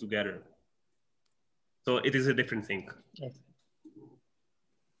these two together. So it is a different thing. Yes.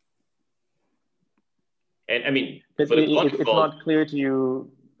 And I mean, it's not clear to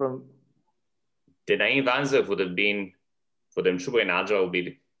you from the naive answer would have been for the M2 brane algebra would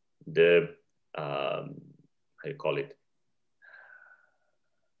be the how do you call it?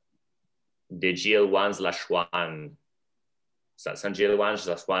 the GL1/1, some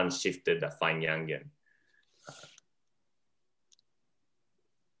GL1/1 shifted affine Youngian.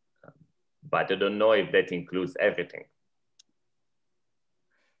 But I don't know if that includes everything.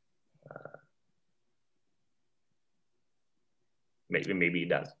 Maybe it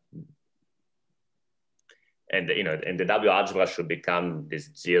does. And and the W algebra should become this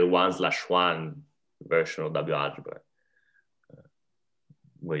GL1/1 version of W algebra,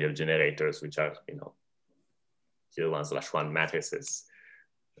 where you have generators which are GL1/1 matrices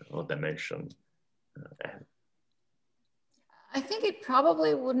of dimension. I think it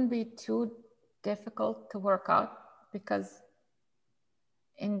probably wouldn't be too difficult to work out, because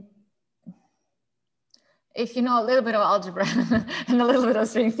if you know a little bit of algebra and a little bit of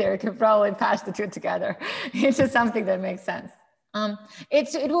string theory, you can probably patch the two together into something that makes sense.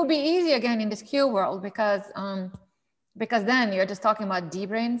 It will be easy again in this Q world, because then you're just talking about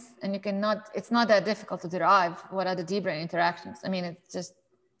D-branes, and it's not that difficult to derive what are the D-brane interactions. I mean,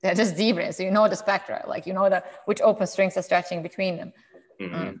 they're just D-branes, so you know the spectra, like you know which open strings are stretching between them.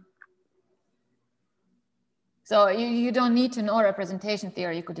 Mm-hmm. So you don't need to know representation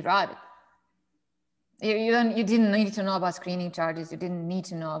theory, you could derive it. You didn't need to know about screening charges. You didn't need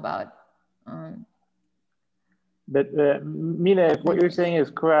to know about. But Mina, if what you're saying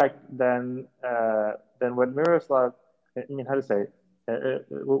is correct, then what Miroslav, how to say,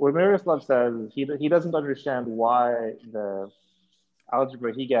 what Miroslav says, he doesn't understand why the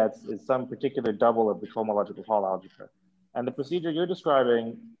algebra he gets is some particular double of the cohomological Hall algebra, and the procedure you're describing,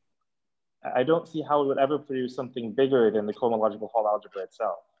 I don't see how it would ever produce something bigger than the cohomological Hall algebra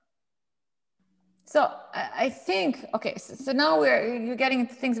itself. So I think, okay, so now you're getting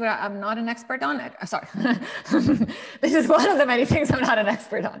into things where I'm not an expert on it. Sorry, this is one of the many things I'm not an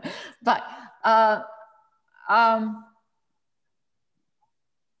expert on. But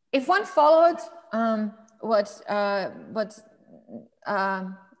if one followed what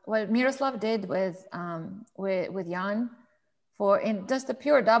Miroslav did with Jan in just a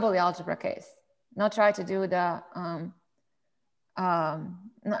pure double algebra case, not try to do the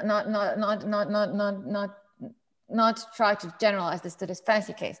not try to generalize this to this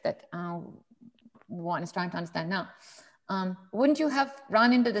fancy case that one is trying to understand now. Wouldn't you have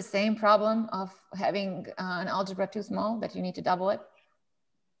run into the same problem of having an algebra too small that you need to double it?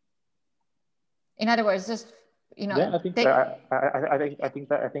 In other words, just Yeah, I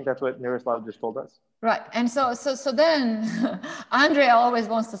think that's what Miroslav just told us. Right, and so then Andrea always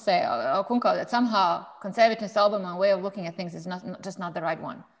wants to say, Kunko, that somehow conservative Solomon way of looking at things is just not the right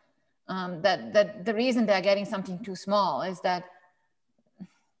one. That the reason they're getting something too small is that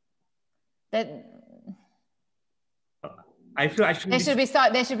I feel they should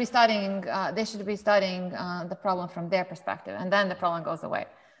be studying the problem from their perspective, and then the problem goes away.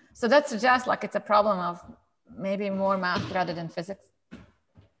 So that suggests like it's a problem of maybe more math rather than physics.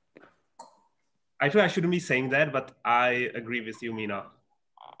 I feel I shouldn't be saying that, but I agree with you, Mina.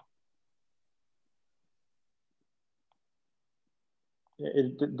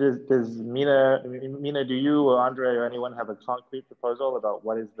 Does Mina, do you or Andre or anyone have a concrete proposal about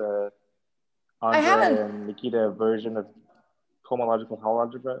what is the Andre and Nikita version of cohomological Hall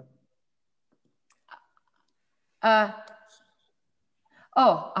algebra?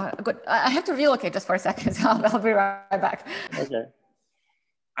 Good. I have to relocate just for a second, so I'll be right back. Okay.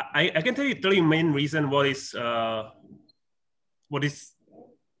 I can tell you main reason what is the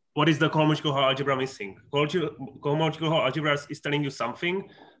cohomological Hall algebra missing. Cohomological Hall algebra is telling you something,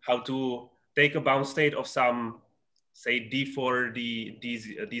 how to take a bound state of some, say, D4,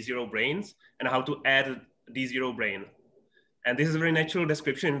 D0 branes, and how to add D0 brane. And this is a very natural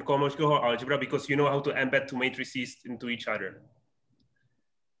description in cohomological Hall algebra because you know how to embed two matrices into each other.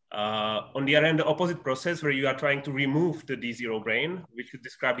 On the other hand, the opposite process where you are trying to remove the D0 brane, which would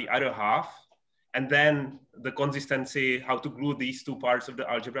describe the other half, and then the consistency, how to glue these two parts of the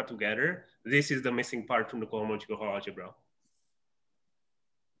algebra together. This is the missing part from the cohomological Hall algebra.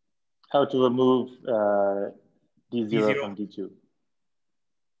 How to remove D0 from D2.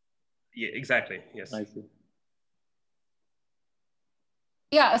 Yeah, exactly, yes. I see.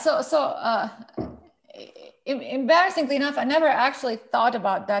 Yeah, embarrassingly enough, I never actually thought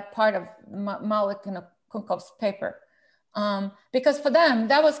about that part of Malik and Kunkov's paper, because for them,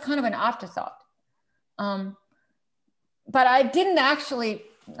 that was kind of an afterthought. But I didn't actually,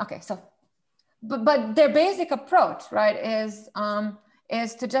 okay, so, but their basic approach, right, is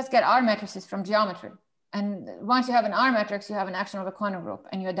to just get R matrices from geometry. And once you have an R matrix, you have an action over corner group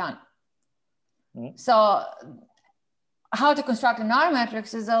and you're done. Mm-hmm. So how to construct an R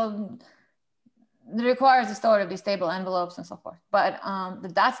matrix is it requires the storage of these stable envelopes and so forth. But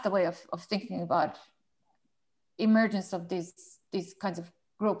that's the way of thinking about emergence of these kinds of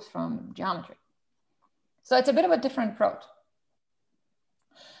groups from geometry. So it's a bit of a different approach,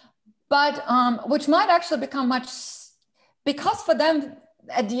 but which might actually become much, because for them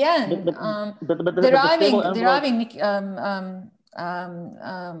at the end, deriving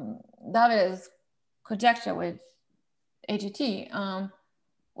Davide's conjecture with AGT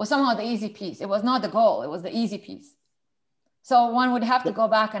was somehow the easy piece. It was not the goal, it was the easy piece. So one would have to go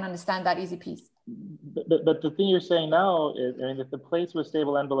back and understand that easy piece. But the thing you're saying now is, I mean, if the place where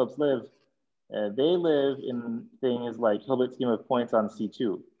stable envelopes live, they live in things like Hilbert scheme of points on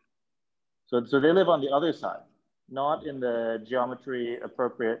C2. So they live on the other side, not in the geometry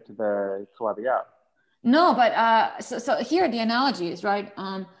appropriate to the Calabi-Yau. No, but so here the analogy is, right?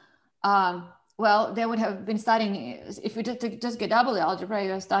 Well, they would have been studying, if we just get double algebra,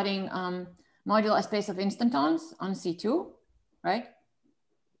 you're studying modular space of instantons on C2, right?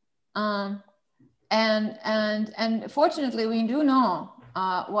 And fortunately, we do know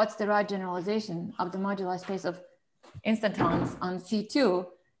what's the right generalization of the modular space of instantons on C2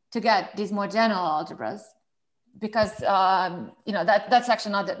 to get these more general algebras, because you know that's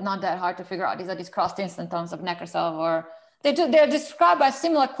actually not that hard to figure out. These crossed instantons of Nekrasov, or they're described by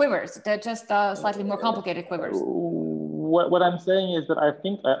similar quivers. They're just slightly more complicated quivers. What I'm saying is that I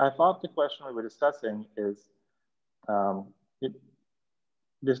thought the question we were discussing is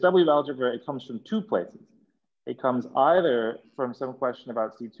this W algebra. It comes from two places. It comes either from some question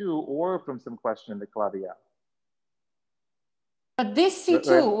about C2 or from some question in the Calabi-Yau. But this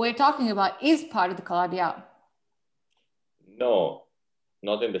C2 we're talking about is part of the Calabi-Yau. No,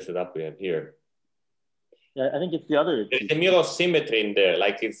 not in the setup we have here. Yeah, I think it's the other. There's a mirror symmetry in there.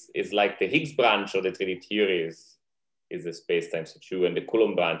 Like it's like the Higgs branch of the 3D theory is the space-time C2, and the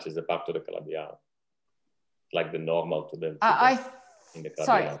Coulomb branch is a part of the Calabi-Yau. Like the normal to the in the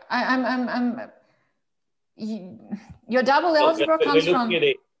Calabi-Yau. Sorry, your double algebra comes from.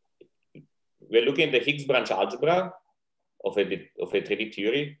 We're looking at the Higgs branch algebra of a 3D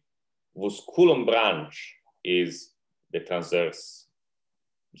theory, whose Coulomb branch is the transverse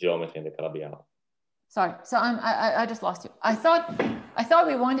geometry in the Calabi-Yau. Sorry, so I just lost you. I thought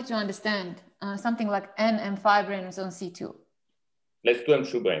we wanted to understand something like N M5 branes on C2. Let's do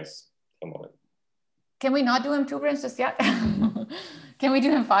M2 branes for a moment. Can we not do M2 branes just yet? Can we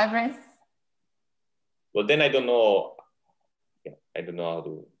do M5 branes? Well, then I don't know. Yeah, I don't know how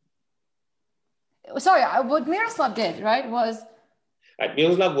to. Sorry, what Miroslav did, right, was.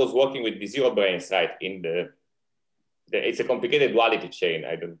 Miroslav was working with the zero branes, right? In it's a complicated duality chain.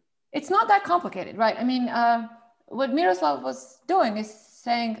 It's not that complicated, right? I mean, what Miroslav was doing is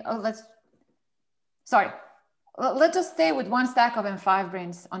saying, oh, let's just stay with one stack of M5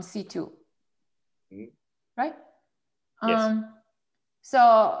 branes on C2, right? Yes. So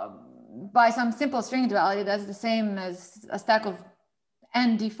by some simple string duality, that's the same as a stack of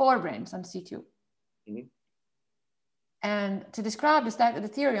ND4 branes on C2. And to describe the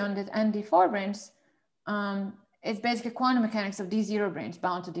theory on the ND4 branes, it's basically quantum mechanics of D0 branes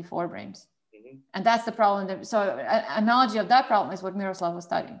bound to D4 branes. And that's the problem. So an analogy of that problem is what Miroslav was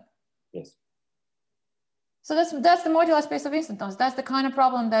studying. Yes. So that's the modular space of instantons. That's the kind of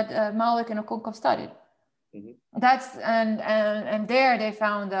problem that Maulik and Okunkov studied. That's and there they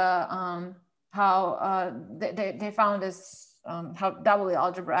found how they found this how double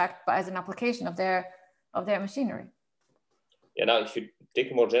algebra act as an application of their machinery. Yeah. Now, if you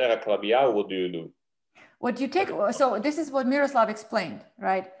take a more general Calabi-Yau, what do you do? What you take, so this is what Miroslav explained,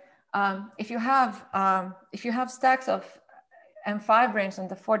 right? If you have stacks of M5 branes on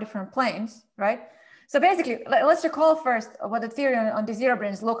the 4 different planes, right? So basically, let's recall first what the theory on the zero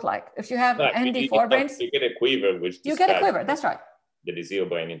branes look like. If you have ND4 branes, you get a quiver, you get a quiver. That's right. The zero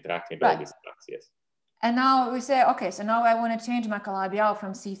brane interacting with all these stacks, yes. And now we say, okay, so now I want to change my Calabi-Yau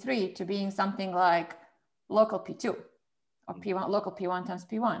from C3 to being something like local P2 or P1, local P1 times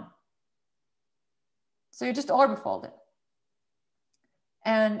P1. So you just orbifold it.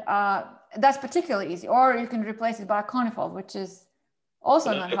 And that's particularly easy. Or you can replace it by a conifold, which is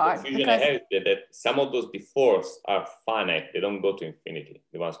also not hard. Because I have that some of those D4s are finite. They don't go to infinity,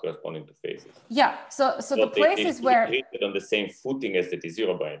 the ones corresponding to phases. Yeah, so the places where... They treated on the same footing as the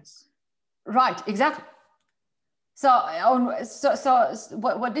D0 branes. Right, exactly. So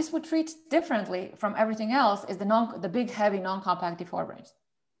what this would treat differently from everything else is the big, heavy, non-compact D4 branes.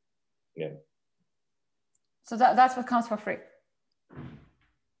 Yeah. So that's what comes for free.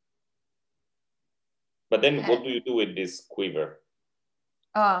 But then what do you do with this quiver?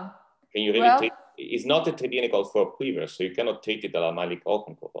 Can you really treat it's not a 3D unicode for quiver, so you cannot treat it as a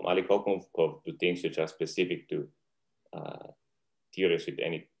Malik-Okun curve. A Malik-Okun curve do things which are specific to theories with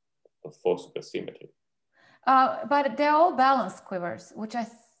any force supersymmetry. But they're all balanced quivers, which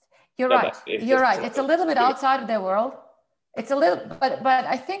you're right. You're right. It's a little bit outside of their world. It's a little, but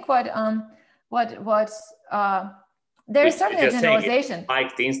I think there is certainly a generalization.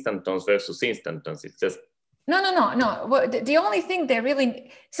 Like instantons versus instantons. It's just no. Well, the only thing they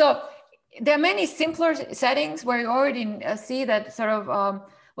really so there are many simpler settings where you already see that sort of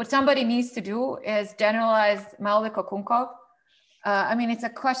what somebody needs to do is generalize Malvik-Okun curve. I mean, it's a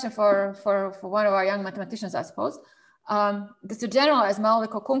question for one of our young mathematicians, I suppose. To generalize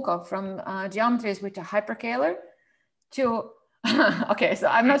Malvik-Okun curve from geometries which are hyperkähler to okay, so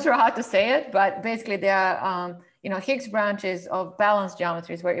I'm not sure how to say it, but basically they are Higgs branches of balanced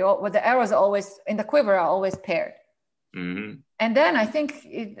geometries where the arrows are always in the quiver are always paired. Mm-hmm. And then I think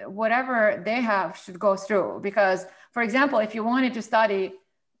whatever they have should go through, because, for example, if you wanted to study,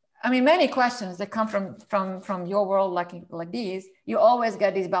 I mean, many questions that come from your world like these, you always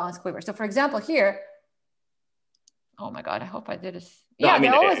get these balanced quivers. So, for example, here, oh my God, I hope I did this. No, yeah, I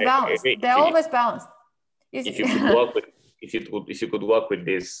mean, they're always balanced. They're always balanced. If you could work with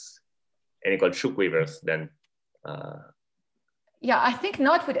this n = 2 quivers, then. Yeah, I think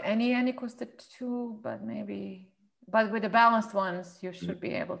not with any n = 2, but maybe. But with the balanced ones, you should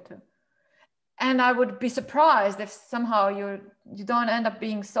be able to. And I would be surprised if somehow you don't end up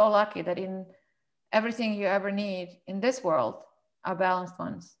being so lucky that in everything you ever need in this world are balanced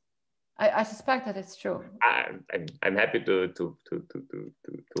ones. I suspect that it's true. I'm happy to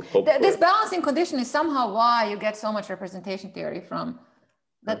hope. This balancing condition is somehow why you get so much representation theory from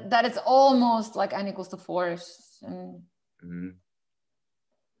that it's almost like n = 4. And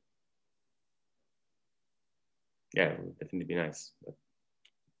yeah, it would definitely be nice. But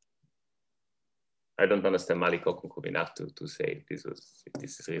I don't understand Malik-Okun curve enough to say if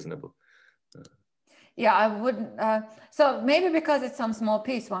this is reasonable. Yeah, I wouldn't. So maybe because it's some small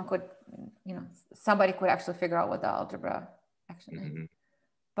piece, one could, somebody could actually figure out what the algebra actually is.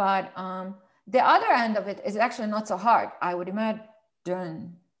 But the other end of it is actually not so hard, I would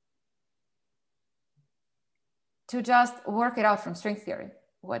imagine, to just work it out from string theory,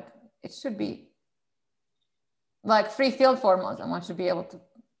 what it should be. Like free field formulas, and one should be able to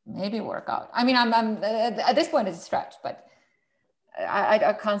maybe work out. I mean, I'm at this point it's a stretch, but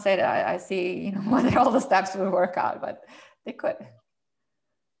I can't say that I see whether all the steps will work out, but they could.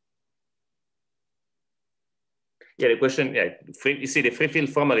 Yeah, the question, you see, the free field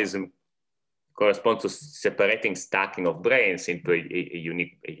formalism corresponds to separating stacking of branes into a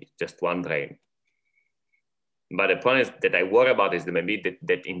unique, just one brane. But the point is that I worry about is that maybe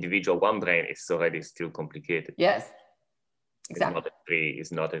that individual one brane is already still complicated. Yes, exactly.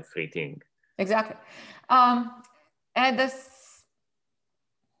 It's not a free thing. Exactly. And at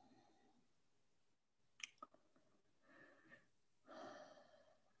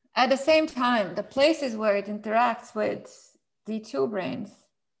the same time, the places where it interacts with the two branes,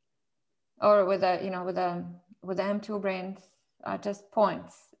 or with the M2 branes, are just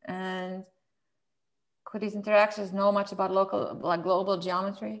points. And could these interactions know much about global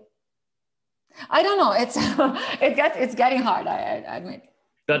geometry? I don't know. It's getting hard. I admit.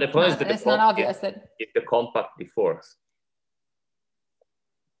 No, the point is that it's not obvious that it's the compactly force.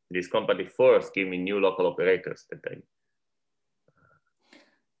 These compactly force give me new local operators that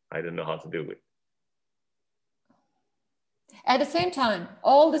I don't know how to deal with. At the same time,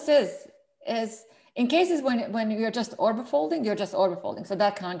 all this is in cases when you're just orbifolding, you're just orbifolding. So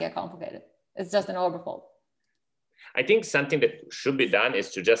that can't get complicated. It's just an orbifold. I think something that should be done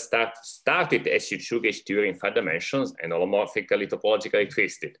is to just start it as SU2 gauge theory in 5 dimensions and holomorphically topologically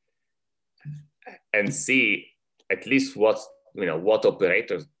twist it, and see at least what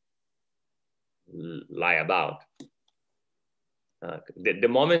operators lie about. The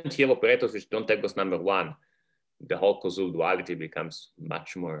moment you have operators which don't take us number 1, the whole causal duality becomes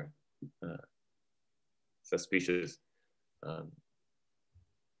much more suspicious.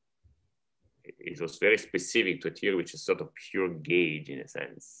 It was very specific to a theory which is sort of pure gauge in a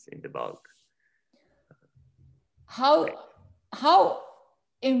sense in the bulk.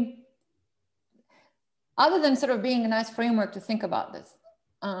 Other than sort of being a nice framework to think about this,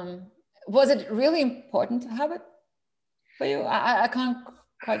 was it really important to have it for you? I can't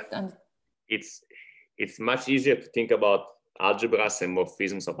quite understand. It's much easier to think about algebras and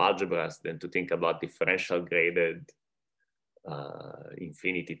morphisms of algebras than to think about differential graded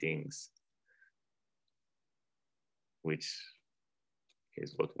infinity things, which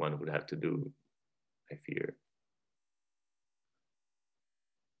is what one would have to do, I fear.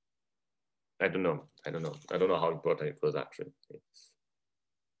 I don't know how important it was actually. It's,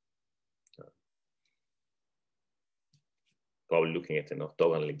 probably looking at an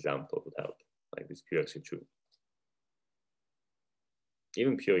orthogonal example would help, like this pure SU2.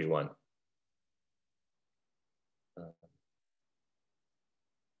 Even pure E1.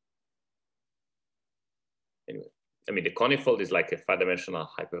 Anyway, I mean, the conifold is like a 5-dimensional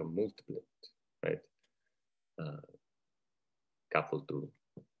hypermultiplet, right? Coupled to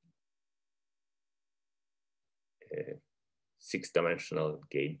a 6-dimensional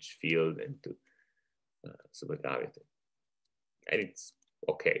gauge field and to supergravity. And it's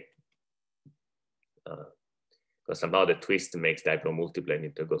okay. Because somehow the twist makes the hypermultiplet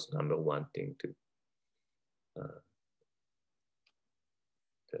into a Gauss number 1 thing too.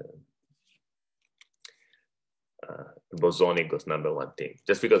 The bosonic Gauss number 1 thing.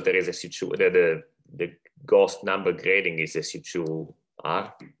 Just because there is a SU2, the Gauss number grading is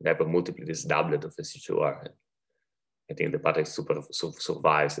SU2R, the hypermultiplet is doublet of SU2R. I think the pattern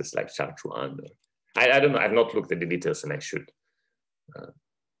survives as like charge 1. I don't know, I've not looked at the details and I should.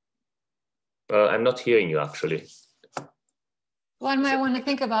 I'm not hearing you actually. One might want to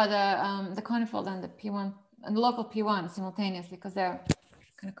think about the conifold and the P1 and the local P1 simultaneously because they're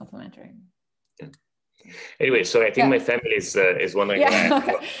kind of complementary. Yeah. Anyway, so I think my family is wondering. Yeah,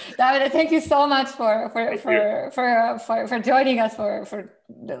 okay. Davide, thank you so much for joining us for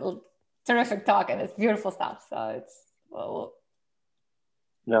the terrific talk, and it's beautiful stuff. So it's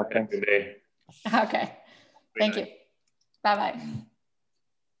yeah, thanks. Good day. Okay, thank you. Bye bye.